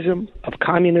Marxism, of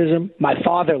communism. My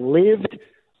father lived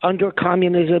under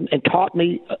communism and taught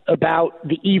me about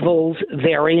the evils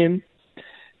therein.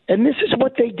 And this is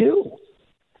what they do.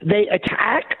 They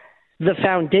attack the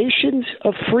foundations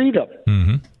of freedom.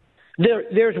 Mm-hmm.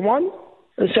 There's one.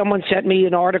 Someone sent me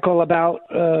an article about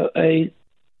an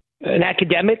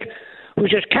academic who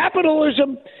says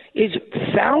capitalism is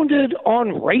founded on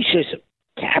racism.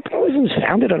 Capitalism is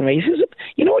founded on racism?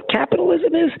 You know what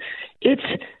capitalism is? It's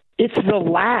the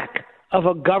lack of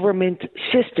a government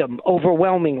system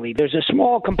overwhelmingly. There's a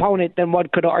small component that one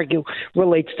could argue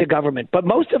relates to government. But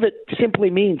most of it simply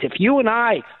means if you and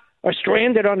I are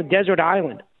stranded on a desert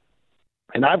island,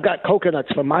 and I've got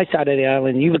coconuts from my side of the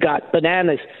island, you've got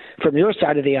bananas from your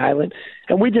side of the island,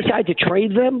 and we decide to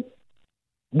trade them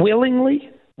willingly,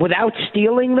 without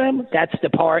stealing them, that's the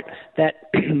part that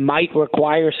might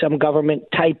require some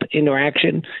government-type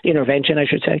intervention, I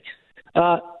should say.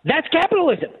 That's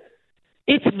capitalism.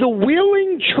 It's the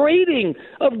willing trading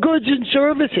of goods and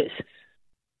services.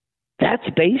 That's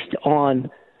based on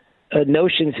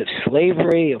notions of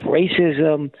slavery, of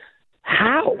racism.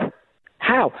 How?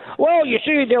 Well, you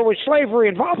see, there was slavery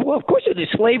involved. Well, of course it is.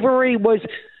 Slavery was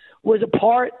a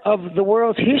part of the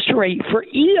world's history for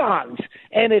eons,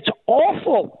 and it's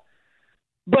awful.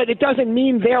 But it doesn't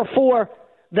mean, therefore,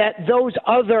 that those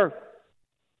other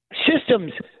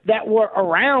systems that were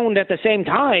around at the same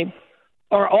time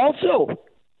are also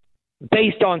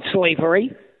based on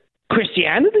slavery.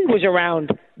 Christianity was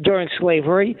around during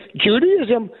slavery.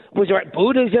 Judaism was around,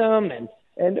 Buddhism,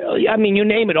 and I mean, you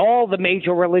name it, all the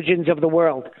major religions of the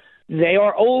world. They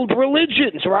are old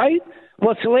religions, right?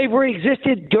 Well, slavery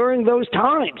existed during those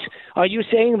times. Are you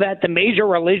saying that the major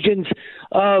religions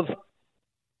of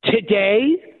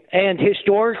today and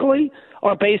historically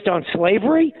are based on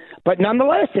slavery? But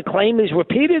nonetheless, the claim is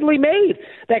repeatedly made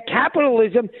that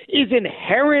capitalism is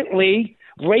inherently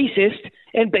racist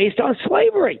and based on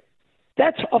slavery.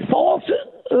 That's a false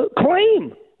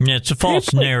claim. Yeah, it's a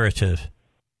false narrative.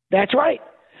 That's right.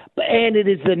 And it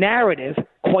is the narrative,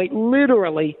 quite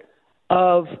literally,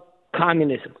 of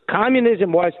communism.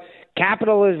 Communism was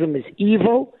capitalism is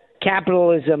evil.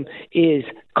 Capitalism is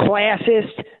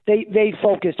classist. They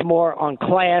focused more on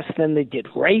class than they did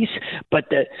race, but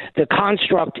the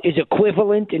construct is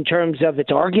equivalent in terms of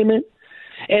its argument,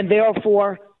 and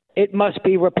therefore it must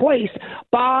be replaced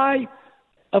by,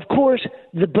 of course,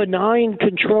 the benign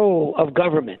control of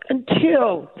government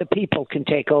until the people can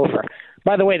take over.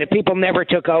 By the way, the people never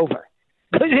took over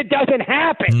because it doesn't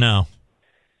happen. No,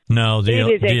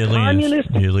 it is a communist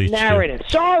narrative.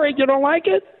 Sorry, you don't like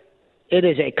it? It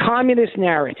is a communist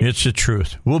narrative. It's the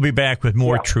truth. We'll be back with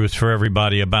more truth for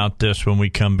everybody about this when we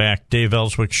come back. Dave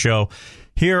Elswick Show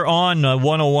here on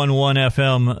 101.1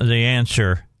 FM, The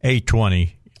Answer,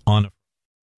 820 on. All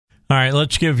right,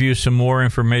 let's give you some more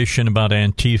information about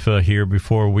Antifa here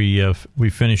before we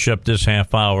finish up this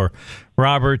half hour.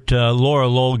 Robert, Laura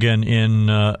Logan, in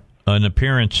an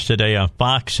appearance today on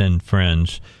Fox and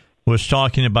Friends, was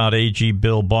talking about AG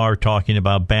Bill Barr, talking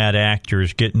about bad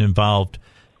actors getting involved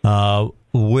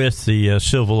with the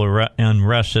civil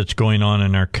unrest that's going on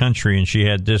in our country, and she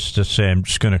had this to say. I'm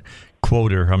just going to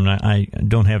quote her. I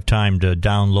don't have time to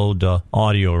download the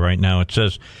audio right now. It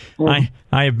says, I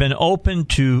have been open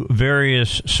to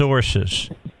various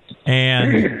sources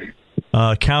and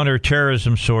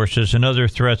counterterrorism sources and other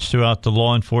threats throughout the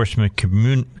law enforcement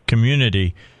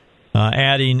community,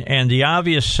 adding, and the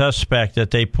obvious suspect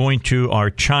that they point to are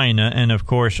China and, of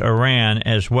course, Iran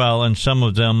as well, and some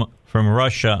of them from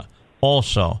Russia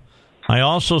also. I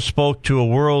also spoke to a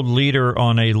world leader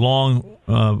on a long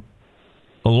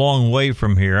way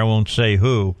from here. I won't say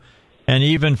who. And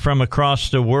even from across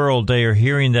the world, they are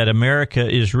hearing that America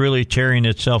is really tearing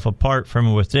itself apart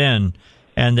from within,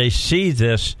 and they see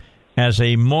this as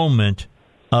a moment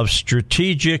of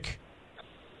strategic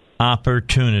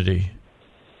opportunity.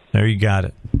 There you got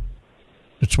it.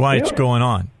 That's why it's going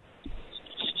on.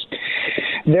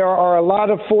 There are a lot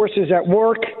of forces at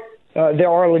work. There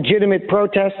are legitimate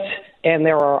protests, and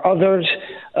there are others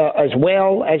as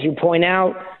well, as you point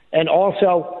out. And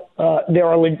also,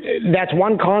 that's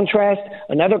one contrast.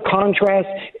 Another contrast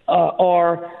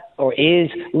is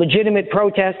legitimate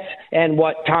protests, and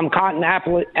what Tom Cotton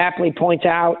aptly points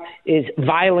out is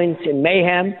violence and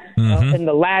mayhem, and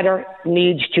the latter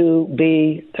needs to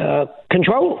be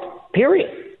controlled, period.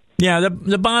 Yeah,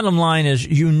 the bottom line is,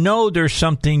 there's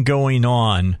something going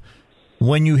on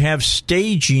when you have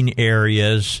staging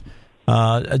areas.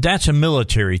 That's a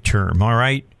military term, all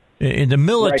right? The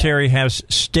military has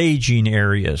staging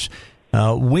areas.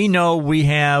 We know we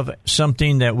have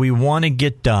something that we want to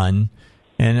get done,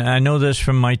 and I know this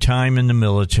from my time in the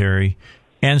military.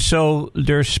 And so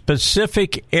there's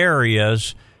specific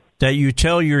areas that you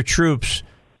tell your troops,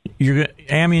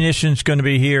 ammunition's going to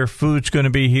be here, food's going to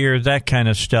be here, that kind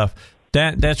of stuff.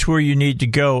 That's where you need to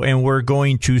go, and we're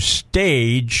going to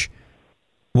stage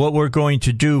what we're going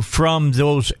to do from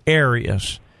those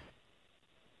areas.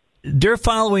 They're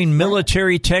following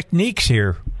military techniques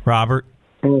here, Robert.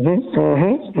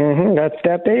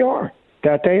 That they are.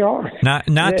 That they are.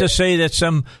 Not to say that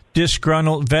some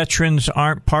disgruntled veterans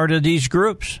aren't part of these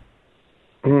groups.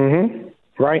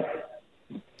 Right.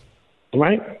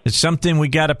 It's something we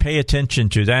got to pay attention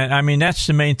to. That's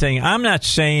the main thing. I'm not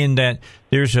saying that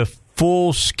there's a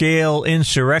full-scale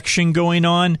insurrection going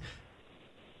on,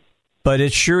 but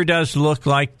it sure does look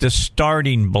like the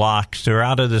starting blocks. They're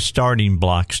out of the starting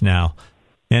blocks now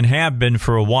and have been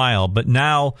for a while. But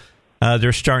now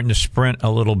they're starting to sprint a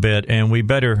little bit, and we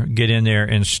better get in there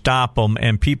and stop them.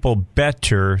 And people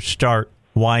better start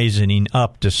wisening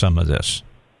up to some of this.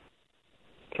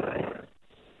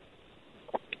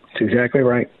 That's exactly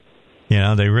right.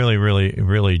 Yeah, they really, really,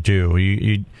 really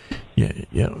do.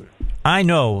 I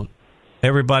know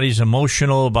everybody's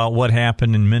emotional about what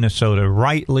happened in Minnesota,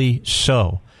 rightly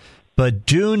so. But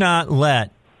do not let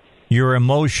your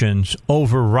emotions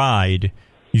override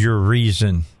your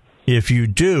reason. If you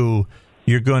do,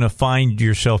 you're going to find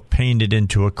yourself painted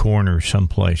into a corner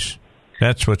someplace.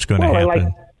 That's what's going to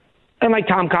happen. And like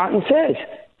Tom Cotton says,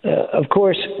 of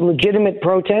course, legitimate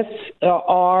protests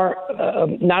are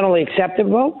not only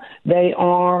acceptable, they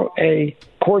are a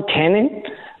core tenet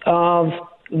of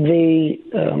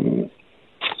the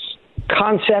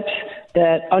concepts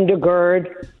that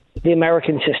undergird the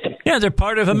American system. Yeah, they're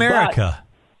part of America. But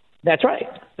that's right.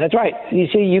 That's right. You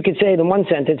see, you could say it in one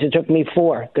sentence. It took me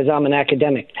 4 because I'm an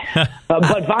academic.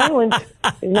 But violence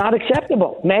is not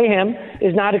acceptable. Mayhem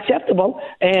is not acceptable.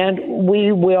 And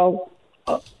we will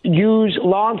use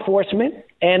law enforcement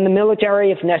and the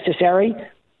military, if necessary,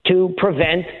 to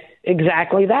prevent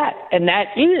exactly that. And that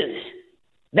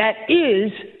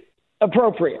is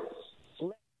appropriate.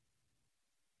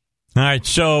 All right,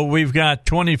 so we've got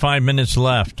 25 minutes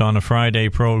left on a Friday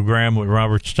program with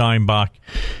Robert Steinbach.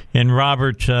 And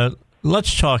Robert,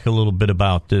 let's talk a little bit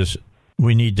about this.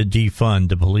 We need to defund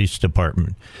the police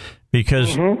department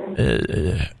because,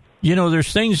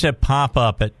 there's things that pop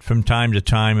up from time to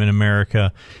time in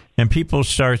America, and people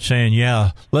start saying,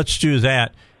 yeah, let's do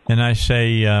that. And I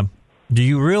say, do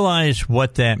you realize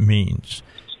what that means?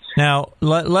 Now,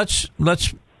 let's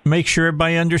make sure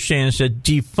everybody understands that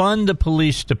defund the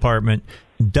police department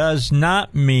does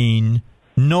not mean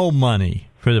no money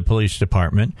for the police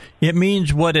department. It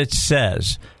means what it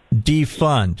says.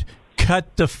 Defund.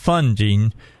 Cut the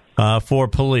funding for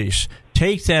police.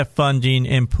 Take that funding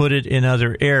and put it in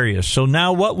other areas. So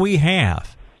now what we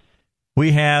have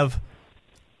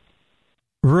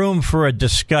room for a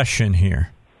discussion here.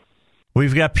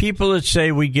 We've got people that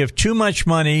say we give too much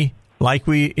money, like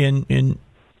we in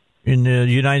the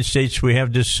United States, we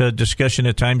have this discussion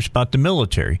at times about the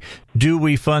military. Do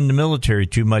we fund the military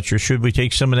too much, or should we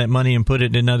take some of that money and put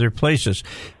it in other places?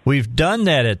 We've done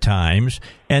that at times,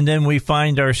 and then we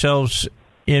find ourselves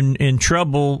in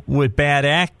trouble with bad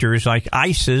actors like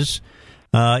ISIS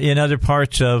in other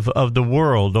parts of the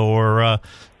world, or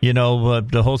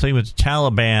the whole thing with the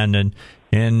Taliban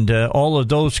and all of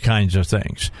those kinds of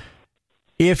things.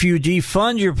 If you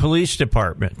defund your police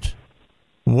department,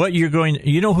 who's going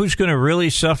to really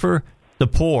suffer? The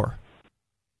poor.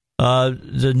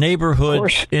 The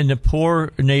neighborhoods in the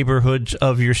poor neighborhoods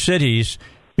of your cities,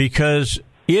 because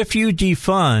if you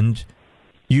defund,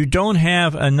 you don't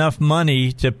have enough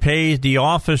money to pay the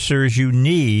officers you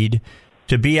need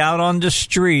to be out on the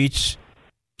streets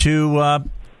to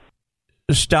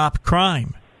stop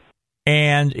crime.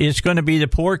 And it's going to be the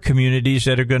poor communities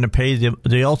that are going to pay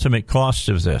the ultimate cost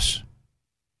of this.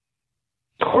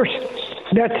 Of course.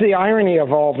 That's the irony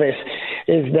of all this,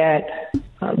 is that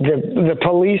the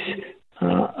police,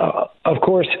 of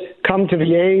course, come to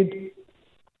the aid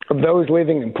of those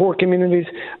living in poor communities,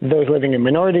 those living in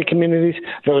minority communities,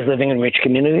 those living in rich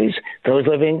communities, those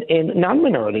living in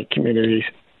non-minority communities.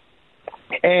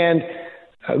 And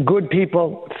good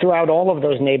people throughout all of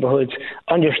those neighborhoods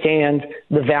understand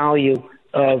the value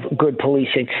of good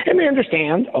policing. And they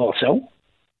understand also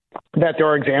that there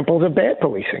are examples of bad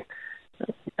policing.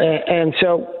 And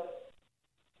so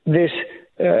this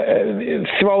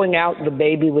throwing out the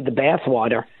baby with the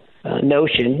bathwater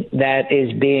notion that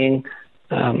is being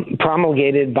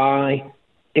promulgated by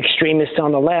extremists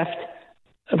on the left,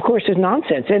 of course, is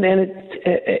nonsense. And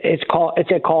it's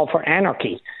a call for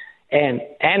anarchy. And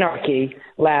anarchy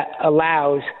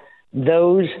allows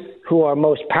those who are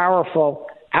most powerful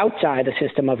outside a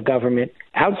system of government,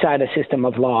 outside a system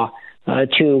of law,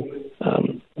 to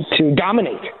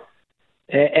dominate.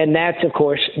 And that's, of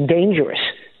course, dangerous.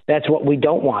 That's what we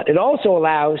don't want. It also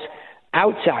allows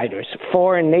outsiders,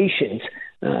 foreign nations,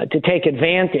 to take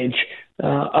advantage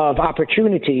of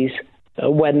opportunities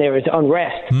when there is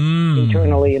unrest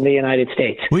internally in the United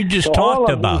States. We just talked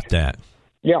about that.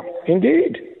 Yeah,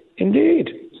 indeed.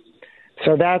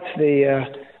 So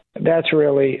that's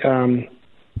really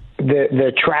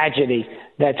the tragedy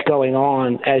that's going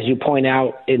on, as you point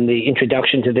out in the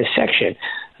introduction to this section.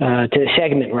 To the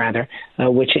segment, rather,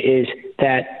 which is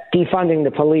that defunding the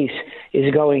police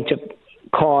is going to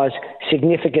cause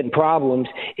significant problems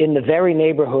in the very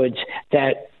neighborhoods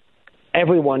that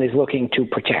everyone is looking to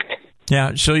protect.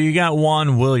 Yeah, so you got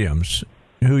Juan Williams,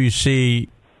 who you see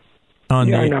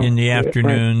in the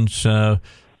afternoons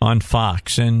on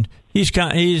Fox, and he's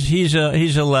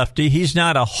a lefty. He's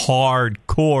not a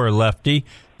hardcore lefty,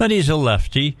 but he's a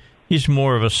lefty. He's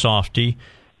more of a softy.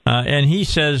 And he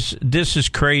says, this is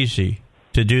crazy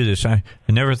to do this. I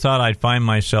never thought I'd find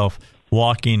myself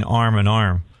walking arm in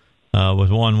arm with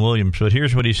Juan Williams. But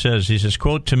here's what he says. He says,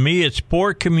 quote, "To me, it's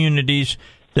poor communities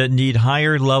that need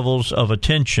higher levels of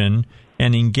attention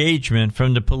and engagement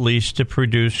from the police to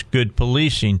produce good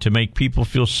policing, to make people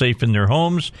feel safe in their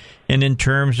homes and in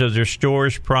terms of their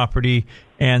stores, property,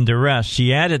 and the rest."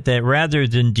 He added that rather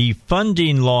than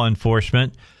defunding law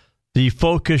enforcement, the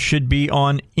focus should be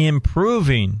on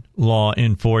improving law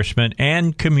enforcement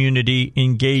and community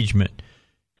engagement.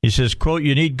 He says, quote,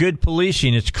 "You need good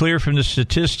policing. It's clear from the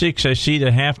statistics I see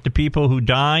that half the people who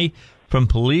die from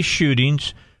police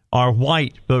shootings are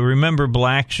white. But remember,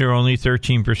 blacks are only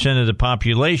 13% of the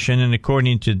population, and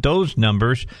according to those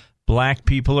numbers, black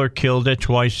people are killed at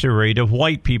twice the rate of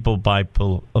white people by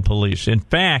police. In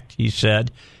fact, he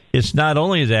said, it's not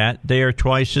only that, they are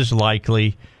twice as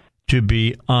likely to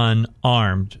be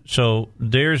unarmed. So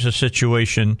there's a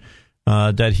situation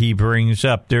that he brings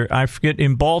up. There, I forget,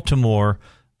 in Baltimore,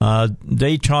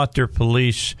 they taught their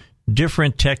police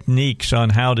different techniques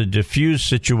on how to diffuse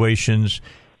situations,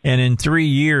 and in 3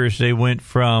 years, they went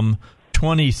from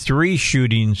 23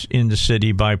 shootings in the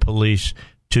city by police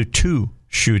to 2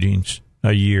 shootings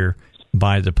a year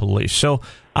by the police. So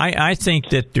I think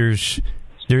that there's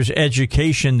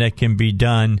education that can be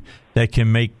done that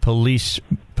can make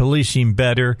policing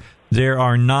better. There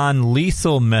are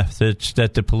non-lethal methods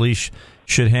that the police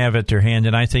should have at their hand,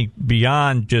 and I think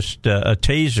beyond just a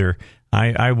taser,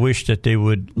 I wish that they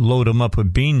would load them up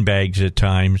with bean bags at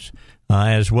times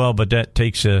as well, but that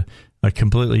takes a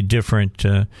completely different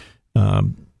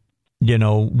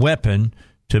weapon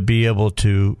to be able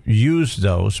to use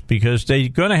those, because they're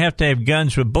going to have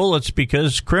guns with bullets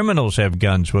because criminals have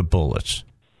guns with bullets.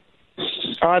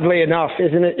 Oddly enough,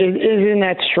 isn't it? Isn't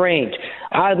that strange?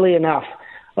 Oddly enough.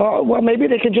 Well, maybe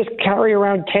they could just carry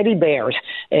around teddy bears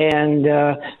and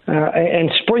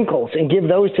sprinkles and give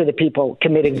those to the people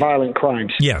committing violent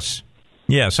crimes. Yes,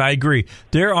 I agree.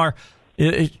 There are.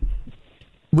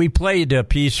 We played a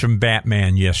piece from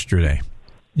Batman yesterday.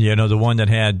 The one that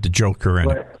had the Joker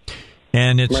in it.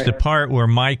 And it's the part where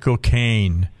Michael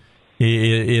Caine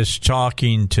is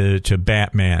talking to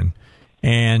Batman,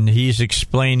 and he's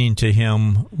explaining to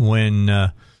him when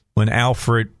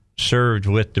Alfred served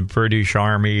with the British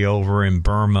Army over in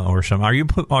Burma or something.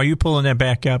 Are you pulling that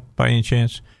back up by any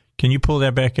chance? Can you pull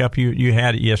that back up? You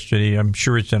had it yesterday. I'm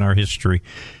sure it's in our history.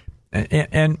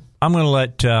 And I'm going to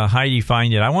let Heidi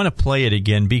find it. I want to play it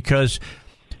again because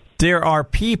there are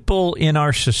people in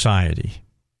our society.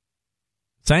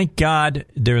 Thank God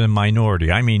they're the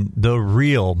minority. I mean, the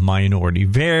real minority,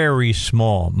 very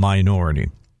small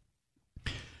minority,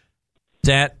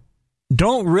 that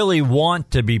don't really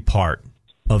want to be part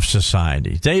of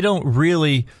society. They don't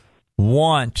really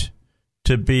want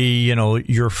to be,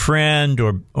 your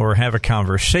friend or have a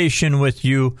conversation with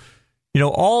you.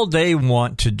 All they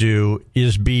want to do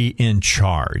is be in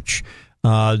charge.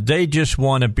 They just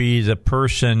want to be the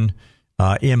person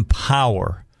in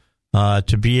power.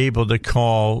 To be able to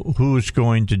call who's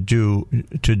going to do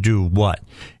what.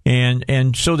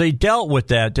 And so they dealt with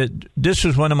that. This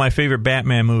was one of my favorite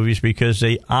Batman movies because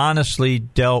they honestly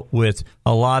dealt with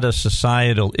a lot of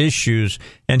societal issues.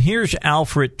 And here's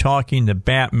Alfred talking to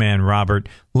Batman, Robert.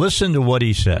 Listen to what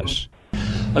he says.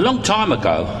 A long time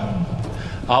ago,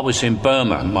 I was in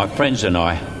Burma. My friends and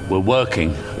I were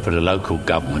working for the local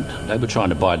government. They were trying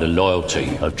to buy the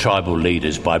loyalty of tribal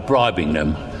leaders by bribing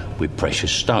them with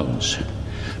precious stones.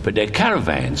 But their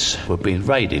caravans were being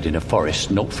raided in a forest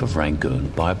north of Rangoon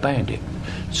by a bandit.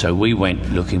 So we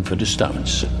went looking for the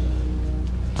stones.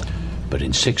 But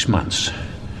in 6 months,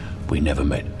 we never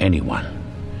met anyone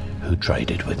who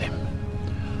traded with him.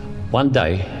 One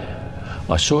day,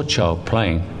 I saw a child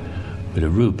playing with a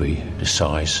ruby the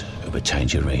size of a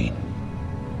tangerine.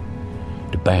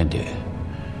 The bandit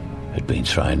had been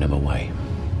throwing them away.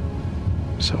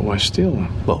 So why steal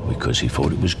them? Well, because he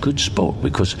thought it was good sport.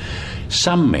 Because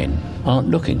some men aren't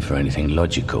looking for anything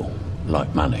logical,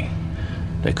 like money.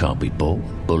 They can't be bought,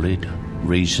 bullied,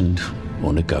 reasoned,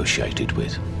 or negotiated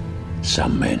with.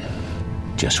 Some men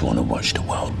just want to watch the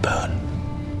world burn.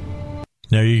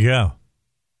 There you go.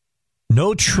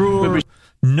 No truer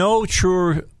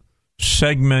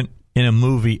segment in a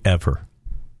movie ever.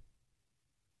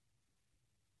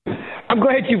 I'm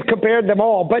glad you've compared them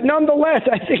all, but nonetheless,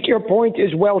 I think your point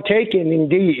is well taken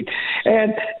indeed.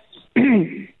 And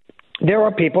there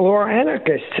are people who are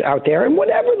anarchists out there, and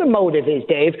whatever the motive is,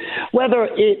 Dave, whether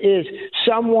it is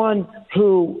someone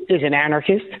who is an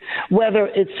anarchist, whether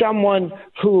it's someone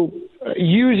who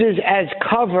uses as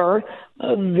cover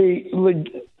the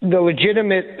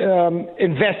legitimate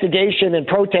investigation and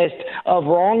protest of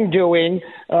wrongdoing,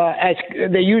 as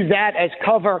they use that as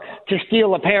cover to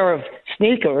steal a pair of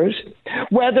sneakers,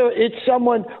 whether it's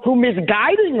someone who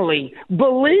misguidingly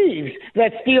believes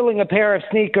that stealing a pair of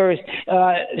sneakers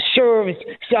serves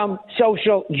some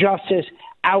social justice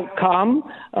outcome,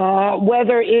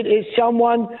 whether it is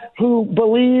someone who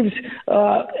believes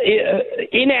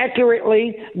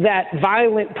inaccurately that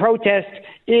violent protest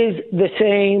is the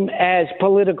same as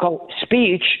political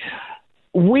speech,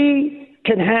 we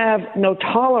can have no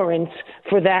tolerance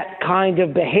for that kind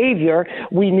of behavior.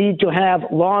 We need to have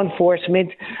law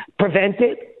enforcement prevent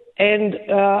it and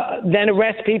then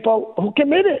arrest people who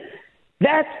commit it.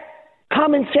 That's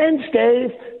common sense,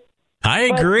 Dave. I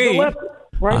agree.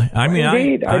 Right? I mean,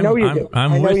 Indeed. I know you do.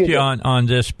 I'm with you on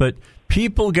this, but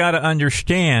people got to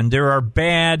understand there are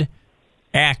bad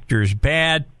actors,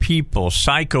 bad people,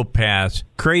 psychopaths,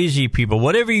 crazy people,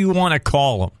 whatever you want to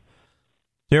call them.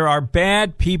 There are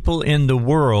bad people in the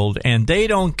world, and they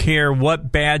don't care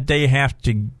what bad they have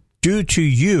to do to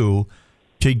you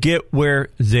to get where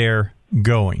they're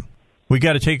going. We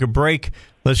got to take a break.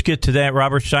 Let's get to that.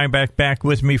 Robert Steinbach back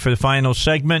with me for the final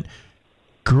segment.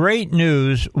 Great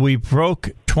news. We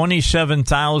broke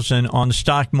 27,000 on the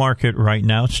stock market right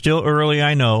now. It's still early,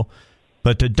 I know,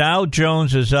 but the Dow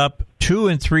Jones is up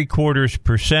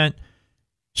 2.75%,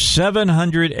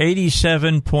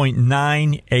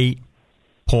 787.98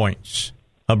 points.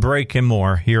 A break and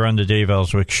more here on the Dave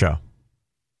Elswick Show.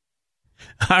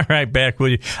 All right, back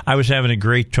with you. I was having a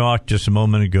great talk just a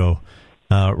moment ago,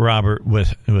 Robert,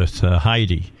 with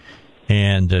Heidi,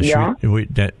 and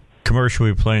that commercial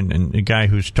we were playing, and the guy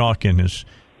who's talking has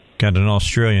got an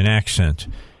Australian accent.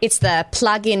 It's the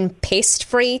plug-in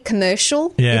paste-free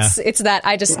commercial. Yeah. It's that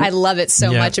I love it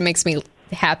so much. It makes me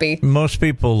happy. Most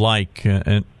people like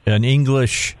an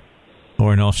English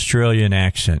or an Australian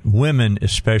accent. Women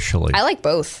especially. I like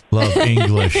both. Love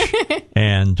English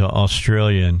and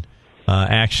Australian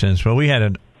accents. Well, we had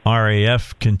an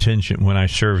RAF contingent when I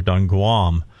served on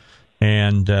Guam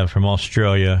and from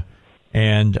Australia,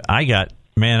 and I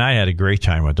had a great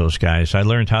time with those guys. I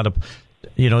learned how to,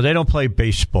 they don't play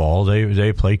baseball,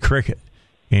 they play cricket,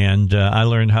 and I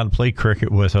learned how to play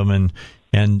cricket with them,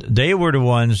 and they were the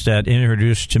ones that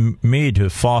introduced me to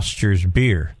Foster's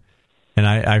beer, and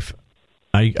I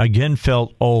again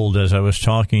felt old as I was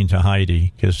talking to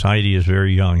Heidi, because Heidi is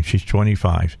very young, she's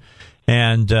 25.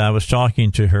 And I was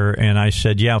talking to her, and I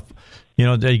said,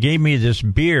 they gave me this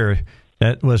beer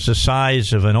that was the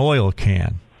size of an oil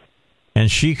can. And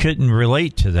she couldn't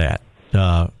relate to that,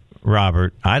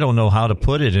 Robert. I don't know how to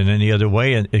put it in any other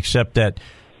way except that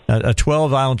a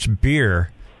 12-ounce beer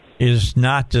is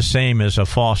not the same as a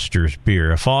Foster's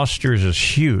beer. A Foster's is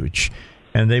huge,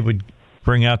 and they would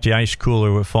bring out the ice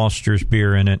cooler with Foster's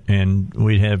beer in it, and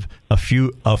we'd have a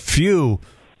few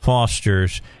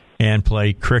Foster's and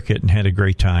play cricket and had a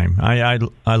great time. I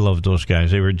love those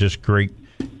guys. They were just great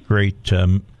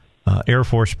Air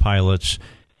Force pilots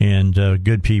and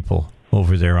good people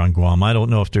over there on Guam. I don't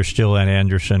know if they're still at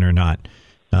Anderson or not.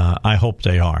 I hope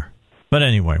they are. But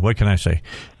anyway, what can I say?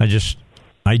 I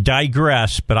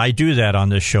digress, but I do that on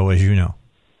this show, as you know.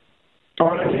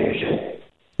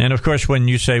 And, of course, when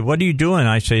you say, what are you doing?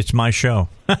 I say, it's my show.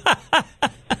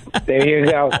 There you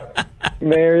go.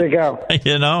 There you go.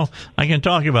 I can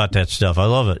talk about that stuff. I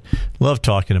love it. Love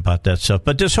talking about that stuff.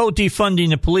 But this whole defunding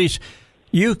the police,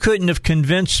 you couldn't have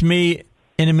convinced me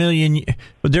in a million years.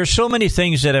 There's so many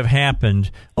things that have happened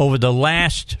over the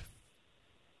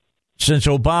since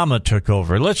Obama took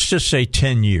over. Let's just say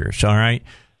 10 years, all right,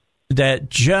 that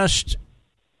just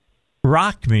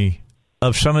rocked me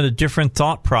of some of the different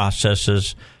thought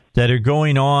processes that are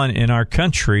going on in our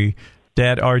country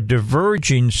that are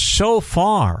diverging so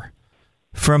far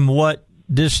from what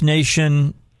this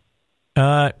nation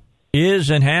is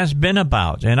and has been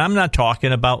about. And I'm not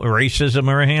talking about racism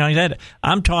or anything like that.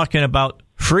 I'm talking about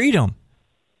freedom.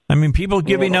 I mean, people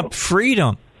giving up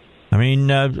freedom. I mean,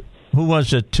 who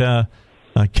was it?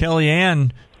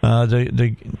 Kellyanne,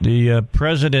 the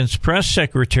president's press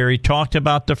secretary, talked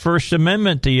about the First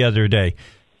Amendment the other day.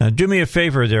 Do me a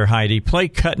favor there, Heidi. Play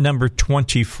cut number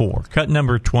 24. Cut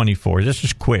number 24. This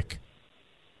is quick.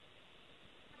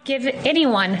 Give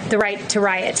anyone the right to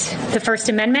riot. The First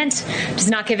Amendment does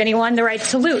not give anyone the right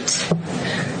to loot.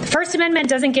 The First Amendment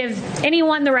doesn't give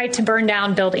anyone the right to burn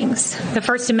down buildings. The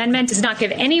First Amendment does not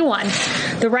give anyone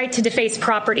the right to deface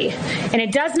property. And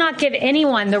it does not give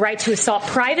anyone the right to assault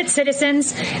private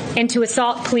citizens and to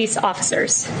assault police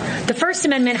officers. The First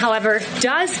Amendment, however,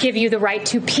 does give you the right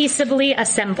to peaceably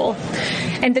assemble.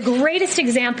 And the greatest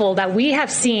example that we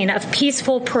have seen of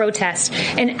peaceful protest,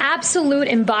 an absolute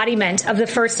embodiment of the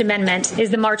First Amendment,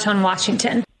 is the March on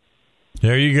Washington.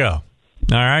 There you go.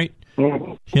 All right.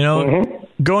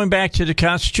 Going back to the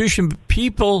Constitution,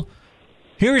 people,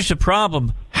 here's the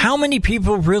problem. How many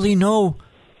people really know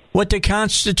what the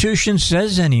Constitution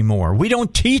says anymore? We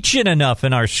don't teach it enough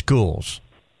in our schools.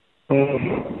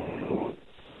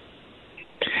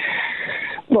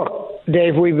 Look,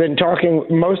 Dave, we've been talking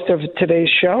most of today's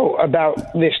show about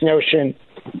this notion.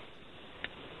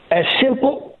 As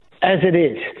simple as it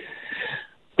is,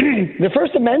 the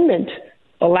First Amendment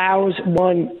allows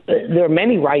one, there are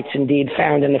many rights indeed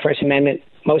found in the First Amendment.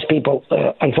 Most people,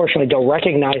 unfortunately, don't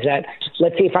recognize that.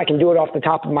 Let's see if I can do it off the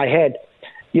top of my head.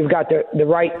 You've got the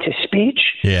right to speech.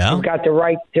 Yeah. You've got the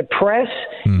right to press.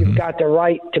 Mm-hmm. You've got the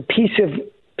right to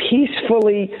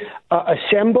peacefully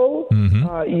assemble.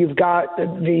 Mm-hmm. You've got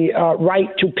the right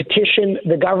to petition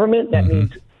the government. That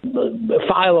means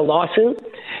file a lawsuit.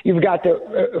 You've got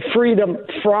the freedom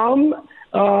from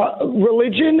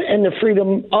religion and the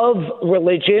freedom of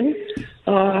religion.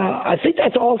 I think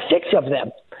that's all 6 of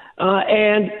them.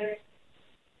 And,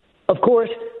 of course,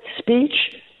 speech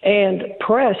and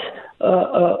press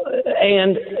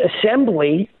and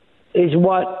assembly is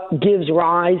what gives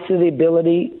rise to the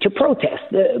ability to protest.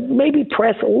 Maybe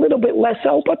press a little bit less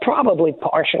so, but probably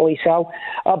partially so,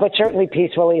 but certainly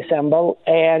peacefully assemble.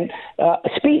 And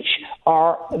speech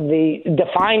are the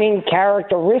defining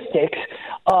characteristics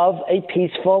of a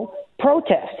peaceful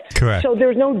protest. Correct. So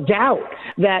there's no doubt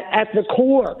that at the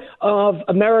core of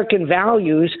American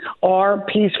values are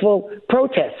peaceful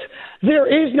protests. There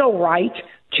is no right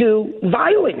to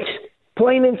violence,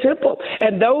 plain and simple.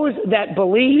 And those that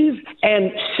believe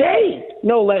and say,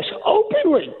 no less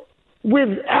openly,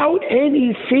 without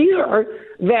any fear,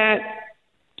 that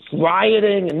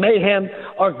rioting and mayhem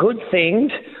are good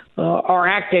things, are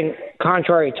acting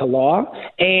contrary to law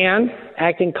and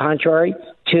acting contrary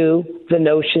to the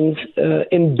notions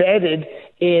embedded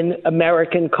in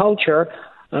American culture,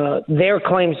 their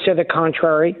claims to the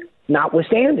contrary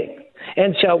notwithstanding.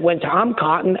 And so when Tom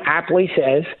Cotton aptly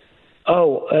says,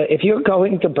 if you're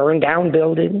going to burn down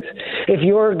buildings, if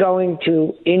you're going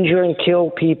to injure and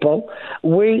kill people,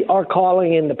 we are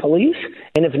calling in the police,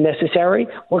 and if necessary,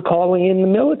 we're calling in the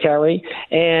military,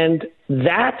 and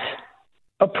that's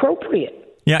appropriate.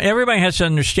 Yeah, everybody has to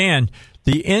understand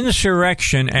the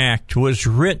Insurrection Act was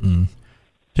written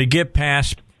to get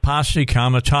past posse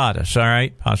comitatus, all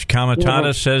right? Posse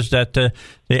comitatus says that the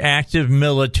active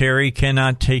military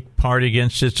cannot take part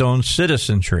against its own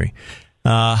citizenry.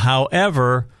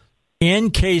 However,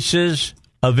 in cases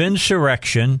of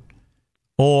insurrection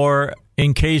or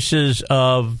in cases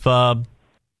of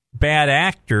bad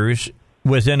actors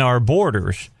within our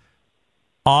borders,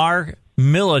 our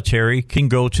military can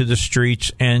go to the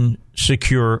streets and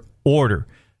secure order.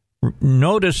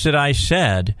 Notice that I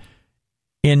said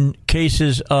in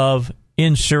cases of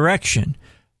insurrection,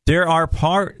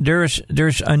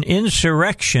 there's an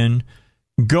insurrection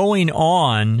going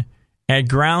on at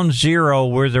ground zero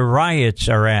where the riots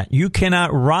are at. You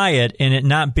cannot riot and it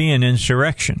not be an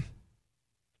insurrection.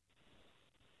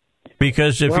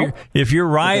 Because if you're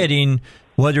rioting,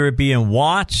 whether it be in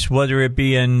Watts, whether it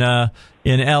be in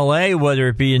L.A., whether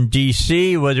it be in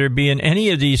D.C., whether it be in any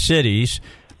of these cities,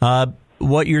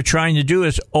 what you're trying to do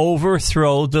is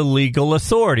overthrow the legal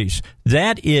authorities.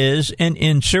 That is an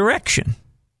insurrection.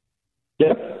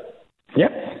 Yep.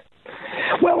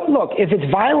 Well, look, if it's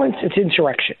violence, it's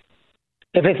insurrection.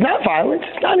 If it's not violence,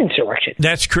 it's not insurrection.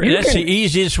 That's the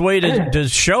easiest way to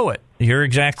show it. You're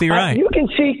exactly right. You can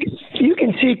seek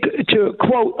to,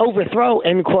 quote, overthrow,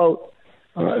 end quote,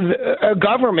 a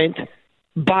government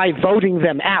by voting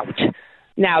them out.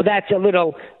 Now, that's a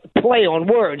little play on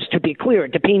words, to be clear.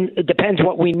 It depends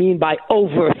what we mean by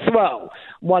overthrow.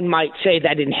 One might say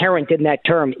that inherent in that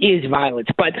term is violence,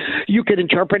 but you could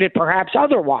interpret it perhaps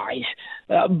otherwise.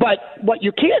 But what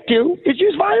you can't do is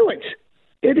use violence.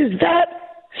 It is that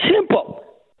simple.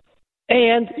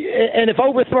 And if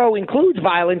overthrow includes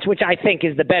violence, which I think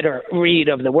is the better read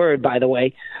of the word, by the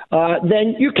way,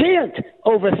 then you can't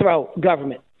overthrow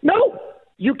government. No,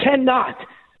 you cannot.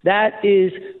 That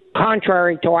is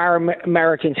contrary to our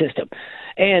American system.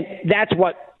 And that's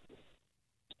what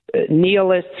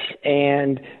nihilists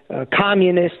and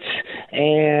communists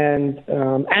and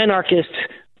anarchists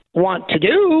want to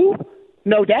do,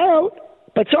 no doubt.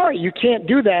 But sorry, you can't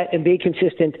do that and be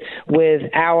consistent with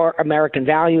our American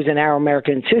values and our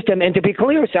American system. And to be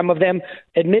clear, some of them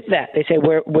admit that. They say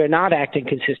we're not acting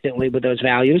consistently with those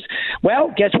values.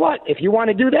 Well, guess what? If you want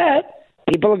to do that,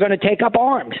 people are going to take up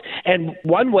arms. And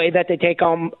one way that they take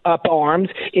up arms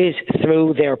is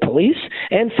through their police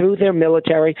and through their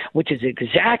military, which is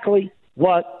exactly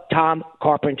what Tom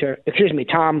Cotton,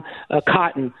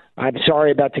 I'm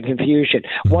sorry about the confusion.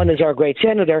 One is our great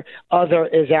senator, other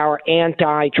is our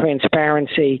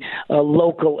anti-transparency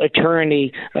local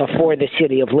attorney for the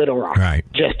city of Little Rock, right.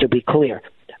 Just to be clear.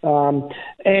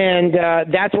 And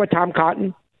that's what Tom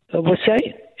Cotton was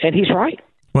saying, and he's right.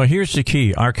 Well, here's the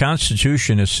key. Our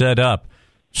Constitution is set up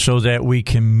so that we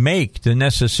can make the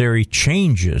necessary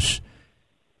changes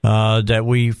that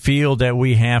we feel that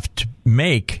we have to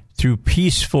make through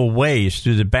peaceful ways,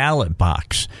 through the ballot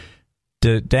box.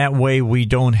 That way we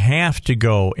don't have to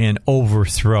go and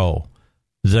overthrow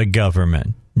the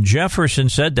government. Jefferson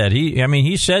said that.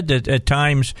 He said that at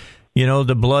times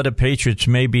the blood of patriots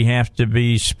maybe have to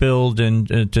be spilled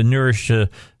and to nourish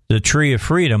the tree of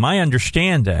freedom. I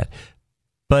understand that.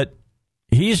 But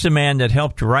he's the man that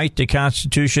helped write the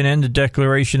Constitution and the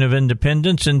Declaration of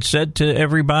Independence and said to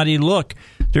everybody, look,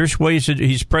 there's ways that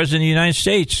he's president of the United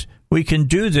States. We can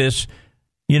do this,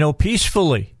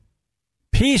 peacefully.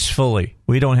 Peacefully.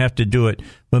 We don't have to do it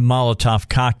with Molotov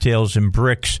cocktails and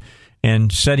bricks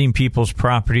and setting people's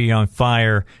property on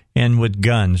fire and with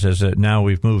guns, now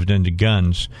we've moved into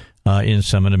guns in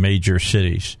some of the major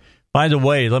cities. By the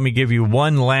way, let me give you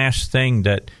one last thing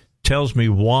that tells me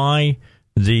why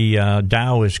the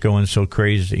Dow is going so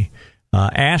crazy.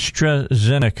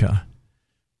 AstraZeneca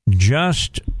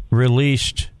just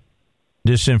released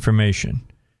this information.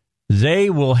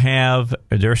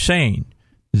 They're saying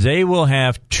they will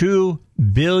have 2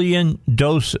 billion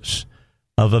doses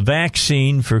of a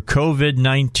vaccine for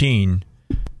COVID-19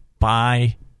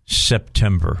 by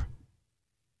September.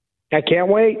 I can't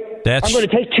wait. I'm going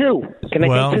to take 2. Can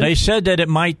I take 2? They said that it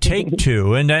might take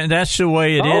 2, and that's the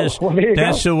way it is. Well,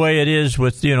 that's the way it is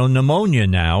with pneumonia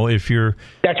now. If you're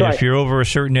over a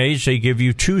certain age, they give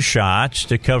you 2 shots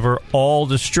to cover all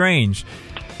the strains.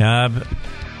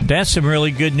 That's some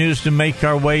really good news to make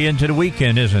our way into the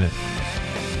weekend, isn't it?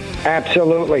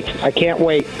 Absolutely. I can't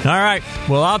wait. All right.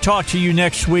 Well, I'll talk to you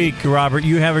next week, Robert.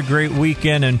 You have a great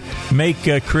weekend, and make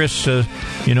Chris,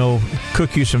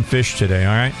 cook you some fish today,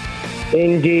 all right?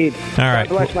 Indeed. All right.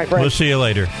 God bless, my friend. We'll see you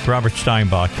later. Robert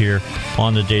Steinbach here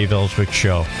on the Dave Elswick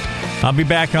Show. I'll be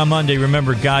back on Monday.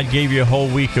 Remember, God gave you a whole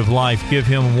week of life. Give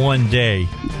him one day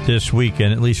this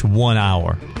weekend, at least 1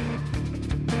 hour.